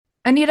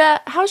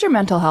Anita, how's your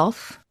mental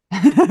health?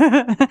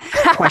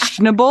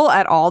 Questionable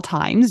at all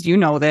times. You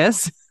know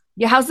this.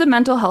 Yeah, how's the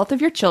mental health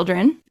of your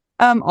children?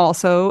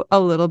 Also a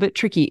little bit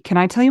tricky. Can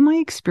I tell you my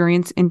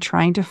experience in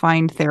trying to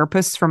find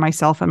therapists for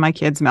myself and my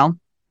kids, Mel?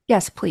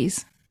 Yes,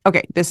 please.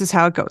 Okay, this is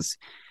how it goes.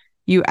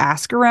 You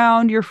ask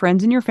around your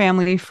friends and your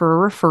family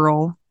for a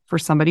referral for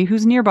somebody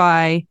who's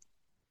nearby.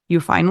 You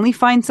finally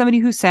find somebody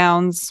who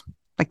sounds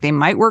like they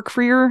might work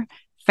for your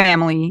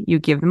family. You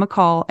give them a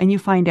call and you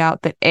find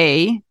out that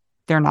A,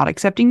 they're not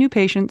accepting new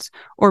patients,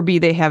 or B,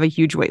 they have a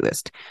huge wait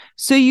list.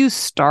 So you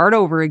start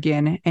over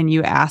again and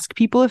you ask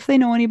people if they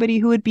know anybody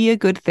who would be a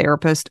good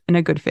therapist and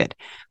a good fit.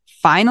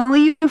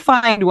 Finally, you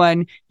find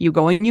one, you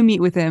go and you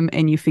meet with them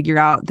and you figure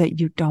out that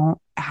you don't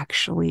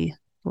actually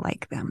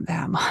like them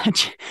that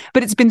much.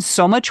 But it's been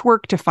so much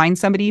work to find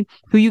somebody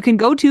who you can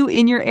go to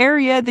in your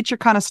area that you're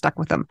kind of stuck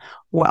with them.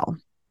 Well,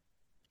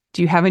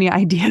 do you have any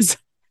ideas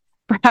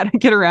for how to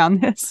get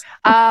around this?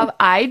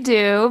 I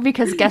do,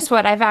 because guess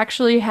what? I've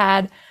actually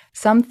had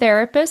some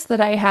therapists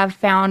that I have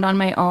found on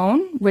my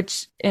own,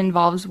 which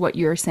involves what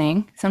you're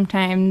saying.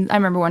 Sometimes, I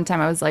remember one time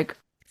I was like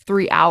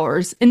 3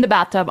 hours in the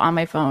bathtub on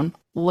my phone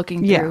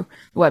looking through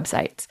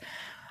websites.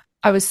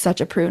 I was such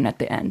a prune at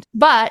the end.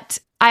 But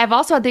I have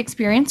also had the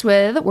experience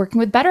with working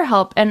with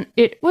BetterHelp. And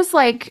it was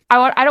like,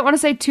 I don't want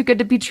to say too good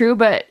to be true,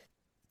 but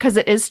because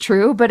it is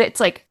true, but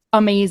it's like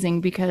amazing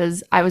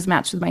because I was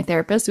matched with my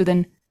therapist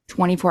within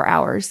 24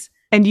 hours.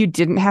 And you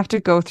didn't have to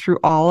go through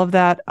all of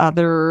that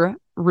other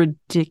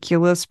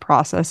ridiculous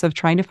process of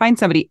trying to find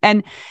somebody.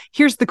 And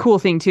here's the cool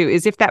thing too,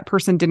 is if that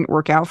person didn't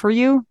work out for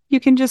you, you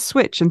can just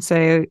switch and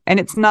say, and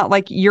it's not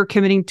like you're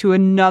committing to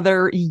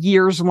another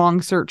years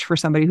long search for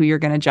somebody who you're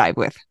going to jive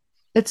with.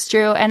 It's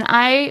true. And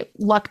I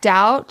lucked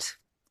out,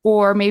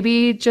 or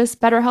maybe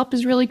just BetterHelp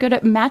is really good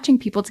at matching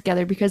people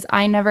together because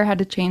I never had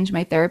to change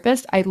my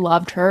therapist. I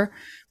loved her.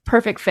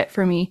 Perfect fit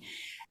for me.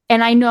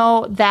 And I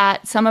know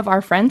that some of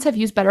our friends have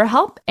used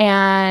BetterHelp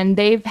and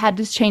they've had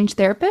to change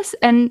therapists,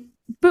 and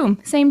boom,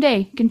 same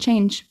day, you can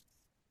change.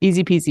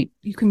 Easy peasy.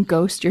 You can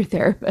ghost your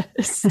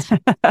therapist.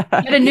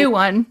 Get a new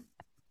one.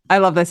 I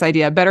love this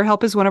idea.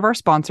 BetterHelp is one of our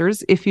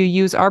sponsors. If you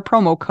use our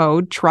promo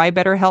code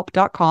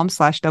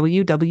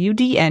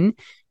trybetterhelp.com/WWDN,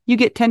 you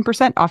get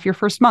 10% off your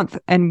first month.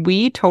 And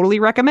we totally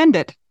recommend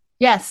it.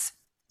 Yes.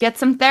 Get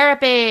some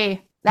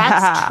therapy.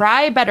 That's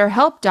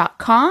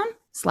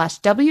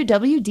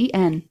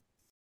trybetterhelp.com/WWDN.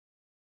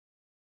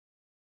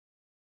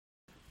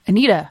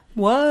 Anita.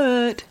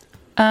 What?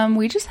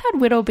 We just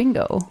had Widow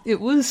Bingo. It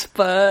was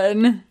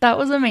fun. That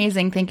was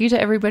amazing. Thank you to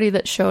everybody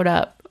that showed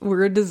up.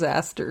 We're a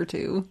disaster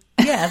too.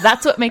 Yeah,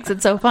 that's what makes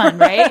it so fun,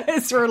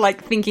 right? So we're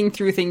like thinking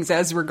through things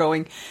as we're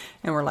going,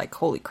 and we're like,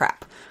 holy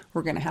crap,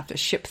 we're going to have to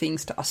ship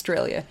things to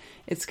Australia.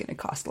 It's going to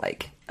cost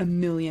like $1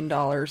 million.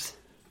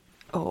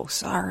 Oh,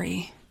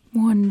 sorry.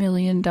 $1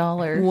 million.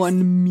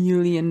 $1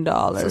 million.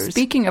 So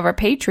speaking of our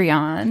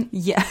Patreon.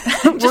 Yeah.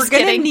 We're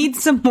going to need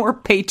some more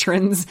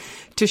patrons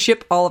to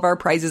ship all of our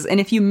prizes.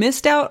 And if you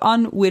missed out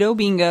on Widow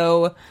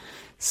Bingo,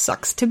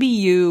 sucks to be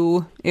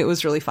you. It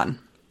was really fun.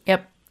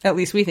 Yep. At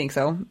least we think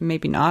so.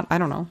 Maybe not. I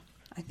don't know.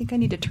 I think I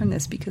need to turn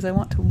this because I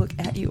want to look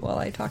at you while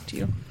I talk to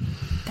you.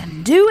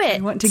 Then do it.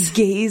 I want to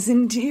gaze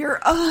into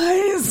your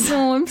eyes.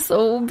 Oh, I'm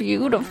so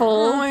beautiful.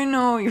 Oh, I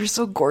know. You're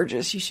so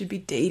gorgeous. You should be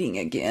dating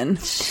again.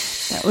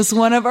 That was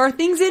one of our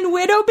things in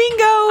Widow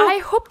Bingo.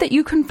 I hope that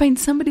you can find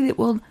somebody that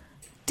will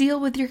deal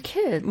with your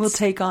kids. We'll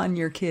take on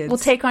your kids. We'll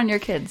take on your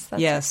kids.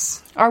 That's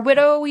yes. Our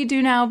Widow We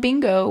Do Now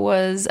Bingo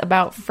was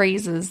about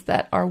phrases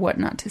that are what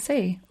not to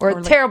say. Or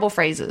like terrible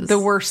phrases. The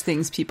worst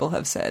things people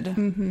have said.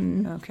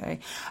 Mm-hmm. Okay.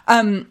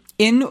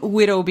 In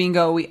Widow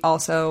Bingo, we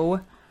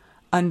also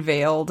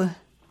unveiled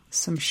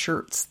some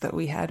shirts that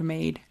we had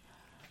made.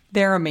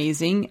 They're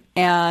amazing.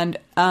 And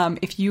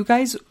if you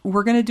guys,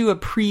 we're going to do a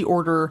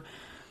pre-order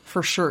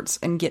for shirts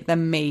and get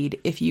them made.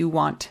 If you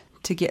want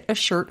to get a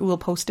shirt, we'll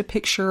post a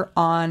picture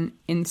on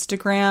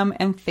Instagram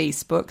and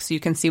Facebook so you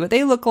can see what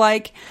they look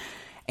like.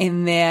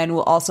 And then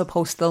we'll also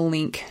post the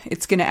link.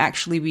 It's going to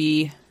actually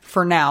be,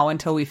 for now,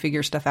 until we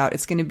figure stuff out,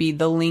 it's going to be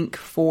the link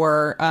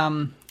for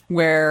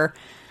where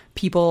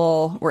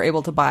people were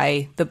able to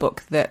buy the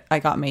book that I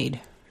got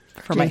made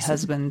for my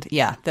husband.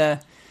 Yeah,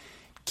 the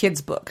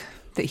kids' book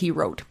that he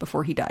wrote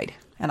before he died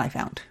and I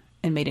found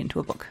and made into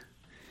a book.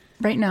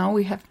 Right now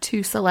we have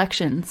 2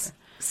 selections.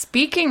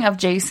 Speaking of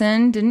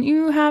Jason, didn't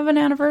you have an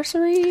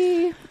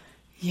anniversary?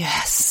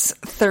 Yes.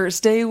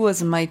 Thursday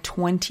was my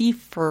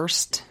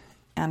 21st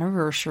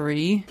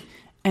anniversary,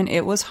 and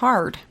it was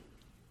hard.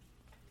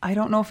 I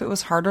don't know if it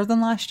was harder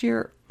than last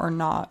year or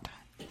not.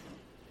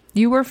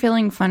 You were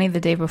feeling funny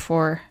the day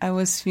before. I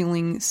was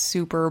feeling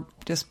super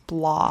just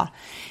blah.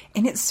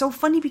 And it's so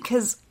funny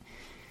because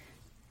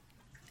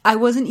I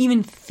wasn't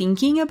even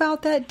thinking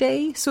about that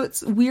day. So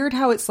it's weird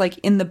how it's like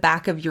in the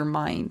back of your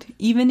mind.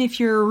 Even if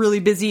you're really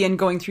busy and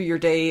going through your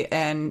day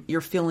and you're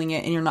feeling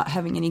it and you're not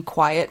having any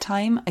quiet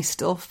time, I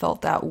still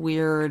felt that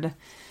weird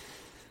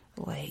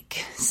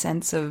like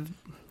sense of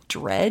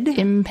dread.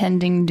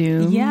 Impending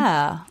doom.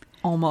 Yeah,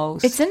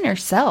 almost. It's in your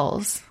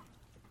cells.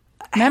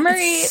 Memory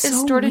It's is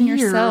so stored in your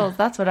weird. cells.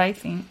 That's what I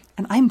think.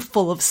 And I'm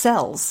full of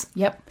cells.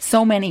 Yep.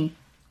 So many.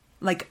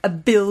 Like a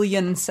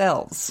billion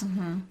cells.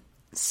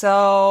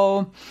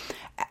 So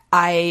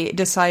I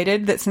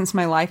decided that since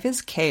my life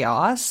is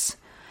chaos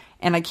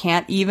and I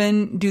can't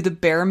even do the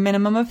bare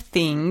minimum of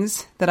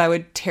things, that I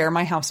would tear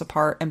my house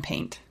apart and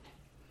paint.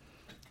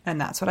 And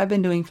that's what I've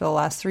been doing for the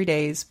last 3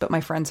 days. But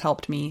my friends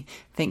helped me,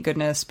 thank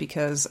goodness,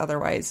 because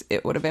otherwise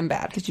it would have been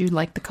bad. Did you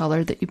like the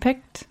color that you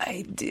picked?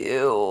 I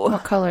do.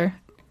 What color?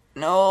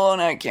 No,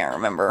 and I can't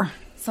remember.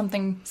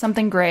 Something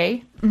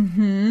gray?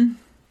 It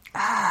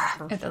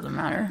doesn't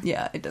matter.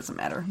 Yeah, it doesn't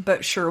matter.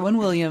 But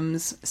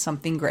Sherwin-Williams,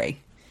 something gray.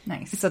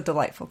 Nice. It's a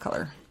delightful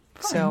color.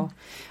 So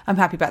I'm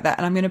happy about that.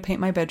 And I'm going to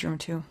paint my bedroom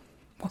too.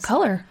 What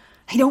color?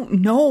 I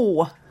don't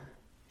know.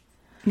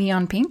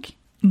 Neon pink?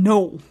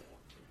 No.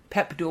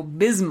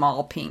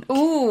 Pepto-Bismol pink.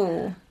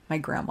 Ooh. My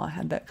grandma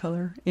had that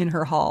color in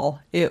her hall.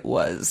 It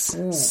was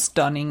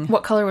stunning.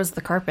 What color was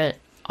the carpet?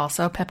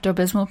 Also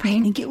Pepto-Bismol I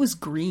pink? think it was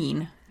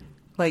green.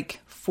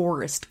 Like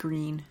forest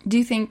green. Do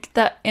you think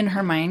that in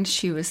her mind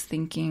she was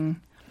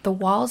thinking the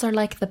walls are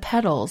like the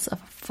petals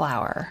of a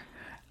flower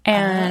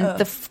and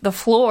the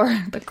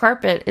floor, the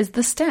carpet, is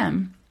the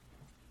stem?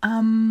 I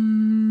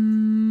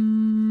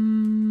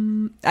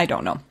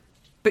don't know.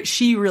 But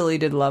she really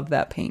did love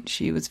that paint.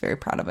 She was very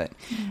proud of it.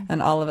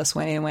 And all of us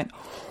went in and went,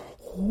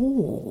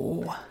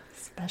 oh,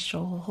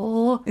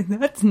 Special.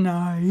 that's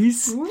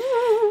nice.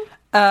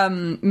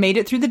 Made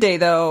it through the day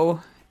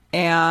though,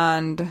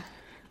 and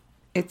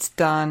it's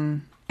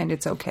done, and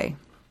it's okay.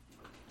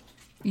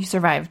 You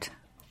survived.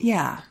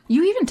 Yeah.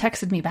 You even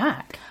texted me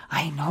back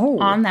I know.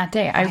 on that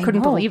day. I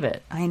couldn't know. believe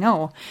it. I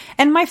know.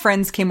 And my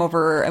friends came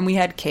over, and we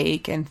had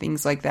cake and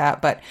things like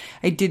that, but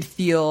I did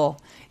feel...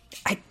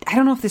 I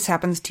don't know if this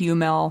happens to you,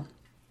 Mel.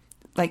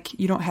 Like,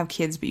 you don't have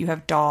kids, but you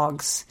have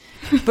dogs.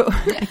 But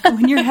like,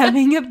 when you're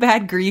having a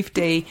bad grief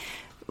day,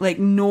 like,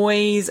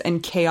 noise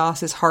and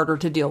chaos is harder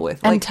to deal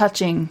with. And Like,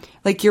 touching.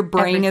 like your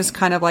brain is everything.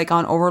 kind of like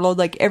on overload.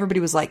 Like, everybody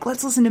was like,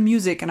 let's listen to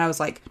music. And I was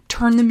like,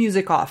 turn the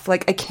music off.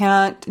 Like, I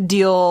can't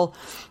deal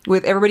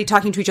with everybody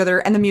talking to each other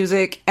and the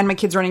music and my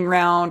kids running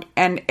around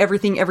and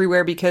everything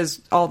everywhere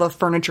because all the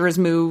furniture is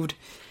moved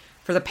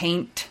for the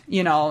paint,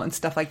 you know, and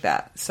stuff like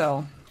that.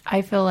 So...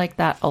 I feel like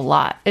that a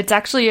lot. It's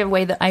actually a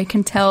way that I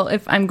can tell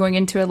if I'm going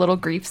into a little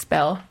grief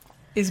spell.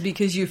 Is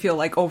because you feel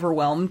like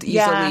overwhelmed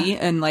easily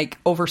and like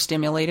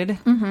overstimulated.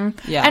 Mm-hmm.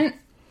 Yeah. And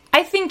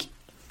I think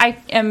I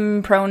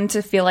am prone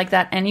to feel like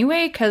that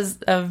anyway because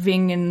of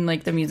being in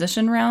like the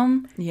musician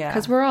realm. Yeah.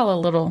 Because we're all a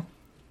little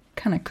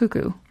kind of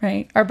cuckoo,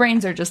 right? Our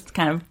brains are just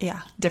kind of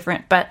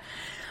different. But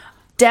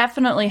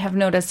definitely have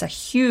noticed a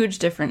huge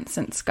difference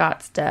since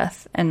Scott's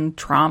death and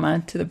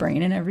trauma to the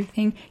brain and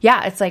everything.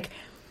 Yeah, it's like...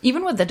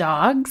 Even with the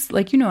dogs,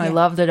 like, you know, I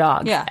love the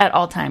dogs at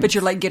all times. But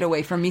you're like, get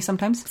away from me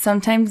sometimes?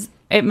 Sometimes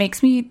it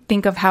makes me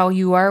think of how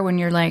you are when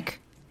you're like,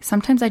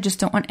 sometimes I just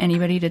don't want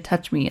anybody to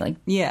touch me, like,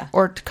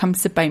 or to come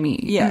sit by me.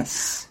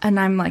 Yes. And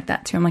I'm like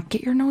that too. I'm like,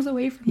 get your nose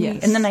away from me.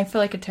 And then I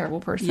feel like a terrible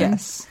person.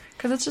 Yes.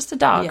 Because it's just a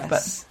dog. Yes.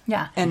 But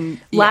yeah.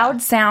 And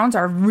loud sounds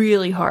are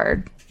really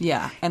hard.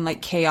 Yeah, and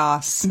like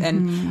chaos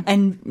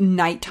and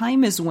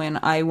nighttime is when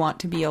I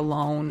want to be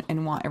alone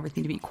and want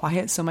everything to be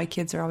quiet. So my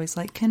kids are always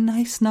like, "Can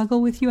I snuggle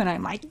with you?" And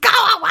I'm like, "Go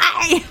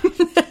away!"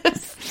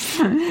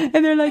 And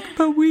they're like,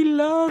 "But we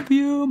love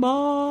you,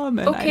 Mom."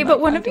 And okay,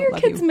 but one of your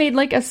kids made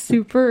like a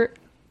super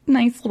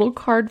nice little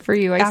card for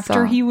you.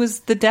 After he was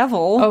the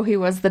devil. Oh, he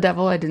was the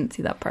devil. I didn't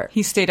see that part.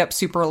 He stayed up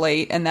super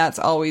late, and that's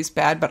always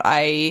bad. But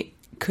I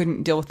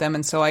couldn't deal with them,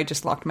 and so I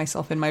just locked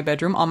myself in my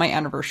bedroom on my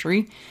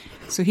anniversary.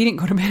 So he didn't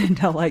go to bed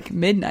until like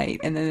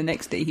midnight, and then the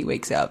next day he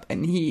wakes up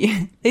and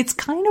it's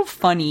kind of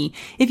funny.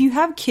 If you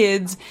have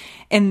kids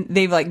and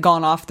they've like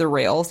gone off the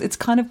rails, it's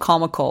kind of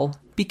comical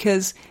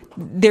because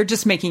they're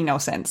just making no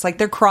sense. Like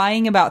they're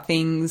crying about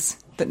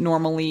things that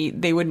normally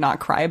they would not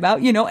cry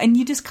about, you know, and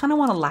you just kind of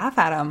want to laugh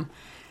at them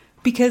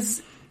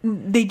because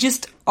they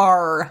just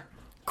are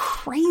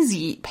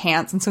crazy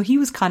pants. And so he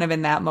was kind of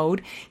in that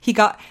mode. He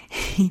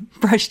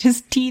brushed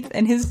his teeth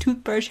and his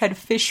toothbrush had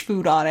fish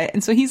food on it.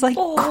 And so he's like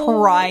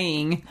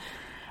crying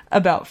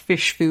about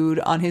fish food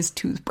on his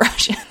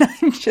toothbrush. And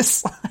I'm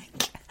just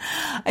like,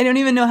 I don't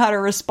even know how to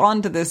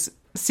respond to this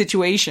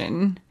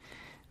situation.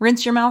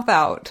 Rinse your mouth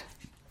out,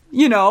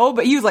 you know,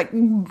 but he was like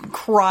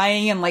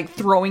crying and like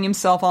throwing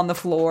himself on the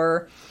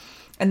floor.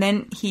 And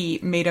then he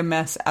made a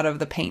mess out of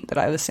the paint that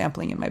I was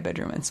sampling in my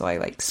bedroom. And so I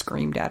like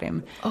screamed at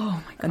him.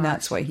 Oh my god. And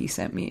that's why he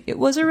sent me. It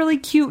was a really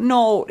cute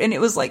note. And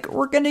it was like,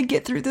 we're going to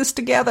get through this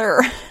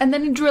together. And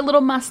then he drew a little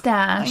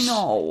mustache. I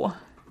know.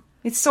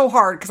 It's so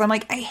hard because I'm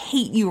like, I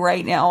hate you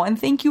right now. And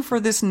thank you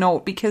for this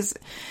note because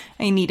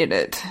I needed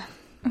it.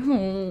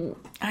 Oh.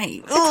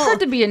 It's hard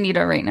to be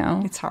Anita right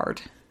now. It's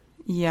hard.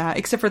 Yeah,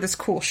 except for this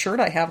cool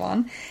shirt I have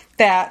on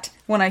that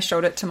when I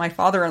showed it to my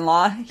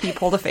father-in-law, he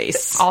pulled a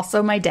face.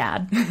 Also, my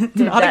dad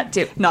did that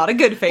too. Not a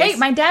good face. Hey,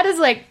 my dad is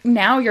like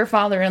now your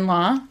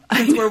father-in-law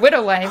since we're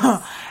widow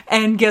wives.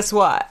 And guess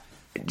what?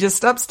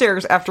 Just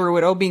upstairs after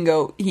Widow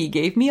Bingo, he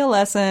gave me a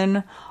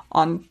lesson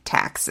on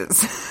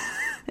taxes.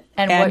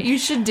 And what you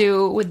should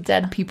do with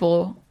dead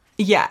people.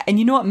 Yeah. And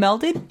you know what Mel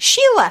did?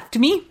 She left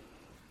me.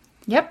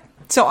 Yep.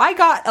 So I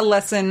got a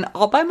lesson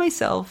all by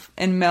myself,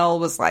 and Mel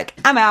was like,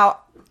 I'm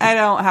out. I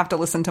don't have to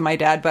listen to my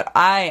dad, but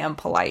I am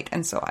polite.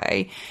 And so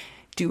I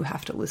do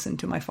have to listen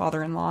to my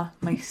father-in-law,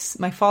 my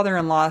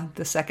father-in-law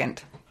the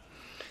second.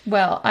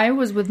 Well, I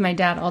was with my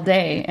dad all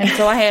day, and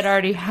so I had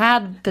already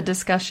had the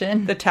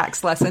discussion. The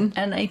tax lesson.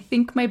 And I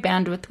think my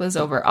bandwidth was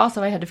over.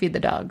 Also, I had to feed the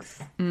dogs.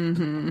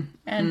 Mm-hmm.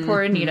 And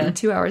poor Anita,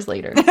 2 hours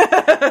later.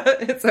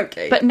 It's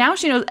okay. But now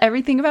she knows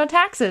everything about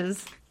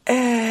taxes.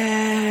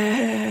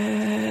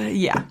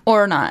 Yeah.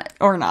 Or not.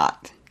 Or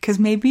not. Because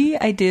maybe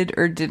I did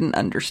or didn't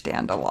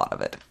understand a lot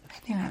of it. I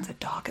think that's a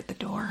dog at the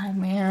door. Oh,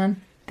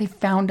 man. They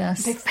found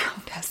us. They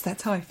found us.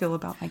 That's how I feel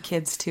about my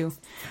kids, too.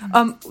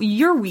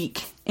 Your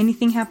week.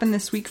 Anything happened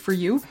this week for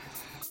you?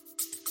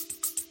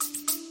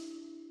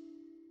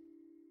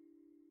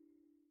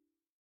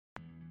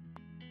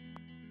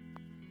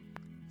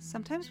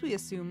 Sometimes we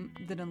assume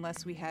that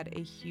unless we had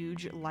a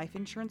huge life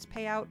insurance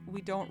payout,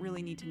 we don't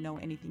really need to know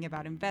anything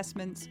about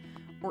investments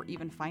or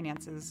even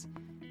finances.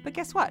 But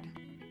guess what?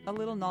 A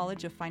little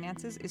knowledge of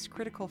finances is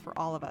critical for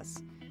all of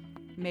us.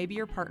 Maybe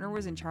your partner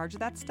was in charge of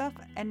that stuff,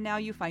 and now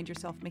you find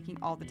yourself making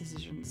all the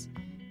decisions.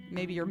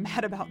 Maybe you're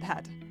mad about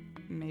that.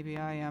 Maybe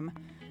I am.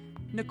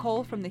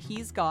 Nicole from the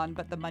He's Gone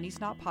But the Money's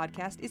Not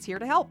podcast is here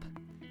to help.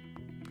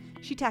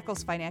 She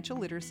tackles financial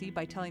literacy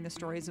by telling the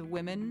stories of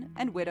women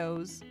and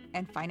widows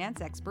and finance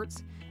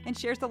experts, and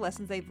shares the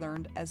lessons they've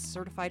learned as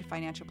certified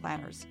financial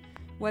planners.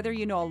 Whether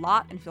you know a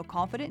lot and feel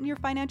confident in your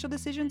financial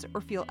decisions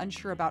or feel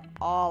unsure about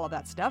all of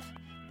that stuff,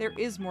 there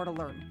is more to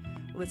learn.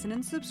 Listen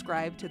and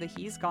subscribe to the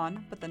He's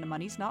Gone But the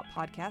Money's Not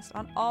podcast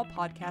on all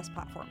podcast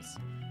platforms.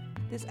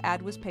 This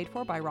ad was paid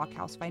for by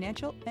Rockhouse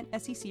Financial, an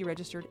SEC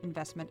registered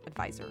investment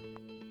advisor.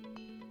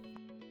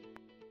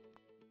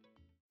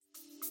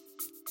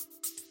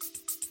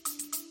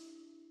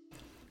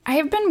 I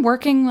have been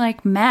working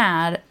like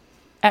mad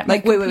at my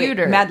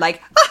computer. Mad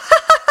like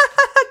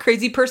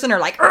crazy person or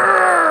like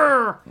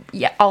Arr!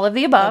 Yeah, all of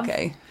the above.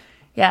 Okay.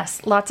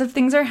 Yes, lots of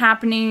things are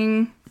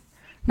happening.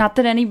 Not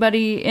that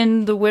anybody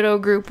in the widow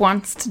group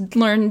wants to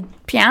learn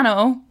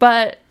piano,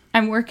 but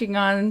I'm working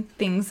on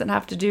things that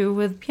have to do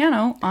with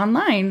piano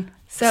online.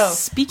 So,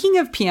 speaking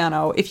of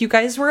piano, if you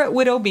guys were at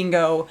Widow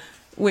Bingo,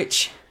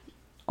 which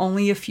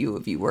only a few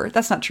of you were,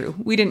 that's not true.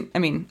 We didn't, I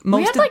mean, most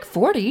we had like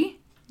 40.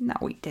 No,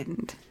 we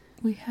didn't.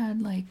 We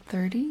had like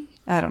 30.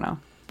 I don't know.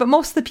 But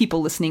most of the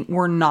people listening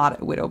were not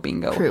at Widow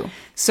Bingo. True.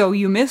 So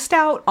you missed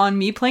out on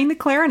me playing the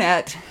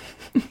clarinet.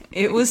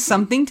 It was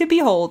something to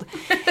behold.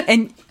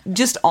 And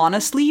just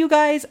honestly, you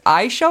guys,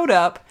 I showed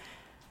up.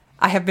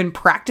 I have been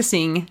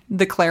practicing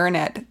the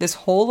clarinet this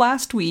whole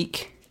last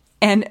week.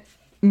 And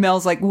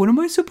Mel's like, what am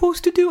I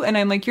supposed to do? And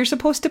I'm like, you're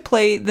supposed to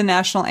play the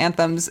national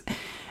anthems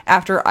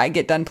after I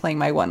get done playing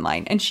my one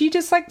line. And she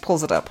just like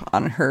pulls it up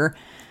on her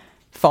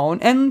phone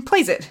and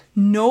plays it.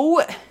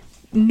 No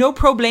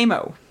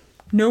problemo.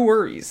 No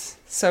worries.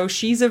 So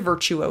she's a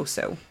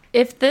virtuoso.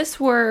 If this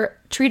were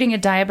treating a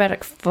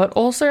diabetic foot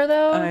ulcer,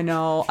 though... I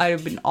know. I'd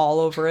have been all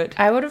over it.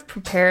 I would have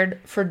prepared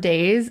for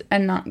days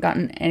and not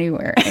gotten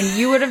anywhere. And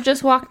you would have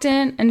just walked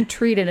in and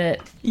treated it.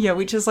 Yeah,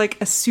 which is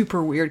like a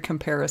super weird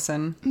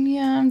comparison.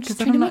 Yeah, I'm just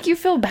trying to make you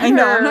feel better. I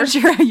know. I'm not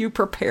sure how you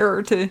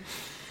prepare to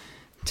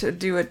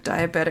do a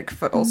diabetic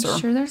foot ulcer. I'm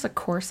sure there's a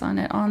course on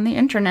it on the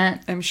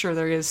internet. I'm sure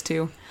there is,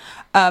 too.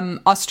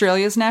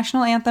 Australia's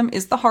national anthem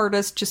is the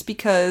hardest just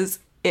because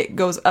it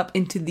goes up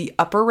into the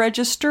upper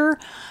register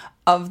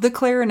of the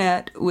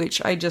clarinet,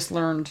 which I just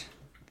learned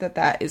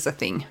that is a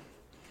thing.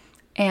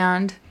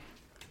 And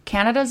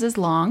Canada's is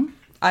long.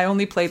 I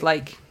only played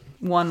like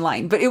one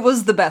line, but it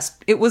was the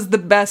best. It was the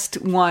best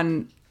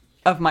one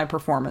of my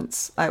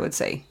performance, I would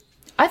say.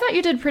 I thought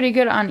you did pretty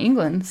good on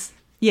England's.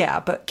 Yeah,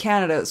 but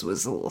Canada's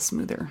was a little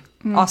smoother.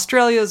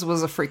 Australia's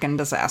was a freaking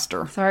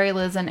disaster. Sorry,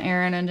 Liz and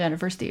Aaron and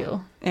Jennifer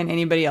Steele. And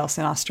anybody else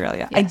in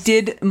Australia. Yes. I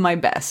did my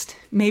best.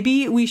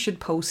 Maybe we should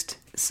post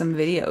some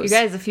videos. You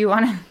guys, if you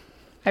want to...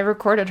 I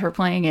recorded her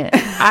playing it.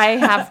 I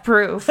have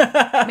proof.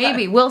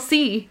 Maybe. We'll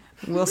see.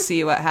 We'll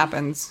see what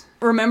happens.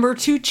 Remember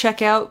to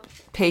check out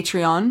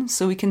Patreon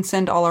so we can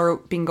send all our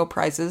bingo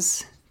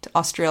prizes to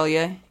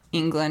Australia,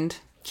 England,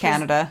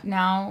 Canada.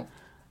 Now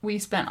we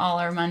spent all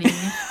our money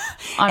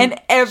on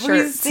and every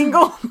shirts.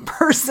 single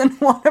person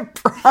won a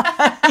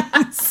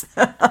prize.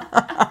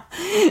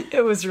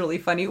 It was really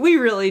funny. We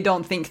really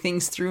don't think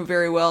things through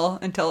very well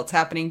until it's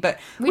happening, but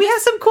we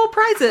have some cool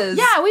prizes.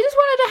 Yeah, we just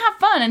wanted to have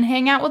fun and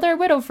hang out with our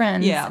widow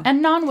friends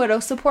and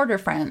non-widow supporter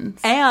friends.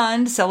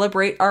 And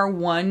celebrate our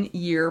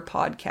 1-year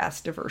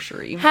podcast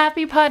anniversary.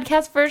 Happy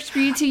podcast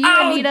anniversary to you,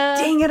 Anita.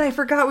 Dang it, I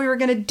forgot we were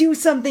going to do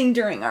something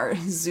during our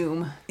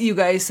Zoom. You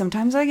guys,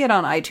 sometimes I get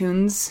on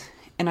iTunes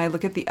and I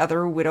look at the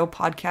other widow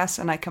podcasts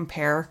and I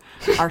compare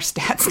our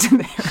stats to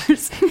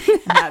theirs.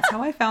 And that's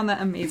how I found that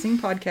amazing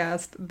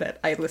podcast that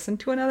I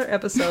listened to another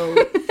episode.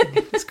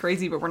 It was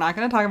crazy, but we're not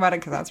going to talk about it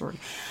because that's weird.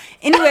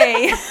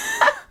 Anyway,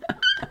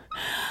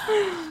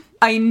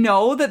 I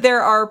know that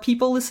there are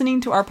people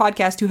listening to our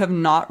podcast who have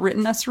not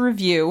written us a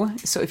review.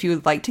 So if you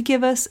would like to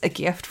give us a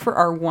gift for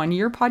our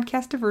 1-year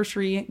podcast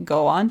anniversary,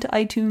 go on to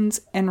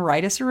iTunes and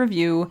write us a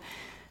review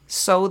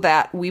so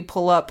that we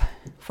pull up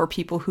for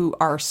people who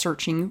are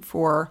searching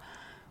for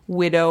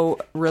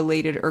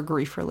widow-related or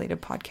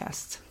grief-related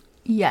podcasts.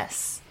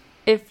 Yes.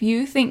 If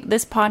you think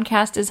this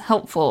podcast is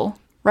helpful,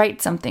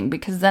 write something,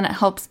 because then it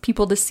helps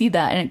people to see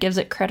that and it gives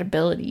it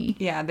credibility.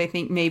 Yeah, they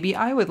think maybe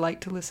I would like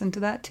to listen to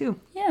that too.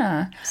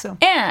 Yeah. So,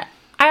 and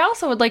I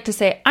also would like to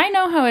say, I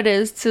know how it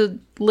is to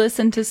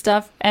listen to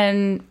stuff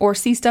or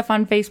see stuff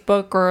on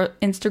Facebook or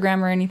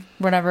Instagram or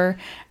whatever,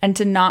 and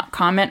to not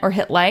comment or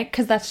hit like,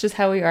 because that's just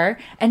how we are.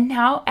 And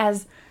now,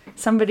 as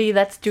somebody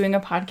that's doing a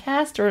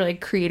podcast or like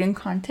creating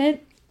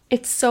content,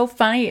 it's so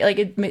funny.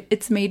 Like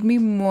it's made me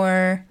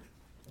more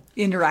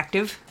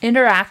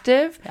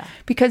interactive, yeah.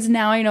 Because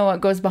now I know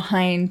what goes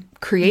behind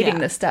creating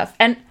this stuff,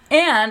 and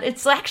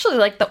it's actually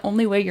like the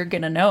only way you're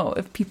gonna know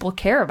if people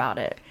care about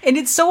it. And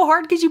it's so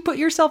hard because you put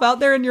yourself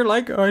out there and you're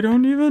like, I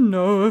don't even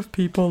know if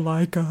people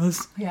like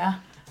us. Yeah,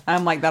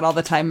 I'm like that all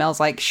the time. Mel's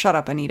like, shut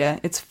up,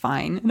 Anita, it's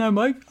fine. And I'm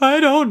like, I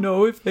don't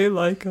know if they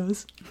like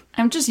us.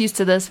 I'm just used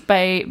to this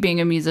by being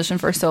a musician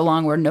for so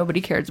long, where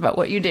nobody cares about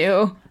what you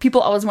do.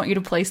 People always want you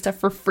to play stuff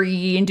for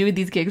free and do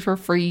these gigs for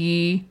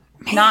free.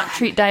 Man. Not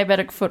treat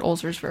diabetic foot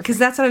ulcers for free. Because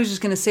that's what I was just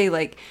going to say.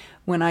 Like,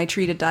 when I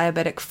treat a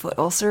diabetic foot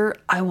ulcer,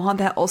 I want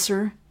that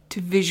ulcer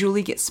to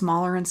visually get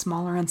smaller and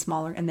smaller and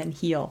smaller and then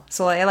heal.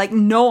 So I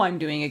know I'm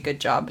doing a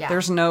good job. Yeah.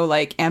 There's no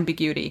like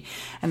ambiguity.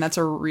 And that's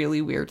a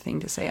really weird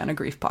thing to say on a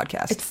grief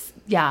podcast.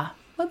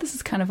 Well, this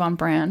is kind of on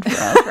brand for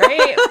us,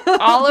 right?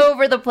 All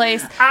over the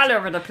place. All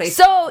over the place.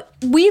 So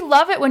we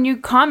love it when you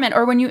comment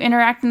or when you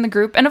interact in the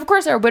group. And of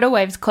course, our Widow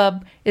Wives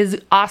Club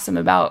is awesome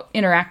about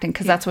interacting,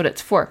 because that's what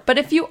it's for. But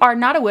if you are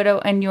not a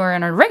widow and you are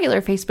on a regular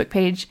Facebook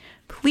page,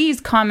 please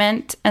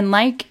comment and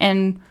like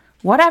and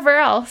whatever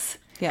else.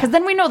 Because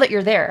then we know that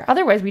you're there.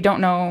 Otherwise, we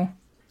don't know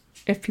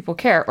if people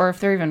care or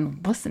if they're even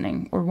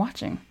listening or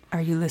watching.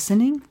 Are you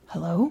listening?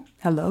 Hello?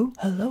 Hello?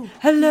 Hello?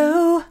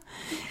 Hello?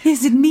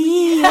 Is it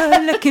me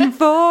you're looking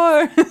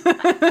for?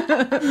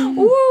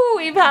 Ooh,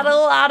 we've had a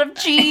lot of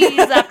cheese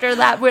after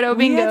that Widow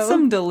Bingo. We had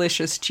some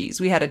delicious cheese.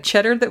 We had a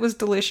cheddar that was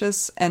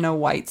delicious and a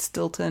white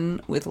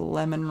Stilton with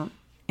lemon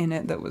in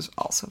it that was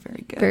also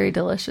very good. Very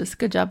delicious.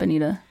 Good job,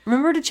 Anita.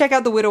 Remember to check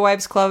out the Widow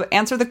Wives Club.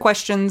 Answer the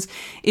questions.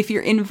 If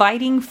you're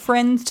inviting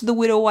friends to the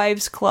Widow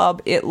Wives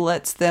Club, it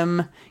lets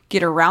them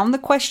get around the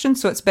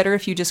questions, so it's better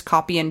if you just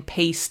copy and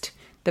paste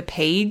the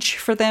page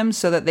for them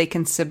so that they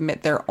can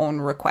submit their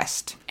own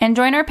request. And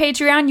join our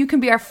Patreon. You can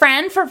be our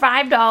friend for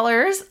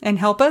 $5. And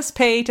help us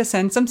pay to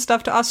send some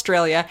stuff to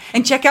Australia.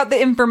 And check out the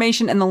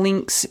information and the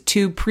links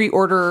to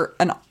pre-order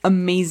an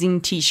amazing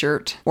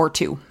t-shirt or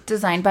two.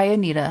 Designed by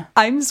Anita.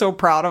 I'm so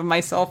proud of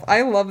myself.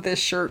 I love this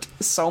shirt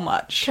so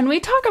much. Can we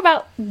talk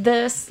about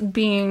this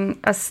being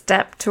a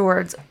step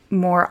towards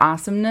more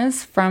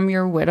awesomeness from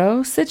your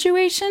widow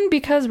situation?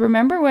 Because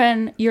remember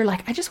when you're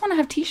like, I just want to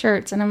have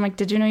t-shirts, and I'm like,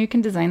 did you know you can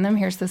design them?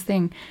 Here's this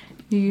thing.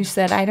 You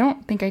said, I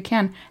don't think I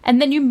can.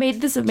 And then you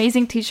made this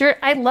amazing t-shirt.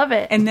 I love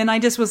it. And then I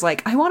just was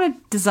like, I want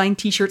to design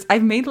t-shirts.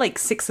 I've made like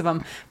 6 of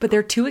them, but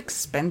they're too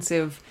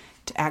expensive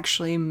to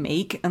actually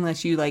make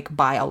unless you like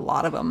buy a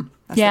lot of them.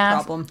 That's the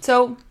problem.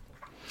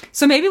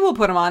 So maybe we'll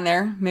put them on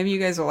there. Maybe you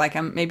guys will like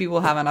them. Maybe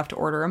we'll have enough to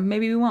order them.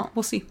 Maybe we won't.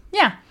 We'll see.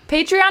 Yeah.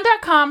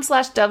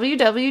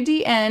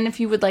 Patreon.com/WWDN if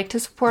you would like to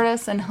support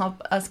us and help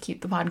us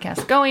keep the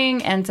podcast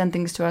going and send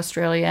things to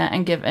Australia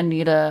and give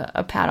Anita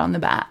a pat on the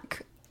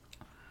back.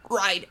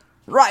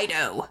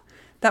 Righto.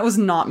 That was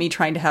not me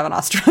trying to have an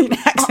Australian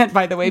accent,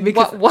 by the way.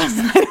 Because what was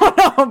that? I don't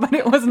know, but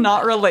it was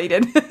not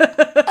related.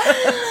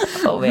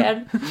 Oh,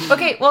 man.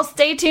 Okay, well,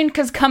 stay tuned,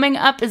 because coming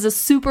up is a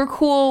super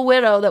cool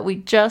widow that we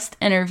just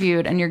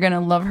interviewed, and you're going to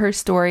love her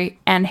story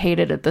and hate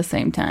it at the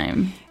same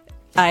time.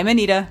 I'm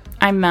Anita.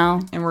 I'm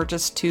Mel. And we're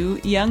just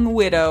 2 young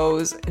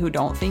widows who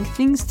don't think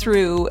things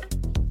through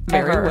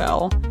very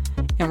well.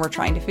 And we're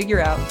trying to figure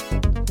out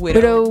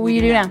widow we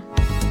do now.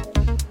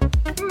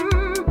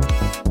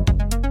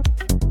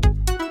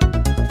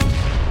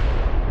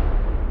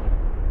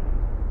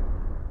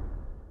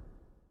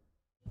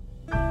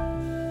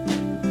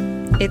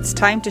 It's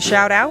time to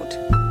shout out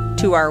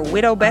to our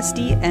Widow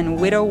Bestie and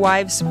Widow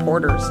Wives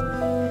supporters.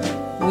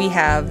 We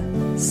have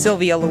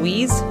Sylvia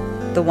Louise,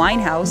 The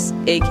Winehouse,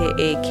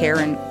 aka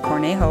Karen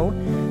Cornejo,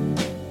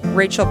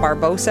 Rachel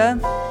Barbosa,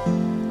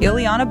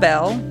 Ileana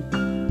Bell,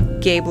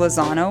 Gabe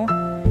Lozano,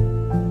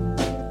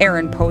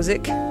 Aaron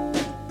Posick,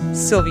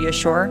 Sylvia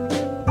Shore,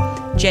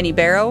 Jenny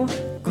Barrow,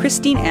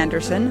 Christine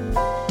Anderson,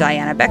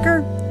 Diana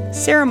Becker,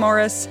 Sarah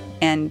Morris,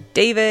 and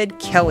David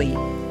Kelly.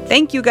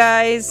 Thank you,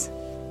 guys.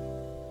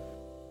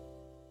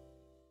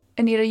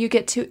 Anita, you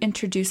get to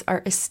introduce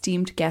our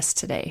esteemed guest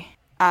today.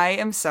 I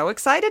am so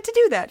excited to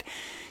do that.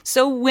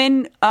 So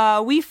when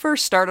we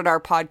first started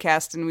our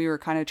podcast and we were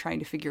kind of trying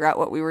to figure out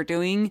what we were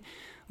doing,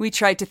 we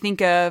tried to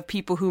think of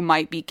people who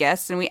might be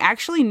guests, and we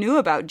actually knew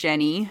about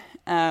Jennie,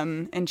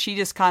 and she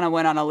just kind of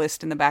went on a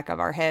list in the back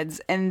of our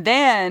heads. And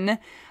then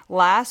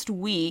last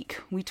week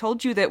we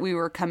told you that we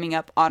were coming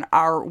up on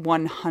our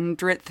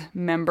 100th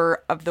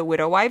member of the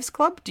Widow Wives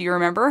Club. Do you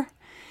remember?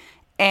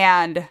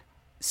 And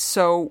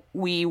so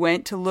we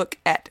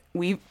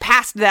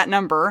passed that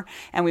number,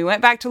 and we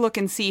went back to look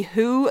and see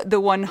who the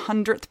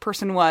 100th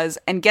person was.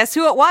 And guess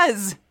who it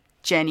was?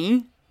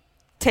 Jennie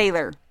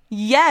Taylor.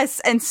 Yes.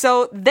 And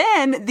so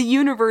then the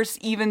universe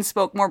even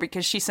spoke more,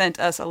 because she sent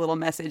us a little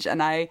message,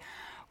 and I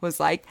was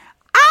like,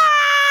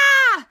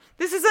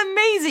 this is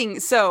amazing.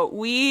 So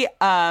we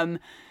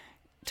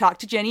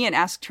talked to Jennie and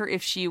asked her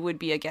if she would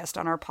be a guest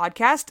on our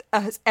podcast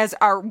as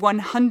our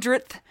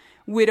 100th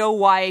Widow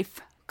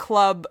Wife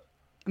Club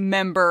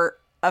member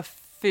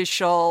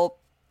official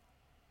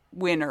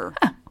winner.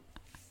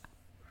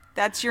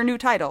 That's your new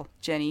title,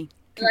 Jennie.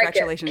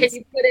 Congratulations. Like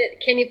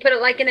can you put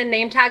it like in a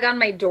name tag on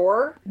my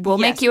door? We'll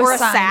make you or a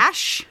sign.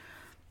 sash.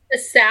 A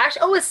sash?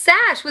 Oh, a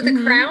sash with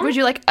a crown? Would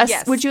you like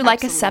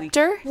a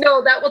scepter?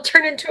 No, that will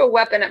turn into a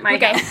weapon at my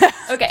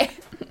house. Okay.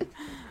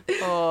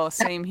 Oh,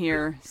 same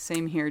here,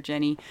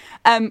 Jennie.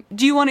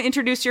 Do you want to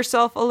introduce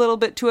yourself a little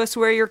bit to us,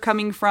 where you're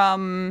coming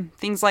from,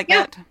 things like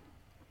that?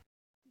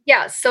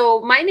 Yeah,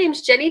 so my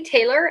name's Jennie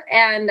Taylor,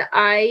 and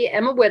I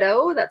am a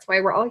widow. That's why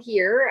we're all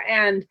here.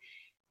 And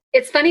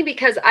it's funny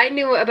because I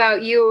knew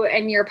about you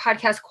and your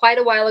podcast quite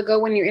a while ago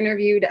when you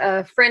interviewed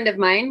a friend of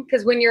mine,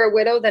 because when you're a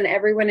widow, then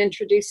everyone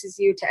introduces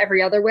you to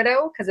every other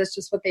widow, because it's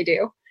just what they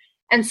do.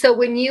 And so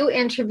when you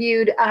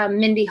interviewed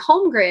Mindy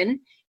Holmgren,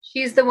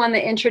 she's the one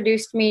that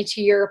introduced me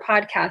to your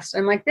podcast.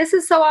 I'm like, this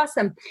is so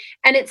awesome.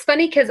 And it's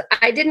funny because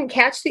I didn't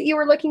catch that you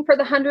were looking for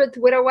the 100th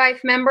Widow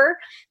Wife member.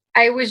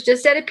 I was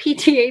just at a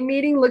PTA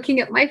meeting looking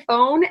at my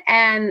phone,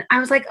 and I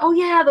was like, oh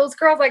yeah, those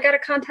girls, I got to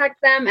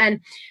contact them. And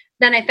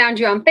then I found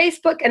you on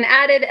Facebook and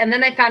added, and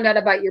then I found out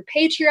about your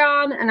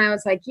Patreon, and I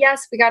was like,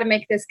 yes, we got to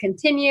make this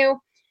continue.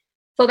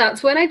 So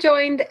that's when I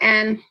joined,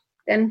 and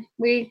then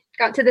we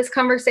got to this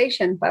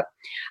conversation. But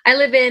I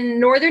live in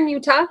northern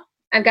Utah.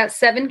 I've got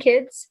 7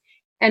 kids,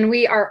 and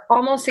we are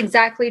almost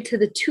exactly to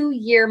the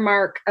 2-year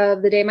mark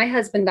of the day my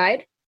husband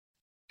died.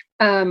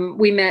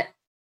 We met,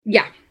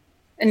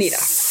 Anita.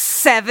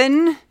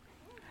 7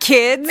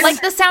 kids?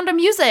 Like The Sound of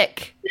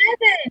Music.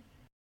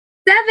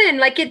 7.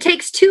 Like it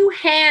takes 2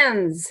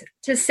 hands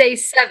to say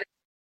 7.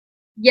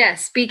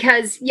 Yes,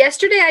 because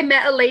yesterday I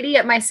met a lady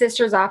at my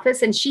sister's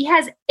office, and she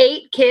has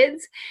 8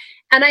 kids.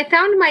 And I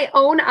found my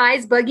own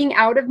eyes bugging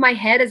out of my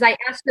head as I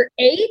asked her,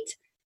 8?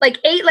 Like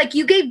 8, like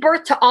you gave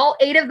birth to all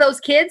 8 of those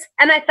kids?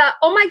 And I thought,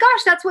 oh my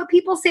gosh, that's what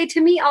people say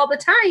to me all the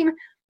time.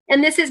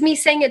 And this is me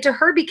saying it to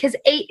her, because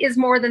 8 is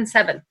more than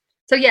 7.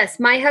 So yes,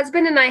 my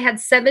husband and I had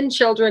 7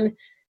 children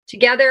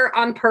together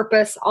on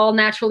purpose, all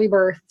naturally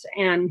birthed,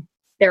 and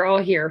they're all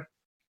here.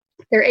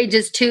 They're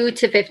ages 2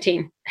 to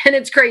 15. And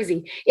it's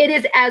crazy. It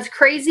is as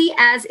crazy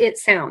as it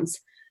sounds.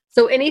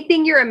 So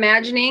anything you're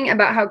imagining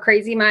about how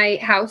crazy my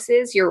house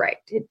is, you're right.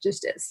 It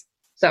just is.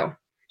 So,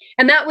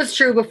 and that was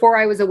true before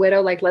I was a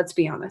widow, like, let's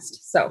be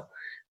honest. So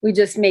we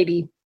just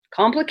maybe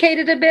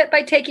complicated a bit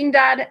by taking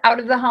Dad out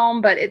of the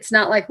home, but it's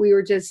not like we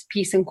were just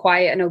peace and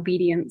quiet and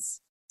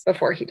obedience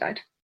before he died.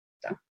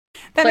 So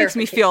that makes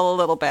me feel a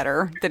little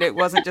better that it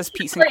wasn't just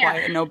peace and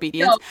quiet and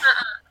obedience.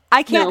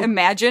 I can't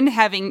imagine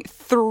having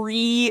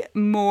 3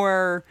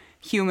 more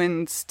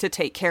humans to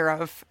take care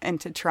of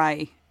and to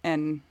try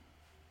and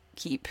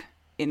keep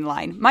in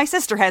line. My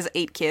sister has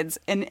 8 kids,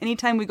 and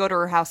anytime we go to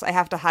her house, I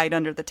have to hide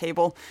under the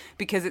table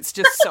because it's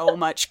just so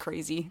much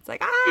crazy. It's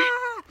like,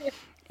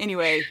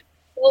 Anyway.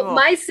 Well,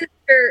 my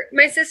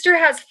sister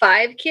has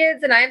 5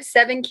 kids, and I have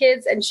 7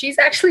 kids, and she's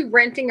actually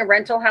renting a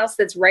rental house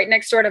that's right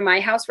next door to my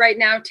house right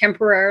now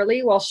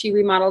temporarily while she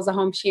remodels a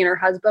home she and her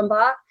husband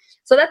bought.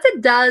 So that's a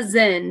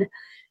dozen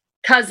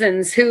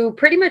cousins who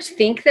pretty much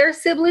think they're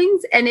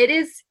siblings, and it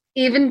is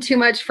even too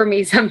much for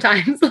me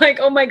sometimes. Like,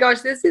 oh my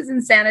gosh, this is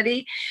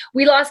insanity.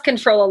 We lost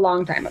control a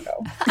long time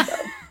ago.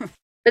 So.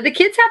 But the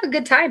kids have a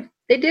good time.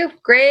 They do.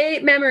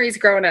 Great memories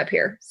growing up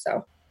here.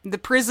 So the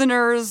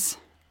prisoners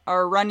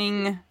are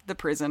running the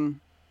prison.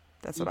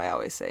 That's what I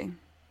always say.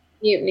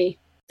 Mutiny.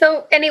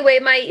 So anyway,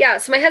 my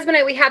husband and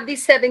I, we have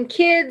these 7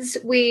 kids.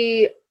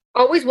 We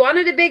always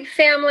wanted a big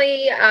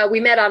family.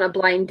 We met on a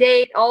blind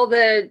date, all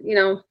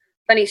the,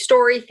 funny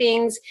story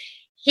things.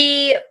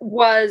 He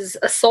was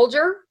a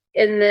soldier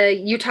in the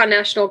Utah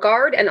National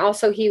Guard, and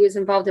also he was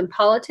involved in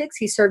politics.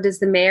 He served as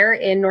the mayor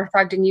in North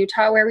Ogden,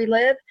 Utah, where we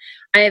live.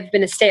 I have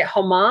been a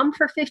stay-at-home mom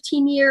for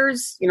 15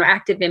 years,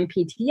 active in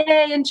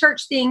PTA and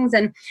church things,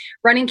 and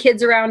running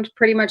kids around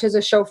pretty much as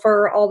a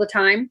chauffeur all the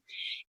time.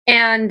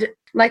 And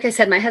like I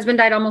said, my husband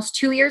died almost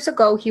 2 years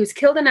ago. He was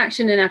killed in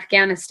action in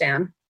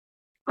Afghanistan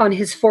on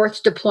his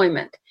 4th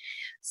deployment.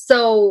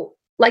 So,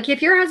 like,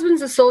 if your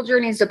husband's a soldier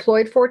and he's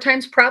deployed 4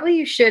 times, probably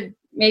you should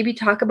maybe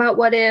talk about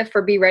what if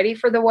or be ready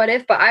for the what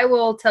if. But I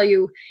will tell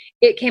you,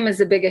 it came as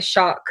the biggest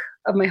shock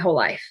of my whole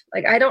life.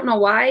 Like, I don't know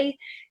why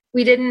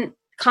we didn't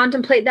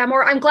contemplate that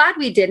more. I'm glad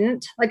we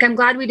didn't. Like, I'm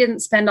glad we didn't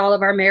spend all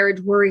of our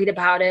marriage worried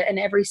about it and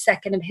every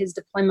second of his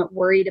deployment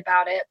worried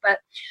about it. But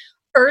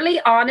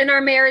early on in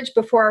our marriage,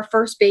 before our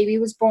first baby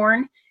was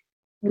born,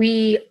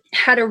 we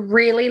had a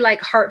really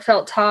like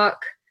heartfelt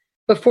talk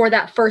before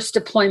that first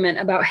deployment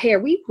about, hey, are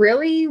we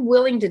really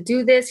willing to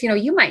do this? You know,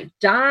 you might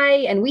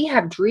die and we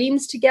have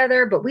dreams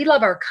together, but we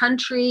love our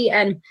country.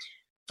 And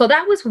so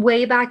that was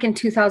way back in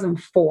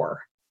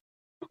 2004.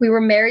 We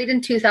were married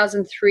in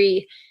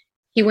 2003.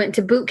 He went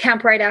to boot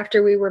camp right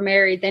after we were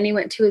married. Then he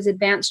went to his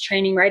advanced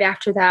training right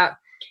after that.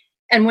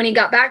 And when he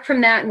got back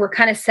from that and we're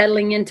kind of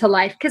settling into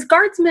life, because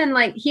guardsmen,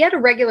 like he had a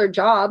regular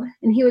job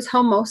and he was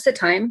home most of the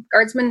time.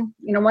 Guardsmen,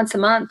 you know, once a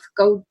month,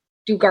 go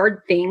do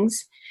guard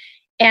things.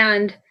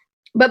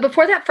 But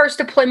before that first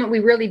deployment, we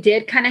really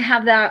did kind of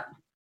have that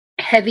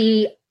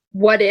heavy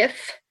what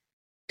if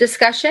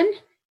discussion.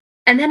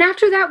 And then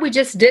after that, we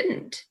just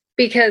didn't,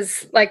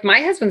 because like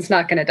my husband's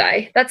not going to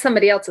die. That's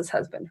somebody else's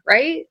husband,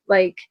 right?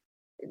 Like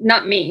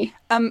not me.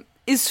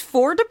 Is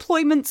 4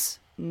 deployments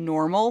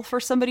normal for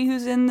somebody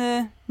who's in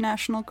the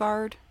National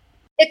Guard?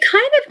 It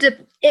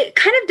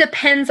kind of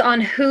depends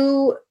on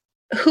who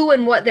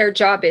and what their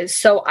job is.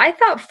 So I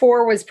thought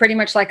 4 was pretty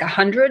much like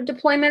 100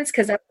 deployments,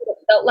 because that's what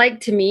it felt like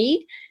to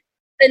me,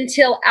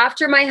 until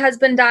after my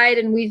husband died,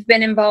 and we've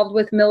been involved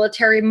with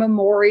military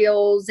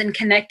memorials and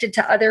connected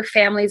to other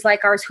families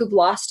like ours who've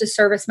lost a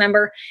service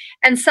member.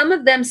 And some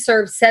of them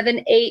served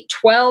 7, 8,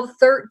 12,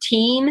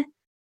 13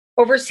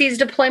 overseas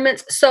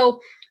deployments. So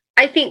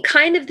I think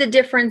kind of the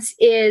difference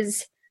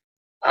is,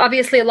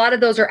 obviously a lot of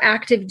those are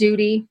active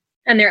duty,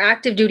 and they're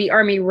active duty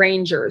Army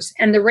Rangers.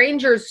 And the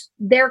Rangers,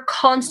 they're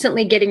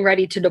constantly getting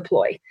ready to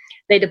deploy.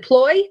 They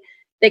deploy,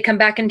 they come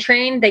back and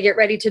train, they get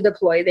ready to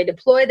deploy. They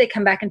deploy, they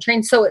come back and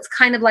train. So it's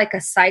kind of like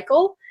a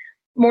cycle,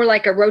 more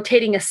like a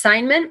rotating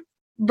assignment,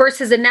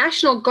 versus a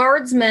National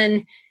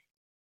Guardsman.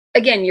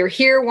 Again, you're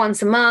here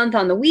once a month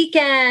on the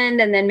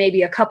weekend, and then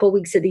maybe a couple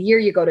weeks of the year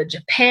you go to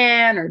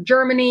Japan or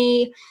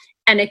Germany.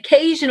 And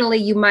occasionally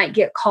you might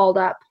get called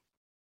up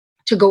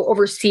to go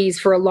overseas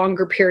for a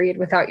longer period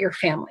without your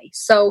family.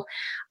 So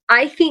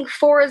I think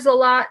 4 is a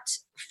lot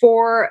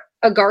for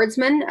a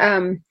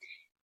guardsman.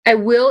 I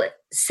will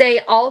say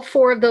all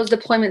 4 of those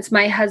deployments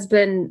my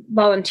husband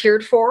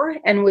volunteered for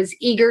and was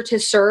eager to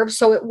serve.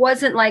 So it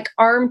wasn't like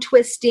arm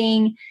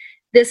twisting.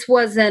 This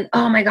wasn't,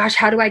 oh my gosh,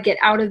 how do I get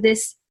out of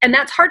this? And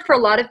that's hard for a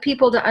lot of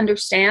people to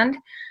understand.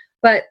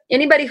 But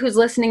anybody who's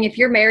listening, if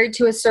you're married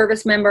to a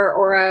service member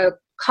or a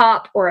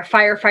cop or a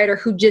firefighter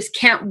who just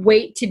can't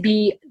wait to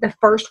be the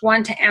first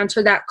one to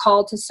answer that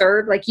call to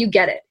serve, like, you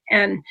get it.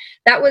 And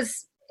that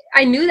was,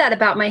 I knew that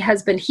about my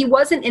husband. He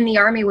wasn't in the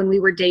Army when we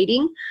were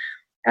dating.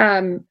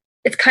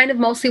 It's kind of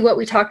mostly what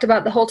we talked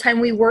about the whole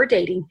time we were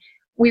dating.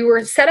 We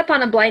were set up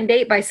on a blind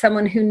date by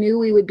someone who knew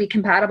we would be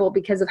compatible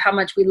because of how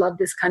much we love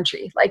this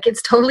country. Like,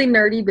 it's totally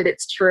nerdy, but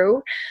it's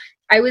true.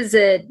 I was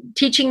a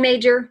teaching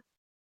major.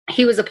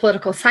 He was a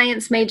political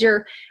science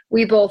major.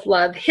 We both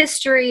love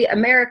history,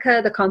 America,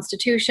 the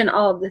Constitution,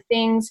 all of the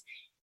things.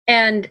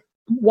 And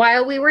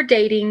while we were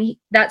dating,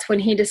 that's when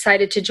he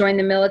decided to join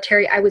the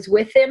military. I was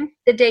with him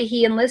the day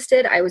he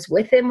enlisted. I was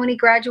with him when he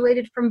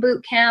graduated from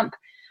boot camp.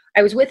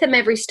 I was with him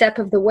every step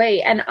of the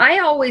way. And I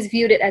always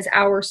viewed it as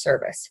our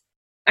service.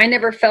 I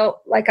never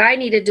felt like I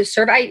needed to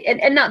serve.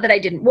 And not that I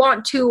didn't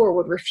want to or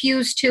would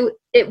refuse to.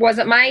 That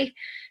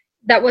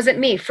wasn't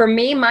me. For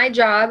me, my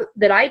job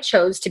that I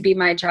chose to be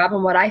my job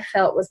and what I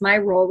felt was my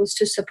role was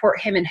to support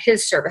him in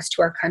his service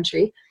to our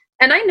country.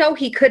 And I know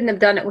he couldn't have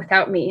done it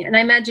without me. And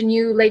I imagine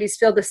you ladies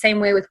feel the same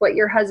way with what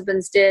your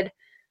husbands did.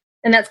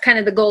 And that's kind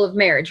of the goal of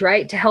marriage,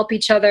 right? To help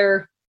each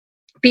other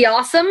be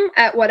awesome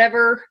at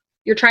whatever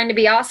you're trying to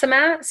be awesome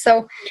at.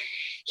 So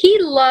he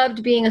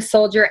loved being a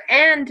soldier.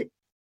 And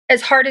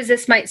as hard as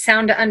this might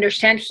sound to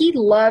understand, he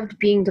loved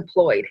being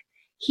deployed.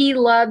 He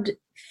loved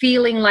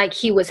feeling like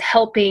he was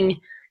helping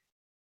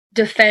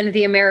defend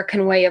the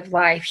American way of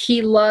life.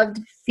 He loved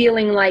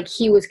feeling like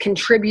he was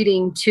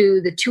contributing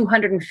to the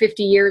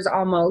 250 years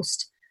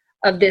almost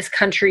of this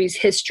country's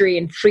history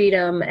and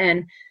freedom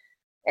and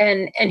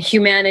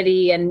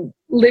humanity and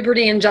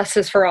liberty and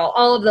justice for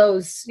all of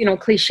those,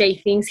 cliche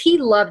things. He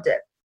loved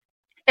it.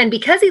 And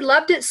because he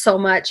loved it so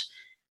much,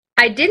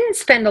 I didn't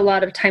spend a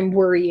lot of time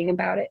worrying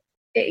about it.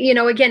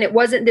 Again, it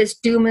wasn't this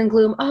doom and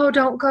gloom, oh,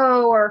 don't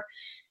go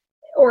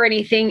or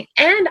anything.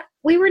 And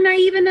we were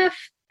naive enough.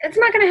 It's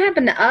not going to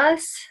happen to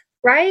us,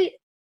 right?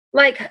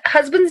 Like,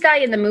 husbands die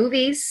in the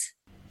movies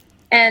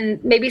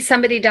and maybe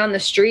somebody down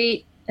the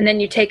street, and then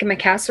you take them a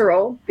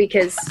casserole,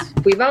 because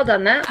we've all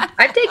done that.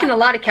 I've taken a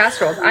lot of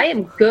casseroles. I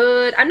am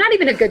good. I'm not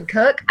even a good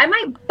cook. I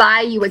might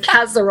buy you a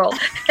casserole.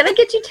 Can I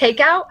get you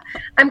takeout?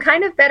 I'm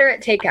kind of better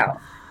at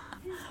takeout.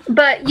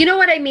 But you know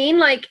what I mean?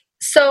 Like,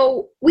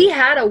 so we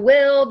had a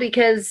will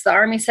because the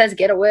Army says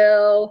get a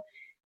will.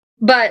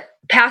 But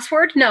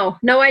password? No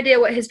idea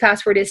what his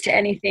password is to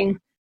anything.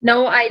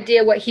 No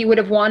idea what he would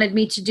have wanted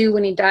me to do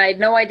when he died.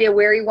 No idea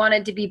where he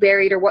wanted to be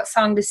buried or what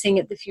song to sing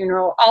at the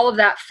funeral. All of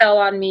that fell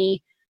on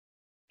me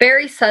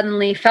very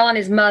suddenly, fell on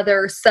his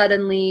mother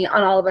suddenly,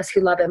 on all of us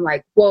who love him.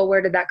 Like, whoa, where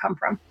did that come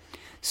from?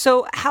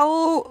 So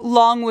how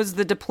long was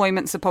the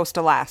deployment supposed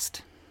to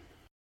last?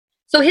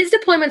 So his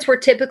deployments were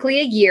typically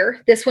a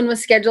year. This one was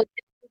scheduled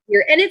a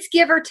year. And it's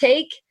give or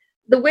take.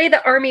 the way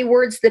the Army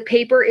words the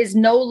paper is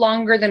no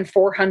longer than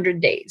 400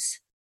 days.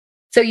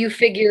 So you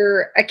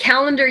figure a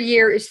calendar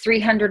year is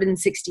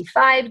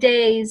 365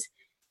 days.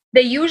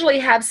 They usually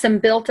have some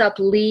built up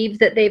leave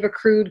that they've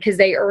accrued because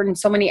they earn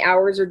so many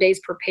hours or days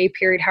per pay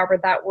period, however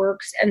that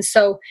works. And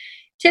so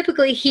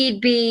typically he'd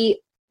be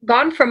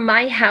gone from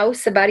my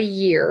house about a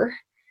year.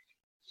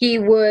 He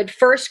would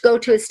first go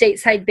to a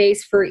stateside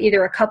base for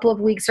either a couple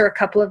of weeks or a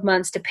couple of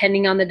months,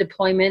 depending on the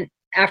deployment,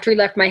 after he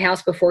left my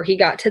house before he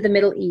got to the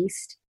Middle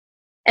East.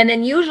 And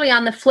then usually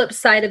on the flip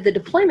side of the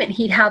deployment,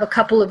 he'd have a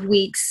couple of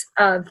weeks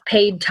of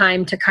paid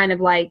time to kind of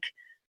like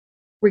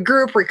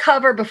regroup,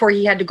 recover before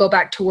he had to go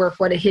back to work,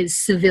 his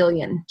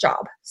civilian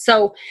job.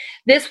 So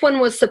this one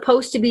was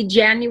supposed to be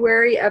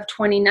January of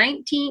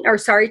 2018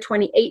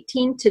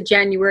 to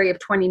January of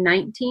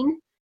 2019.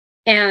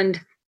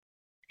 And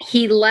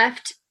he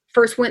left,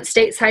 first went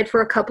stateside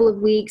for a couple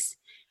of weeks,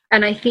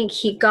 and I think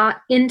he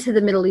got into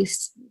the Middle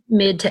East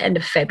mid to end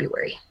of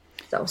February.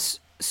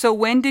 So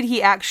when did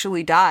he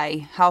actually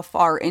die? How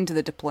far into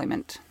the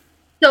deployment?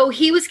 So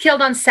he was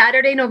killed on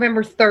Saturday,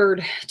 November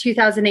 3rd,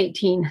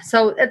 2018.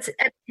 So that's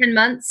at 10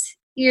 months.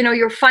 You know,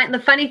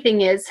 the funny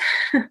thing is,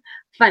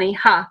 funny,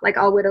 like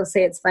all widows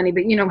say it's funny,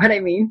 but you know what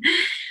I mean.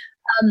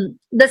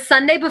 The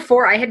Sunday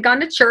before, I had gone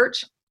to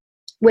church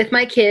with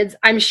my kids.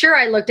 I'm sure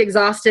I looked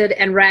exhausted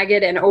and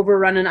ragged and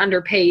overrun and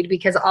underpaid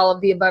because all of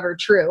the above are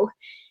true.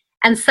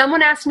 And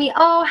someone asked me,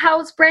 "Oh,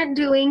 how's Brent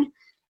doing?"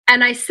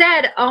 And I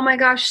said, "Oh my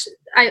gosh,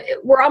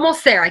 we're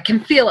almost there. I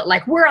can feel it.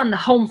 Like we're on the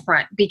home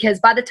front," because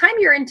by the time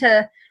you're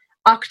into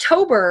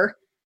October,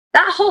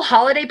 that whole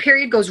holiday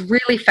period goes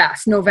really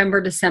fast,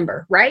 November,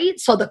 December, right?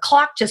 So the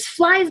clock just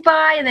flies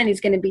by, and then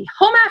he's going to be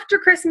home after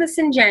Christmas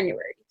in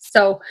January.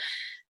 So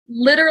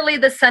literally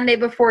the Sunday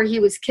before he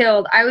was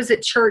killed, I was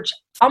at church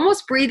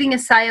almost breathing a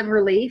sigh of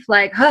relief,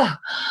 like, oh,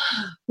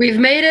 we've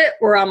made it.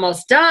 We're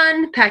almost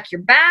done. Pack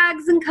your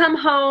bags and come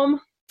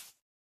home.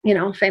 You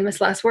know,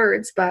 famous last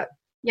words. But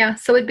yeah,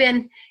 so it'd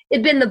been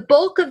the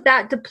bulk of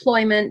that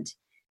deployment.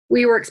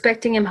 We were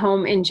expecting him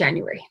home in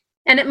January.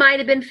 And it might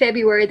have been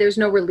February. There's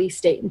no release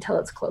date until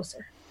it's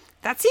closer.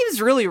 That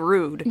seems really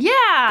rude.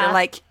 Yeah. They're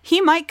like, he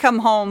might come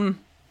home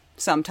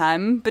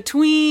sometime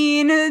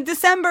between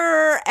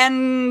December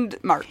and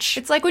March.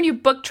 It's like when you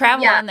book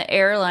travel on the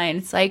airline.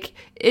 It's like,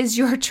 is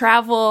your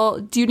travel,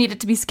 do you need it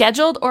to be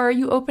scheduled or are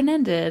you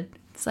open-ended?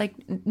 It's like,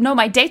 no,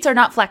 my dates are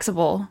not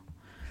flexible.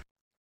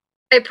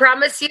 I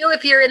promise you,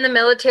 if you're in the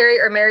military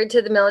or married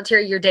to the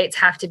military, your dates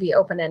have to be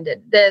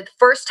open-ended. The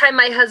first time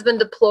my husband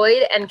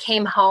deployed and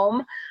came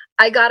home,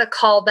 I got a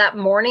call that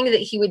morning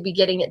that he would be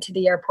getting it to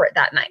the airport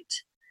that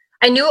night.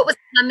 I knew it was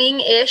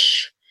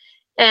coming-ish.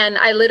 And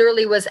I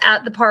literally was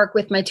at the park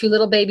with my two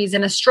little babies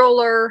in a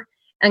stroller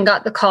and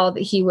got the call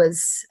that he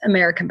was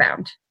American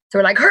bound. So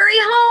we're like, hurry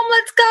home,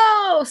 let's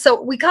go.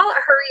 So we call it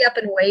hurry up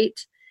and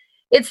wait.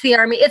 It's the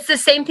Army. It's the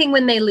same thing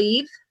when they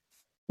leave.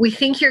 We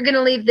think you're going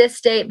to leave this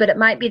date, but it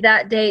might be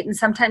that date. And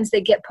sometimes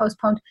they get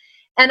postponed.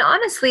 And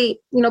honestly,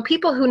 you know,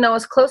 people who know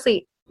us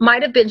closely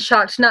might have been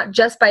shocked, not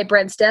just by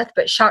Brent's death,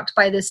 but shocked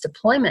by this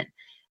deployment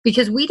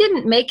because we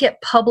didn't make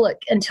it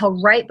public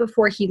until right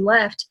before he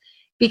left.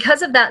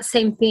 Because of that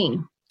same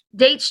thing,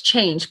 dates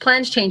change,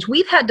 plans change.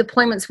 We've had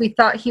deployments we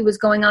thought he was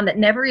going on that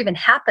never even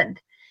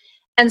happened.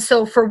 And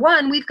so for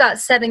one, we've got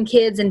 7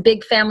 kids and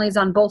big families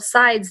on both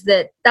sides.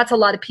 That's a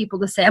lot of people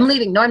to say, I'm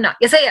leaving. No, I'm not.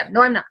 Yes, I am.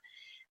 No, I'm not.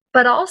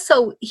 But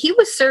also he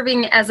was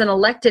serving as an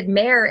elected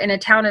mayor in a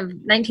town of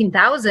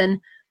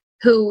 19,000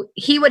 who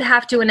he would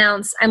have to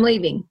announce, I'm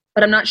leaving,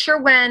 but I'm not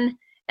sure when,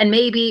 and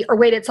maybe, or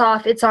wait, it's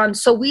off, it's on.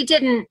 So we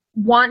didn't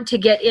want to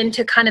get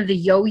into kind of the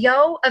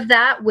yo-yo of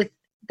that with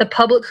the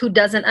public who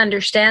doesn't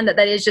understand that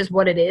is just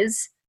what it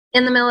is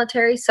in the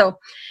military. So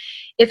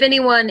if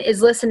anyone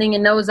is listening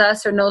and knows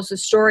us or knows the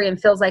story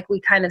and feels like we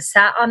kind of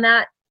sat on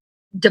that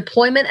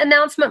deployment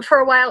announcement for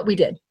a while, we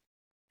did.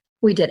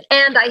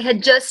 And I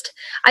had just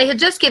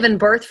given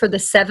birth for the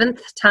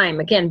 7th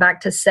time, again,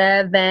 back to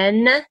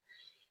 7.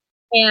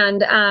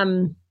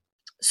 And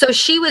so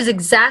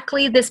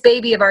this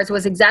baby of ours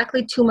was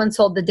exactly 2 months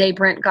old the day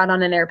Brent got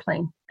on an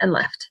airplane and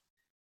left.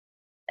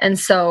 And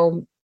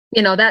so,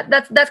 you know,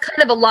 that's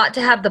kind of a lot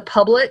to have the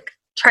public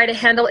try to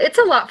handle. It's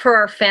a lot for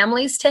our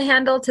families to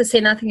handle, to say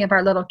nothing of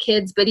our little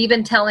kids, but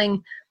even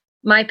telling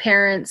my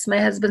parents,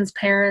 my husband's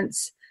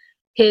parents,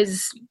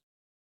 his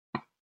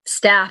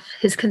staff,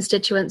 his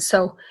constituents.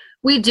 So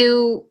we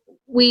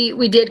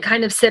did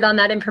kind of sit on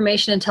that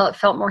information until it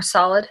felt more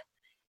solid.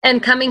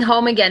 And coming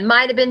home again,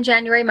 might have been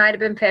January, might have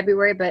been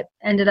February, but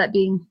ended up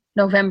being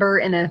November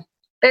in a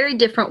very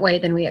different way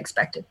than we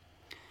expected.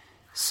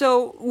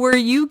 So were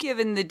you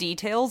given the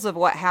details of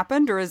what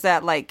happened, or is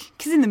that like,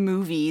 because in the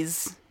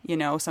movies, you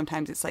know,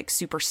 sometimes it's like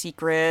super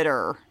secret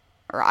or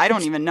I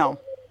don't even know.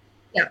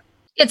 Yeah,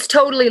 it's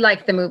totally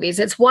like the movies.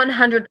 It's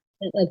 100%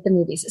 like the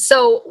movies.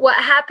 So what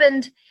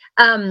happened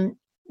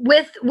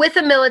with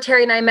the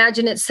military, and I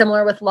imagine it's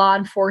similar with law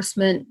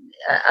enforcement,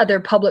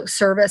 other public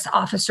service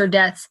officer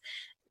deaths.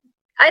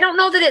 I don't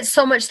know that it's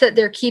so much that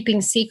they're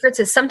keeping secrets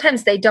as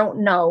sometimes they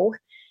don't know.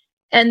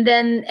 And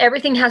then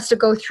everything has to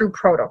go through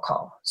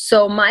protocol.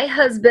 So my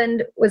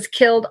husband was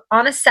killed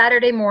on a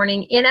Saturday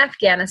morning in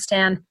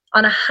Afghanistan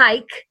on a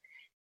hike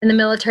in the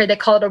military. They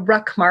call it a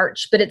ruck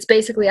march, but it's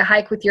basically a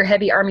hike with your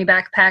heavy army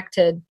backpack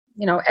to,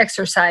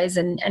 exercise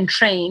and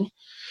train.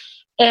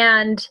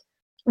 And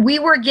we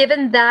were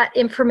given that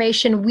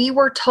information. We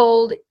were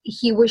told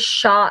he was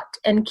shot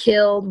and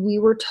killed. We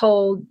were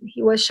told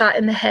he was shot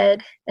in the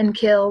head and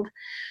killed.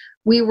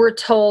 We were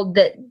told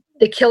that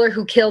the killer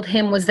who killed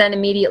him was then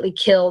immediately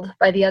killed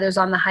by the others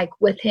on the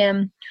hike with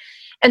him.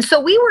 And so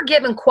we were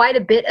given quite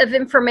a bit of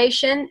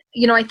information.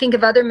 I think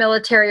of other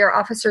military or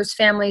officers'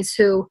 families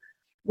who,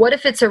 what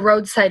if it's a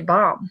roadside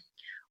bomb?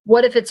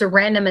 What if it's a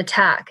random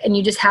attack and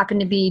you just happen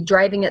to be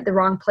driving at the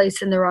wrong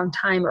place in the wrong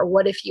time? Or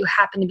what if you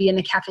happen to be in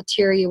the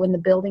cafeteria when the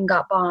building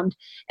got bombed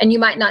and you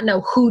might not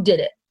know who did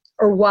it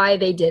or why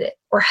they did it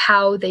or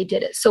how they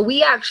did it? So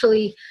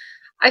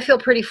I feel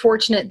pretty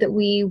fortunate that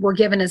we were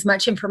given as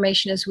much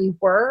information as we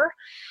were.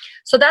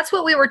 So that's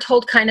what we were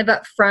told kind of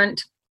up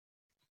front.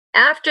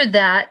 After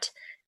that,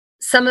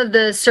 some of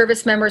the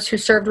service members who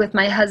served with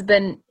my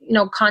husband,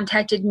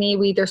 contacted me.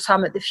 We either saw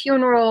him at the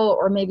funeral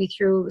or maybe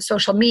through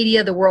social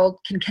media, the world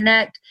can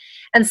connect.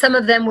 And some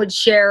of them would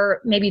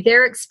share maybe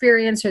their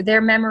experience or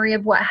their memory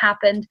of what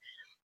happened.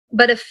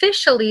 But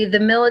officially, the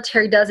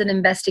military does an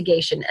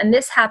investigation. And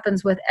this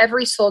happens with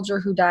every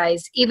soldier who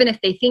dies, even if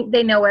they think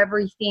they know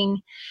everything,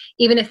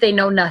 even if they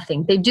know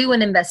nothing. They do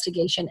an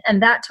investigation.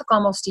 And that took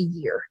almost a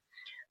year.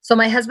 So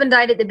my husband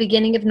died at the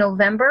beginning of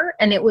November,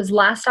 and it was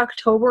last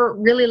October,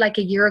 really like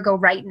a year ago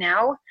right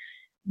now,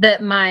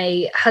 that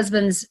my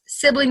husband's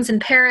siblings and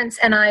parents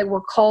and I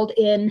were called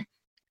in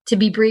to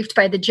be briefed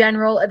by the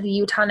general of the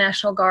Utah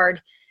National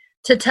Guard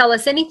to tell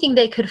us anything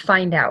they could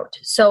find out.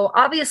 So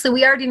obviously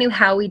we already knew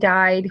how he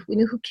died. We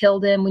knew who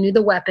killed him. We knew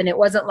the weapon. It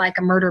wasn't like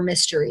a murder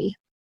mystery.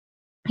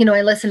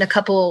 I listened a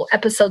couple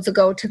episodes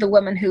ago to the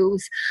woman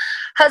whose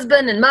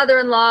husband and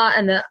mother-in-law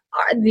and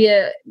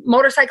the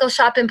motorcycle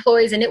shop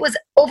employees, and it was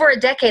over a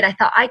decade. I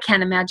thought, I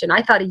can't imagine.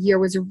 I thought a year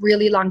was a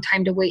really long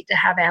time to wait to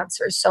have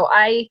answers. So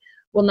I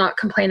will not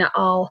complain at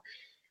all.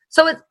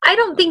 So I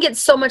don't think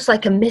it's so much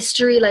like a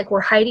mystery, like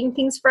we're hiding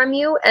things from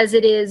you, as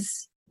it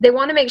is they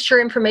want to make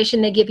sure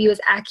information they give you is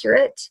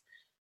accurate.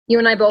 You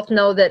and I both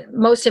know that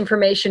most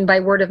information by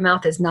word of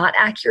mouth is not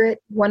accurate.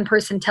 One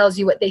person tells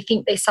you what they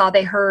think they saw,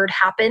 they heard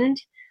happened.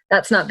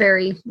 That's not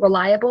very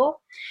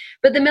reliable.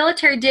 But the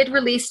military did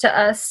release to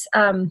us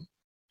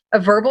a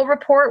verbal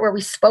report where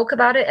we spoke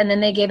about it, and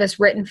then they gave us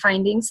written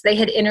findings. They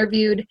had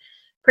interviewed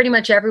pretty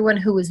much everyone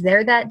who was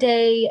there that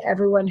day,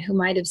 everyone who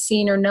might have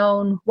seen or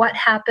known what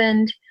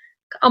happened,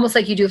 almost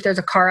like you do if there's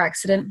a car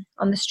accident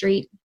on the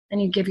street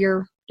and you give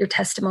your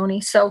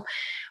testimony. So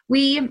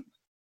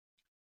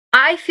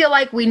I feel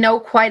like we know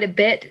quite a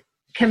bit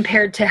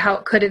compared to how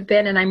it could have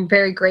been, and I'm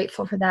very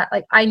grateful for that.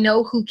 Like, I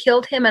know who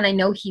killed him and I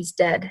know he's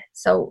dead.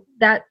 So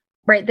that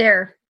right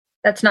there,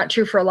 that's not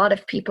true for a lot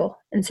of people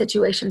in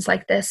situations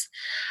like this.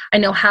 I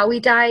know how he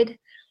died.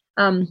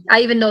 I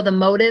even know the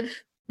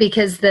motive,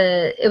 because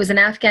it was an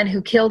Afghan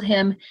who killed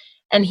him,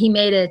 and he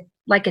made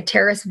a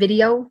terrorist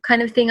video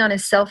kind of thing on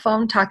his cell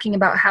phone talking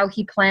about how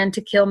he planned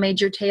to kill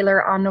Major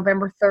Taylor on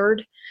November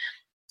 3rd.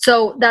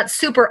 So that's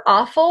super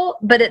awful,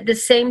 but at the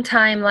same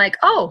time,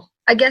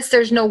 I guess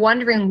there's no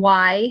wondering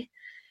why.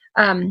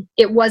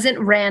 It wasn't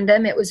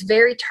random. It was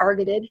very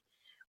targeted,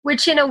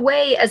 which in a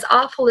way, as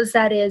awful as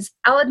that is,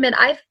 I'll admit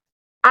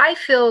I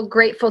feel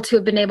grateful to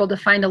have been able to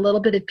find a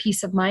little bit of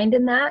peace of mind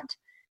in that,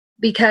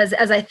 because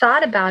as I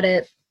thought about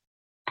it,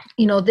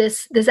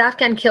 this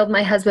Afghan killed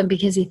my husband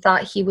because he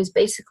thought he was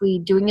basically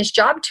doing his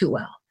job too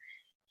well.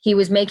 He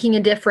was making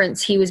a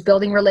difference. He was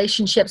building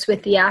relationships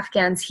with the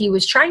Afghans. He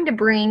was trying to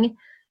bring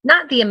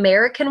not the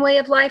American way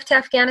of life to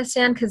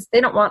Afghanistan, because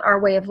they don't want our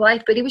way of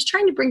life, but he was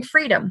trying to bring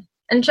freedom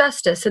and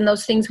justice and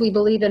those things we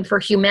believe in for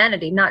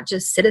humanity, not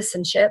just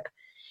citizenship.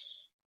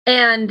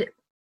 And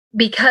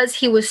because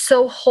he was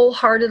so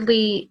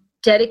wholeheartedly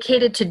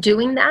dedicated to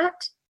doing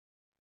that,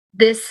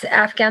 this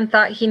Afghan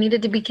thought he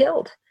needed to be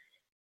killed.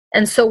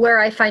 And so where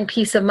I find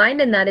peace of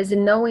mind in that is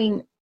in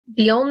knowing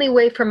the only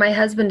way for my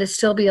husband to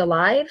still be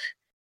alive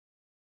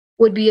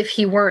would be if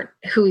he weren't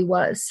who he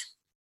was.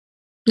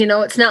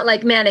 It's not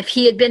like, man, if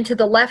he had been to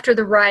the left or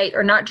the right,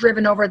 or not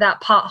driven over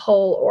that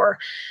pothole, or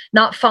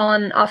not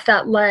fallen off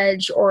that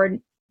ledge, or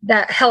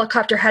that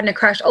helicopter hadn't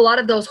crashed, a lot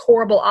of those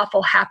horrible,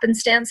 awful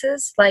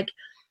happenstances. Like,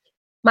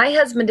 my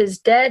husband is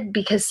dead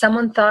because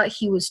someone thought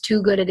he was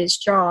too good at his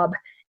job.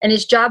 And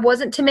his job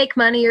wasn't to make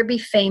money or be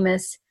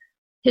famous.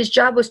 His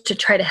job was to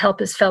try to help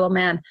his fellow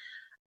man.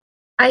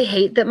 I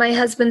hate that my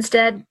husband's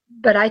dead,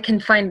 but I can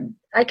find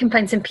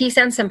some peace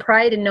and some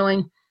pride in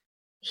knowing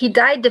he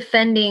died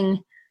defending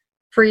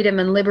freedom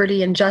and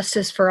liberty and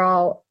justice for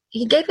all.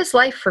 He gave his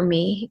life for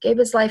me. He gave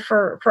his life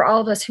for all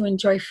of us who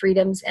enjoy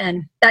freedoms.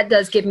 And that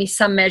does give me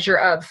some measure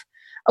of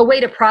a way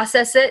to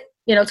process it.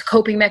 It's a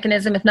coping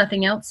mechanism, if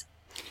nothing else.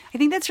 I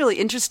think that's really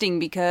interesting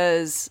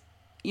because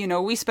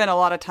we spend a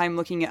lot of time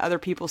looking at other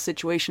people's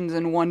situations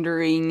and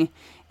wondering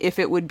if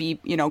it would be,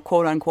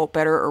 quote unquote,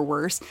 better or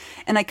worse.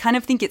 And I kind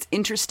of think it's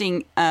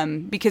interesting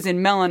because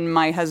in Mel and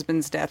my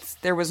husband's deaths,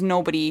 there was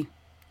nobody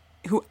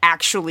who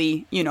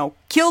actually,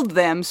 killed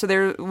them. So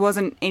there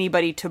wasn't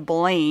anybody to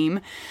blame.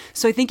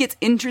 So I think it's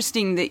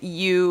interesting that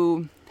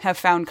you have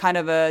found kind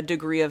of a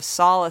degree of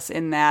solace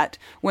in that,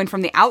 when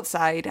from the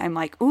outside, I'm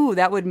like, ooh,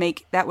 that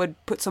would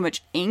put so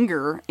much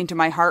anger into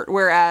my heart.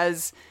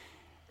 Whereas,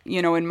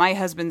 in my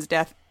husband's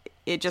death,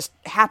 it just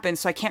happened.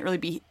 So I can't really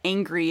be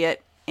angry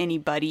at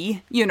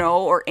anybody,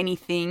 or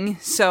anything.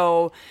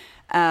 So,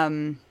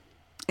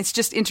 it's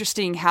just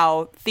interesting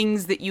how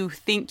things that you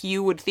think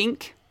you would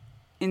think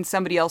in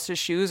somebody else's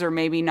shoes are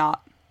maybe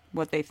not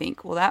what they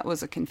think. Well, that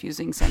was a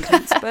confusing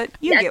sentence, but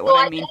you get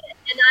what I mean.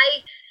 And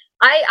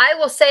I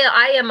will say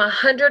I am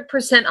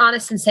 100%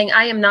 honest in saying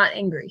I am not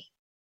angry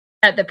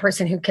at the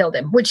person who killed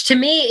him, which to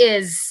me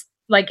is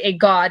like a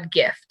God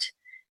gift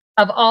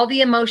of all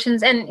the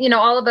emotions. And,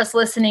 all of us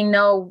listening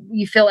know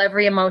you feel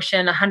every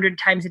emotion 100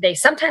 times a day.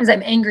 Sometimes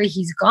I'm angry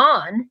he's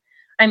gone.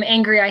 I'm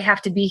angry I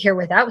have to be here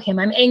without him.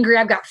 I'm angry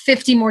I've got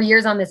 50 more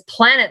years on this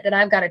planet that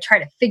I've got to try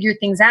to figure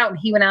things out, and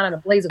he went out in a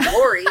blaze of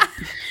glory.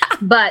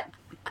 But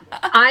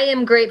I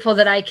am grateful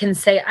that I can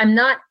say I'm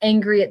not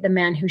angry at the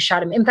man who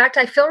shot him. In fact,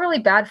 I feel really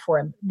bad for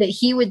him, that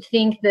he would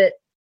think that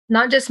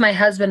not just my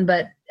husband,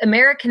 but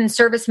American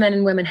servicemen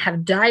and women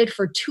have died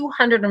for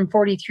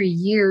 243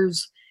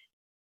 years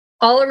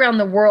all around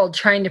the world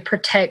trying to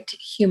protect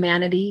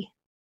humanity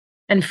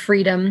and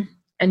freedom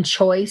and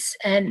choice.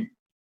 And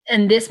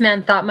this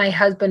man thought my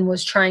husband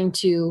was trying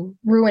to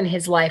ruin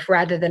his life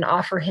rather than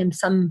offer him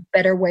some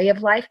better way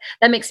of life.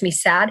 That makes me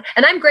sad.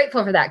 And I'm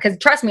grateful for that because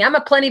trust me, I'm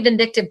a plenty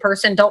vindictive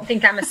person. Don't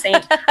think I'm a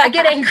saint. I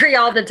get angry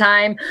all the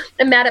time.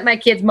 I'm mad at my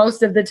kids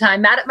most of the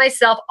time, mad at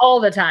myself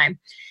all the time.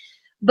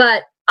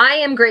 But I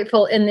am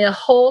grateful in the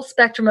whole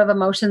spectrum of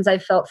emotions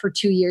I've felt for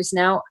 2 years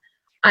now.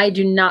 I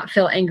do not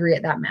feel angry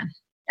at that man.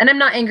 And I'm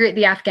not angry at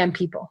the Afghan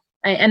people.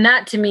 And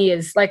that to me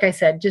is, like I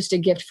said, just a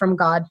gift from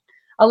God.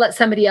 I'll let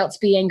somebody else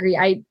be angry.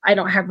 I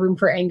don't have room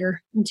for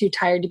anger. I'm too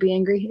tired to be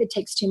angry. It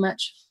takes too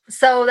much.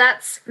 So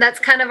that's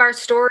kind of our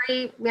story.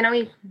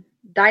 He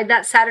died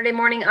that Saturday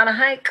morning on a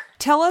hike.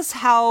 Tell us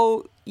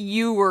how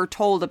you were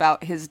told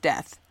about his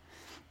death.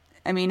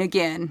 I mean,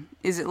 again,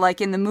 is it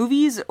like in the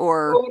movies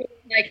or?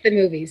 Like the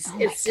movies. Oh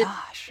it's my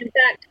gosh. In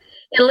fact,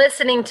 in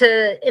listening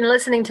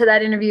to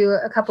that interview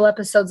a couple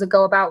episodes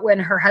ago about when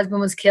her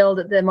husband was killed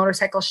at the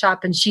motorcycle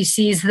shop, and she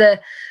sees the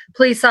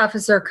police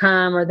officer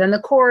come, or then the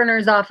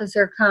coroner's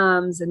officer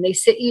comes, and they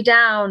sit you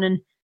down,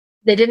 and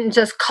they didn't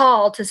just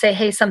call to say,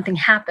 hey, something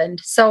happened.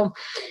 So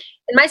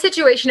in my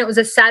situation, it was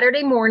a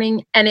Saturday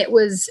morning, and it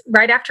was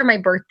right after my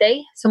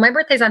birthday. So my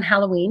birthday's on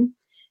Halloween,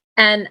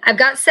 and I've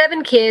got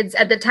 7 kids.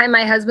 At the time,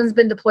 my husband's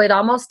been deployed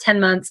almost 10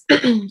 months.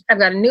 I've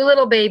got a new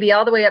little baby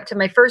all the way up to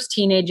my first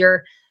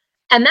teenager.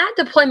 And that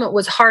deployment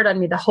was hard on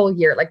me the whole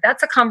year. Like,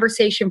 that's a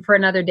conversation for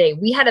another day.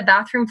 We had a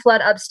bathroom flood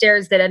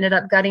upstairs that ended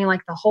up gutting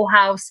like the whole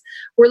house.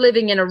 We're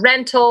living in a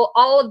rental.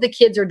 All of the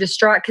kids are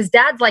distraught because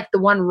dad's like the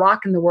one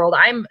rock in the world.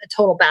 I'm a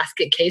total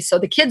basket case. So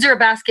the kids are a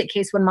basket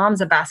case when mom's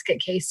a basket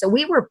case. So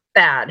we were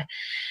bad.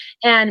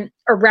 And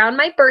around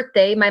my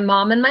birthday, my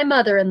mom and my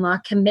mother-in-law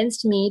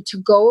convinced me to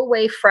go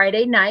away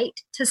Friday night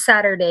to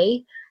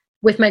Saturday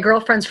with my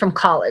girlfriends from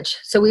college.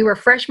 So we were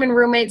freshman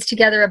roommates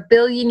together 1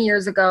 billion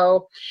years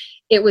ago.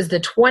 It was the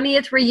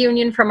 20th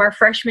reunion from our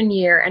freshman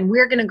year, and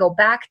we're going to go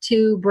back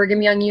to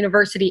Brigham Young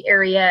University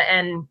area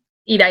and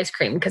eat ice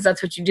cream because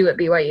that's what you do at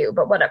BYU,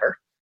 but whatever.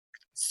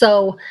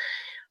 So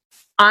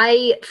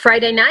I,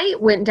 Friday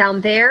night, went down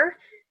there.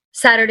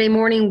 Saturday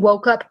morning,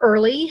 woke up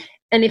early.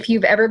 And if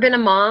you've ever been a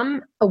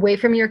mom away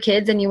from your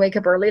kids and you wake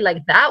up early,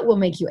 like that will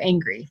make you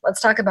angry. Let's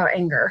talk about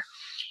anger.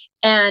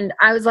 And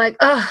I was like,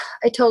 oh,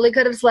 I totally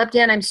could have slept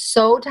in. I'm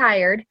so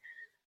tired.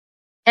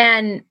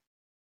 And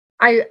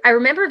I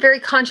remember a very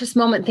conscious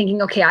moment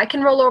thinking, okay, I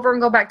can roll over and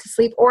go back to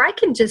sleep, or I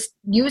can just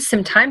use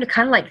some time to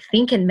kind of like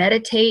think and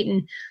meditate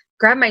and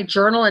grab my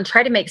journal and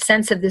try to make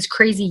sense of this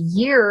crazy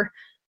year.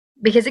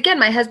 Because again,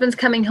 my husband's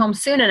coming home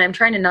soon and I'm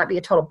trying to not be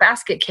a total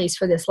basket case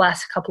for this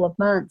last couple of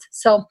months.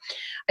 So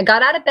I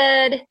got out of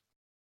bed,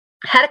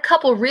 had a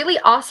couple really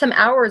awesome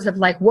hours of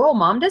like, whoa,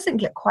 mom doesn't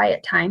get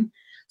quiet time.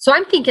 So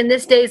I'm thinking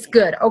this day is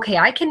good. Okay,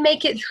 I can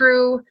make it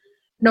through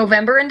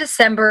November and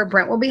December.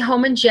 Brent will be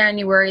home in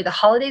January. The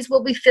holidays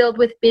will be filled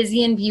with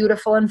busy and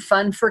beautiful and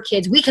fun for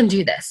kids. We can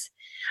do this.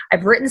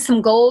 I've written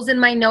some goals in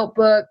my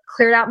notebook,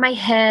 cleared out my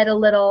head a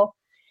little.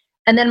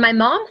 And then my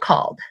mom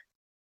called.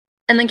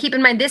 And then keep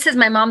in mind, this is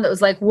my mom that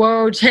was like,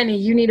 whoa, Jennie,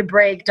 you need a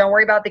break. Don't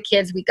worry about the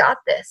kids. We got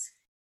this.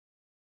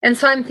 And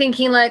so I'm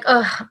thinking like,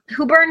 oh,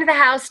 who burned the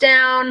house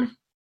down?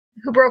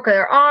 Who broke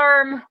their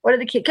arm? What are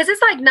the kids? Because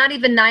it's like not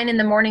even 9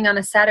 a.m. on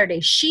a Saturday.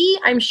 She,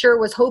 I'm sure,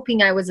 was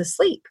hoping I was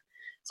asleep.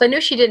 So I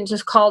knew she didn't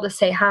just call to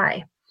say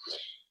hi.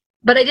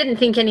 But I didn't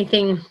think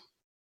anything,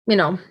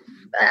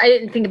 I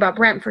didn't think about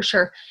Brent for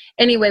sure.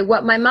 Anyway,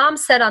 what my mom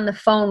said on the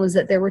phone was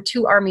that there were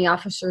 2 Army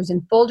officers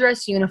in full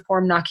dress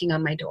uniform knocking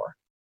on my door.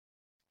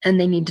 And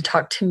they need to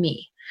talk to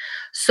me.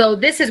 So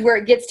this is where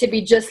it gets to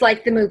be just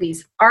like the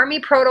movies. Army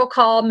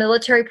protocol,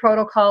 military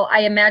protocol.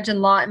 I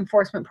imagine law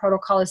enforcement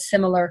protocol is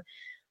similar.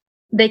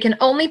 They can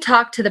only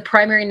talk to the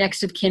primary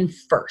next of kin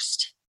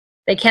first.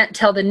 They can't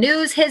tell the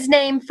news his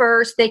name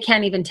first. They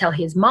can't even tell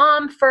his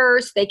mom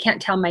first. They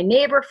can't tell my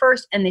neighbor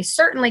first. And they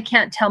certainly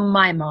can't tell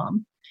my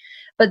mom.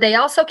 But they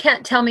also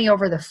can't tell me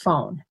over the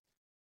phone.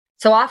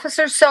 So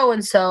Officer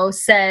so-and-so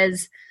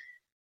says,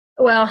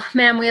 well,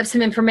 ma'am, we have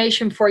some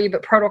information for you,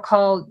 but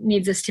protocol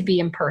needs us to be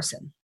in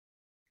person.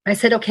 I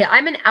said, okay,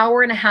 I'm an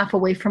hour and a half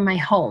away from my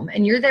home,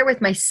 and you're there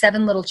with my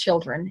 7 little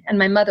children and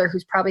my mother,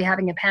 who's probably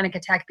having a panic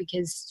attack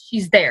because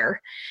she's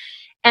there.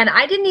 And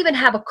I didn't even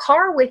have a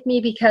car with me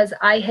because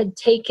I had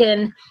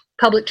taken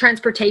public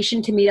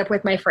transportation to meet up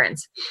with my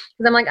friends.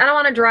 Because I'm like, I don't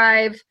want to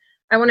drive.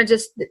 I want to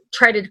just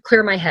try to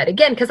clear my head.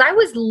 Again, because I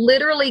was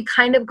literally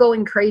kind of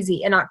going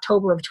crazy in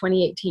October of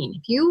 2018.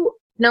 If you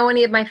know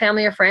any of my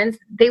family or friends,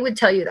 they would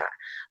tell you that.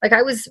 Like,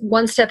 I was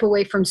one step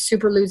away from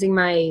super losing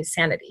my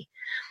sanity.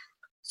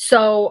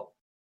 So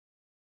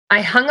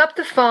I hung up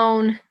the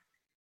phone,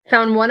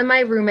 found one of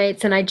my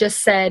roommates, and I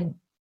just said,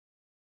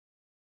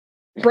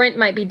 Brent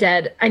might be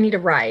dead. I need a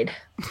ride.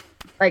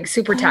 Like,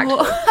 super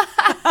tactful.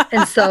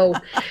 And so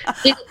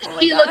he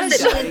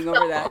looks at me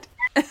over that.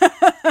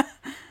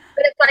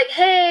 But it's like,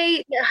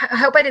 hey, I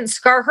hope I didn't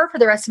scar her for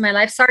the rest of my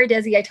life. Sorry,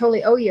 Desi, I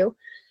totally owe you.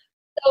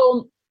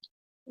 So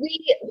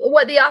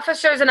what the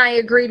officers and I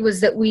agreed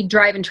was that we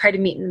drive and try to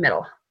meet in the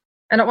middle.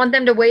 I don't want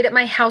them to wait at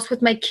my house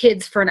with my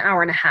kids for an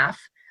hour and a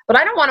half. But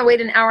I don't want to wait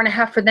an hour and a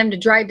half for them to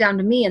drive down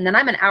to me, and then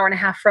I'm an hour and a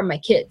half from my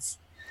kids.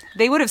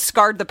 They would have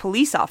scarred the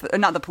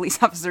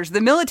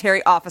the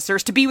military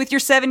officers to be with your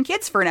 7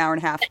 kids for an hour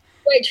and a half.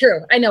 Quite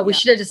true. I know. We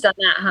should have just done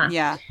that, huh?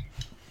 Yeah.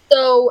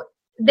 So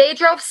they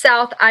drove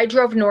south. I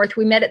drove north.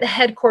 We met at the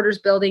headquarters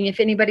building. If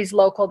anybody's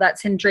local,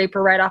 that's in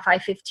Draper, right off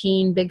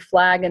I-15, big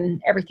flag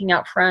and everything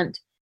out front.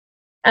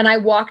 And I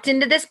walked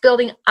into this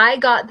building. I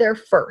got there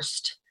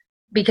first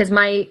because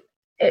I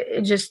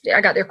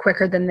got there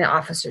quicker than the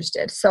officers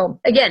did. So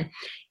again,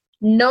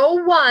 no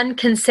one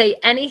can say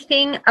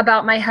anything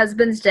about my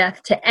husband's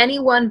death to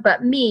anyone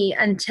but me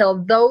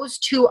until those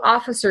 2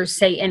 officers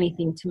say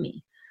anything to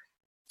me.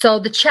 So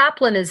the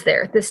chaplain is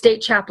there, the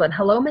state chaplain.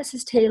 Hello,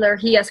 Mrs. Taylor.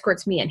 He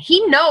escorts me in.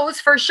 He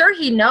knows, for sure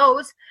he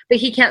knows, but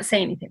he can't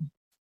say anything.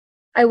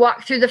 I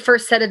walk through the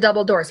first set of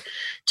double doors.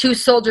 2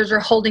 soldiers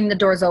are holding the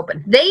doors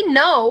open. They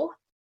know,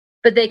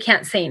 but they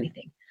can't say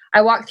anything.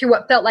 I walked through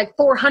what felt like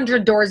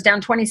 400 doors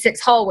down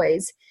 26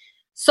 hallways,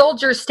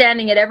 soldiers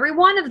standing at every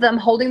one of them,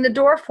 holding the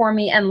door for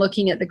me and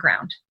looking at the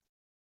ground.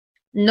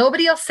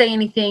 Nobody will say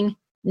anything.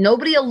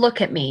 Nobody will look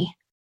at me.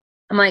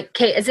 I'm like,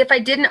 okay, as if I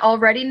didn't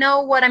already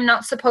know what I'm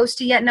not supposed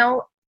to yet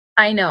know.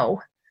 I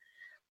know.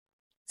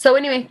 So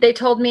anyway, they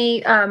told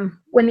me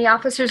when the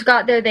officers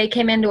got there, they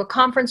came into a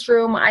conference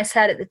room. I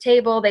sat at the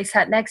table. They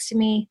sat next to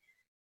me.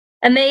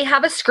 And they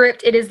have a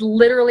script. It is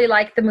literally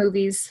like the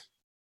movies.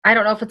 I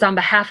don't know if it's on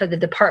behalf of the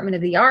Department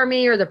of the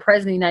Army or the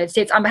President of the United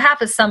States, on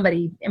behalf of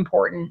somebody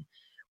important.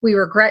 We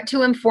regret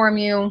to inform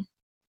you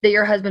that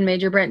your husband,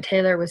 Major Brent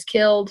Taylor, was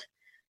killed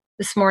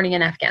this morning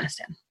in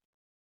Afghanistan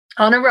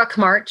on a ruck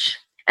march.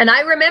 And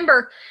I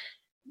remember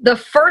the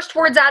first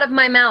words out of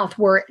my mouth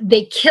were,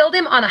 they killed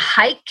him on a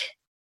hike.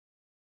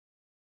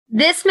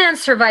 This man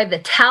survived the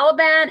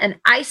Taliban and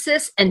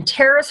ISIS and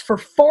terrorists for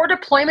 4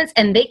 deployments,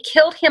 and they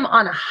killed him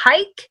on a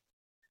hike?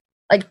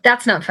 Like,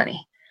 that's not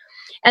funny.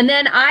 And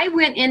then I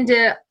went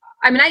into,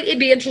 it'd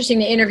be interesting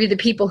to interview the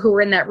people who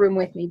were in that room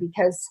with me,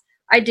 because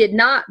I did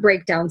not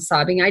break down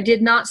sobbing. I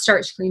did not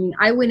start screaming.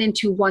 I went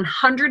into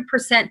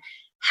 100%,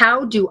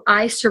 how do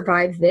I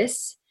survive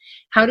this?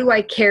 How do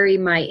I carry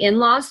my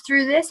in-laws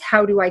through this?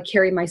 How do I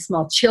carry my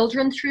small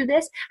children through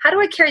this? How do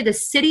I carry the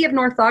city of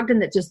North Ogden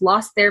that just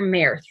lost their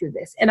mayor through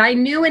this? And I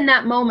knew in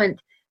that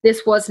moment,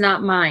 this was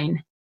not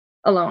mine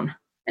alone.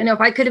 I know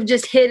if I could have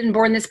just hid and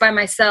borne this by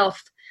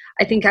myself,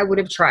 I think I would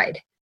have tried.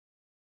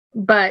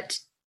 But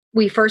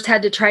we first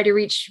had to try to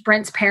reach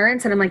Brent's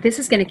parents. And I'm like, this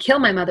is going to kill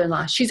my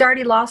mother-in-law. She's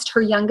already lost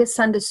her youngest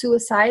son to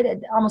suicide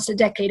almost a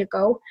decade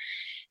ago.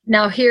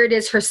 Now here it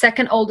is, her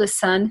second oldest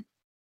son.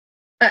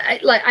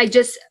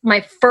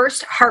 My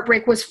first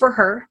heartbreak was for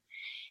her.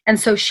 And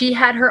so she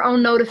had her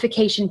own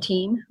notification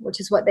team,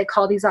 which is what they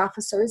call these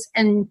officers.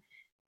 And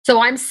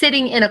so I'm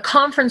sitting in a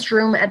conference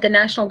room at the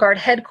National Guard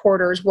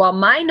headquarters while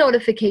my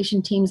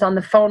notification team's on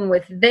the phone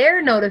with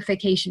their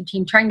notification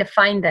team trying to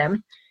find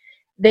them.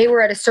 They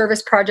were at a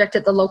service project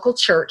at the local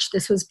church.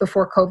 This was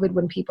before COVID,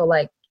 when people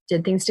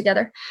did things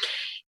together.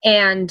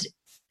 And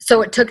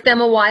so it took them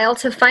a while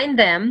to find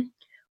them.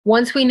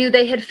 Once we knew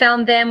they had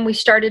found them, we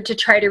started to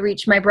try to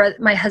reach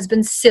my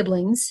husband's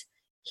siblings.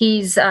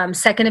 He's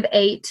second of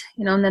 8,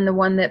 and then the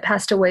one that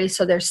passed away.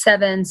 So there's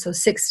 7, so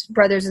 6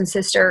 brothers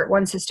and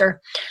one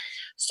sister.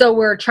 So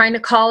we're trying to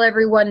call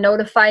everyone,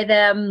 notify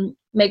them,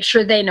 make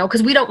sure they know,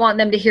 because we don't want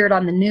them to hear it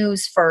on the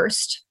news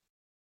first.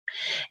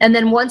 And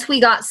then once we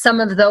got some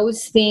of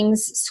those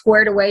things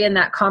squared away in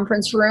that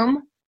conference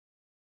room,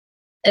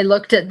 I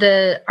looked at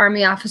the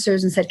Army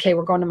officers and said, okay,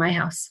 we're going to my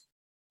house.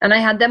 And I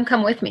had them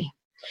come with me.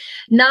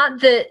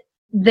 Not that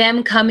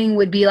them coming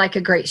would be like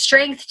a great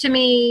strength to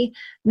me,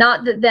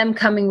 not that them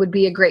coming would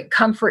be a great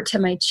comfort to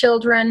my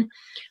children,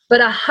 but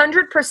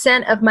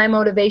 100% of my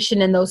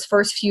motivation in those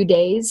first few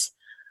days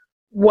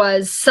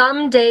was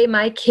someday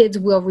my kids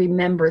will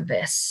remember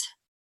this.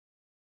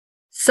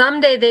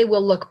 Someday they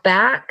will look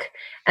back,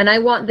 and I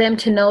want them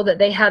to know that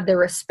they had the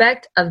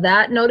respect of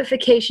that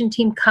notification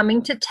team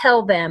coming to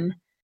tell them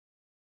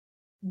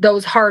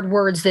those hard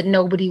words that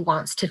nobody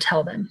wants to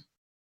tell them.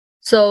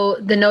 So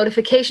the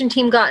notification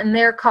team got in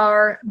their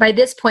car. By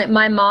this point,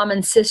 my mom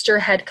and sister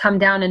had come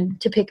down and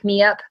to pick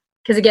me up.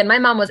 Because again, my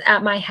mom was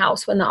at my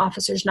house when the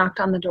officers knocked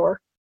on the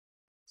door.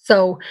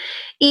 So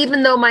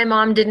even though my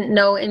mom didn't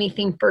know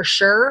anything for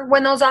sure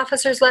when those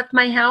officers left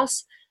my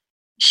house,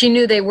 she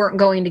knew they weren't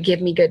going to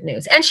give me good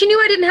news. And she knew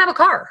I didn't have a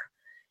car.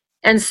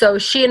 And so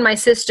she and my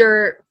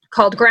sister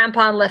called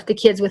Grandpa and left the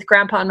kids with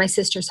Grandpa and my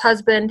sister's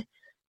husband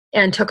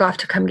and took off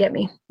to come get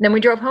me. Then we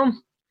drove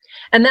home.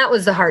 And that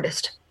was the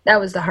hardest. That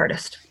was the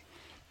hardest.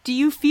 Do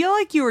you feel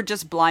like you were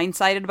just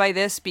blindsided by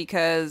this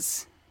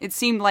because it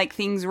seemed like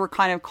things were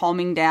kind of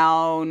calming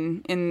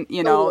down and,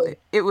 you know,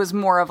 it was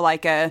more of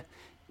like a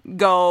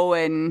go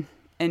and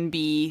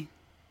be,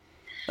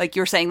 like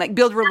you're saying, like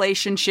build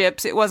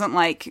relationships. It wasn't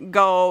like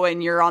go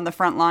and you're on the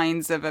front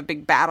lines of a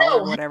big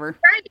battle or whatever.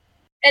 Right.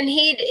 And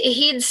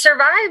he'd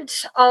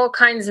survived all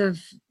kinds of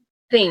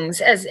things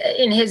as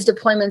in his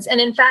deployments.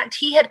 And in fact,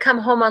 he had come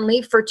home on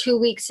leave for 2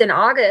 weeks in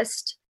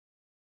August.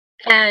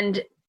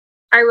 And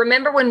I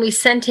remember when we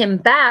sent him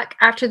back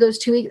after those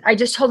 2 weeks, I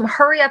just told him,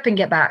 hurry up and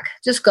get back.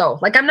 Just go.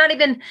 Like, I'm not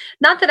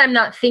that I'm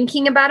not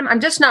thinking about him. I'm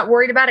just not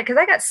worried about it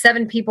because I got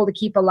 7 people to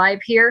keep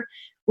alive here.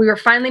 We were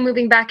finally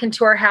moving back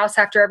into our house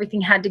after everything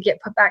had to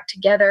get put back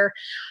together.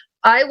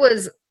 I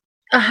was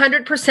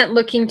 100%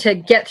 looking to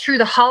get through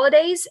the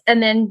holidays,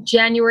 and then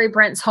January,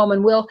 Brent's home,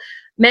 and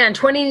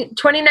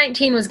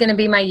 2019 was going to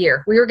be my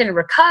year. We were going to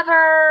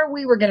recover.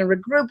 We were going to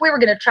regroup. We were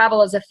going to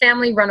travel as a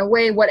family, run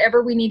away,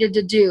 whatever we needed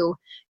to do.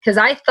 Because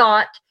I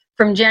thought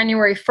from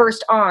January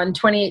 1st on,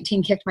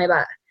 2018 kicked my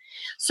butt.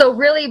 So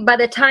really, by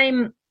the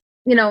time,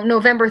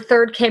 November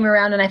 3rd came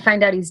around and I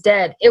find out he's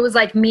dead, it was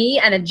like me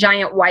and a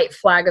giant white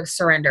flag of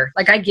surrender.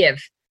 Like, I give.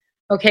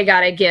 Okay,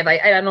 God, I give. I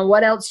don't know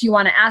what else you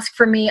want to ask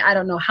from me. I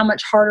don't know how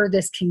much harder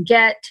this can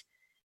get.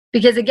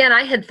 Because again,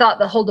 I had thought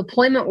the whole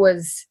deployment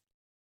was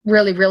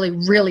really, really,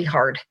 really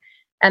hard.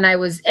 And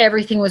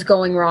everything was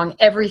going wrong.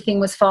 Everything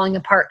was falling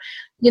apart.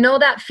 You know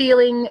that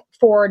feeling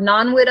for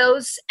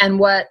non-widows and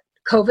what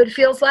COVID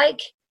feels like?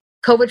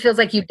 COVID feels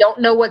like you don't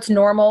know what's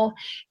normal.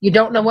 You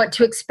don't know what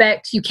to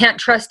expect. You can't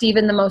trust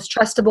even the most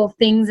trustable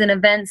things and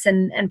events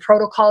and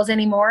protocols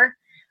anymore.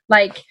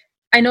 Like,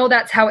 I know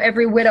that's how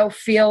every widow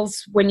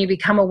feels when you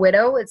become a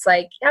widow. It's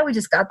like, yeah, we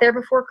just got there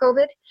before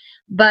COVID.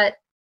 But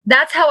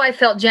that's how I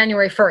felt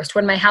January 1st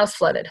when my house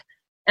flooded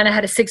and I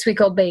had a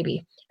 6-week-old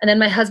baby. And then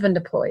my husband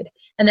deployed.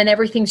 And then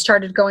everything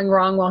started going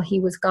wrong while he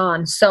was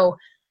gone. So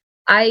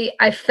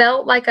I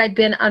felt like I'd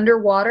been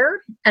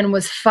underwater and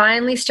was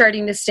finally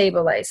starting to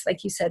stabilize.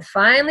 Like you said,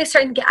 finally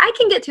starting to I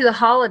can get through the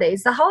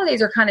holidays. The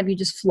holidays are kind of, you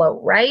just float,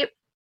 right?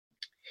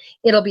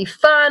 It'll be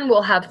fun.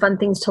 We'll have fun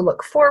things to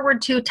look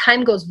forward to.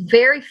 Time goes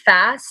very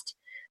fast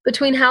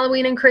between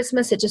Halloween and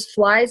Christmas. It just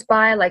flies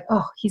by like,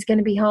 oh, he's going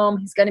to be home.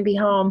 He's going to be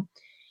home.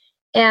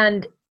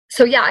 And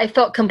so, yeah, I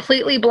felt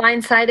completely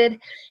blindsided.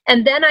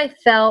 And then I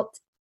felt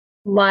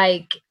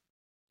like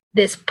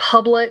this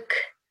public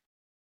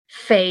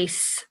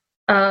face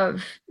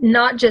of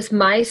not just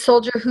my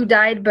soldier who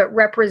died, but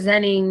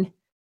representing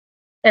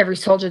every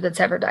soldier that's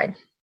ever died,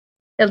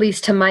 at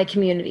least to my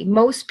community.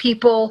 Most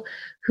people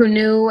who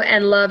knew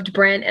and loved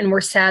Brent and were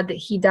sad that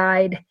he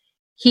died,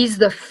 he's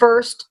the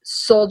first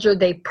soldier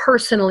they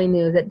personally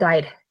knew that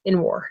died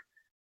in war.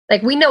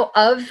 Like, we know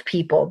of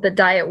people that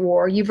die at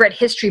war. You've read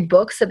history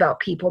books about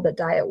people that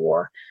die at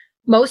war.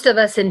 Most of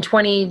us in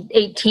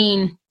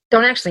 2018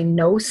 don't actually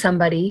know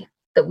somebody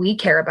that we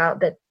care about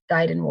that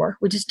died in war.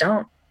 We just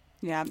don't.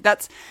 Yeah,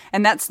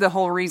 that's the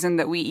whole reason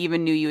that we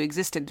even knew you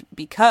existed,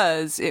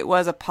 because it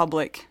was a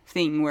public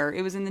thing where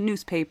it was in the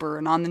newspaper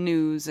and on the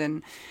news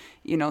and,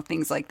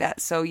 things like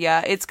that. So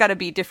yeah, it's got to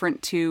be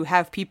different to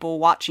have people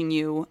watching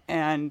you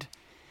and,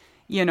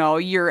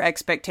 your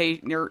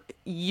expectation, or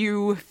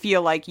you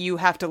feel like you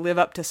have to live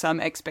up to some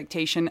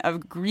expectation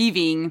of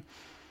grieving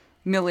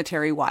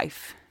military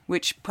wife,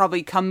 which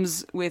probably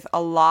comes with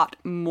a lot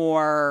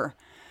more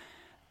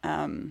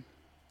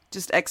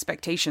just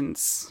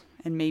expectations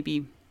and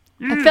maybe...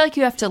 I feel like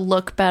you have to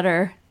look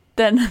better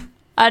than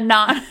a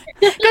non,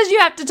 because you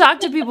have to talk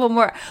to people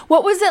more.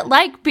 What was it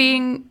like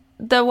being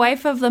the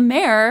wife of the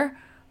mayor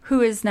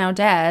who is now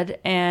dead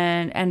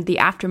and the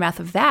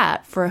aftermath of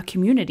that for a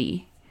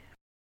community?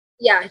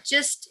 Yeah,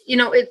 just,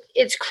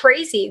 it's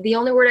crazy. The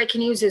only word I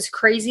can use is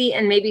crazy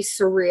and maybe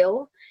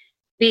surreal,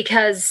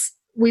 because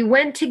we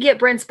went to get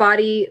Brent's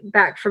body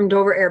back from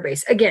Dover Air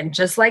Base. Again,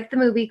 just like the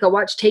movie, go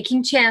watch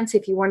Taking Chance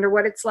if you wonder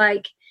what it's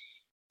like.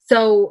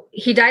 So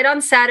he died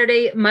on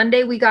Saturday.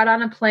 Monday, we got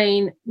on a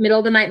plane, middle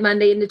of the night,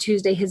 Monday into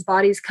Tuesday. His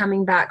body's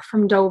coming back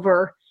from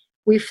Dover.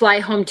 we fly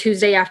home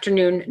Tuesday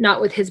afternoon,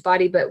 not with his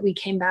body, but we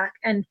came back.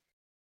 And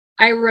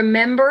I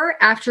remember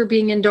after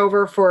being in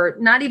Dover for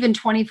not even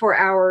 24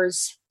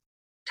 hours,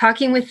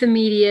 talking with the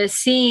media,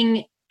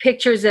 seeing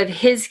pictures of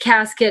his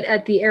casket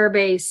at the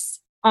airbase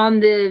on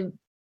the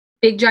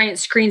big giant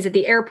screens at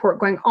the airport,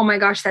 going, oh my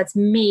gosh, that's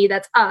me,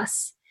 that's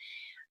us.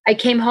 I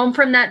came home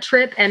from that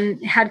trip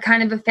and had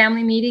kind of a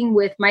family meeting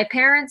with my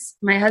parents,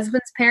 my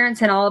husband's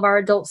parents, and all of our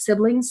adult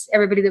siblings,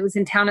 everybody that was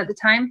in town at the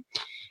time.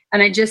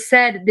 And I just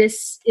said,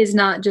 this is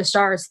not just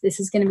ours. This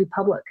is going to be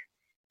public.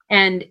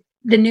 And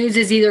the news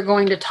is either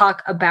going to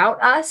talk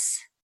about us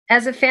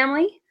as a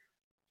family,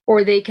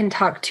 or they can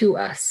talk to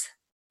us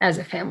as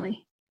a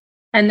family.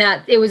 And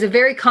that it was a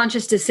very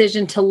conscious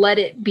decision to let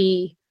it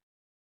be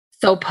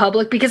so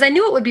public, because I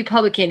knew it would be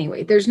public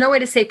anyway. There's no way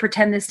to say,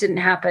 pretend this didn't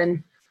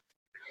happen.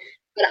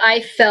 But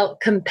I felt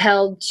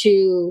compelled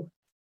to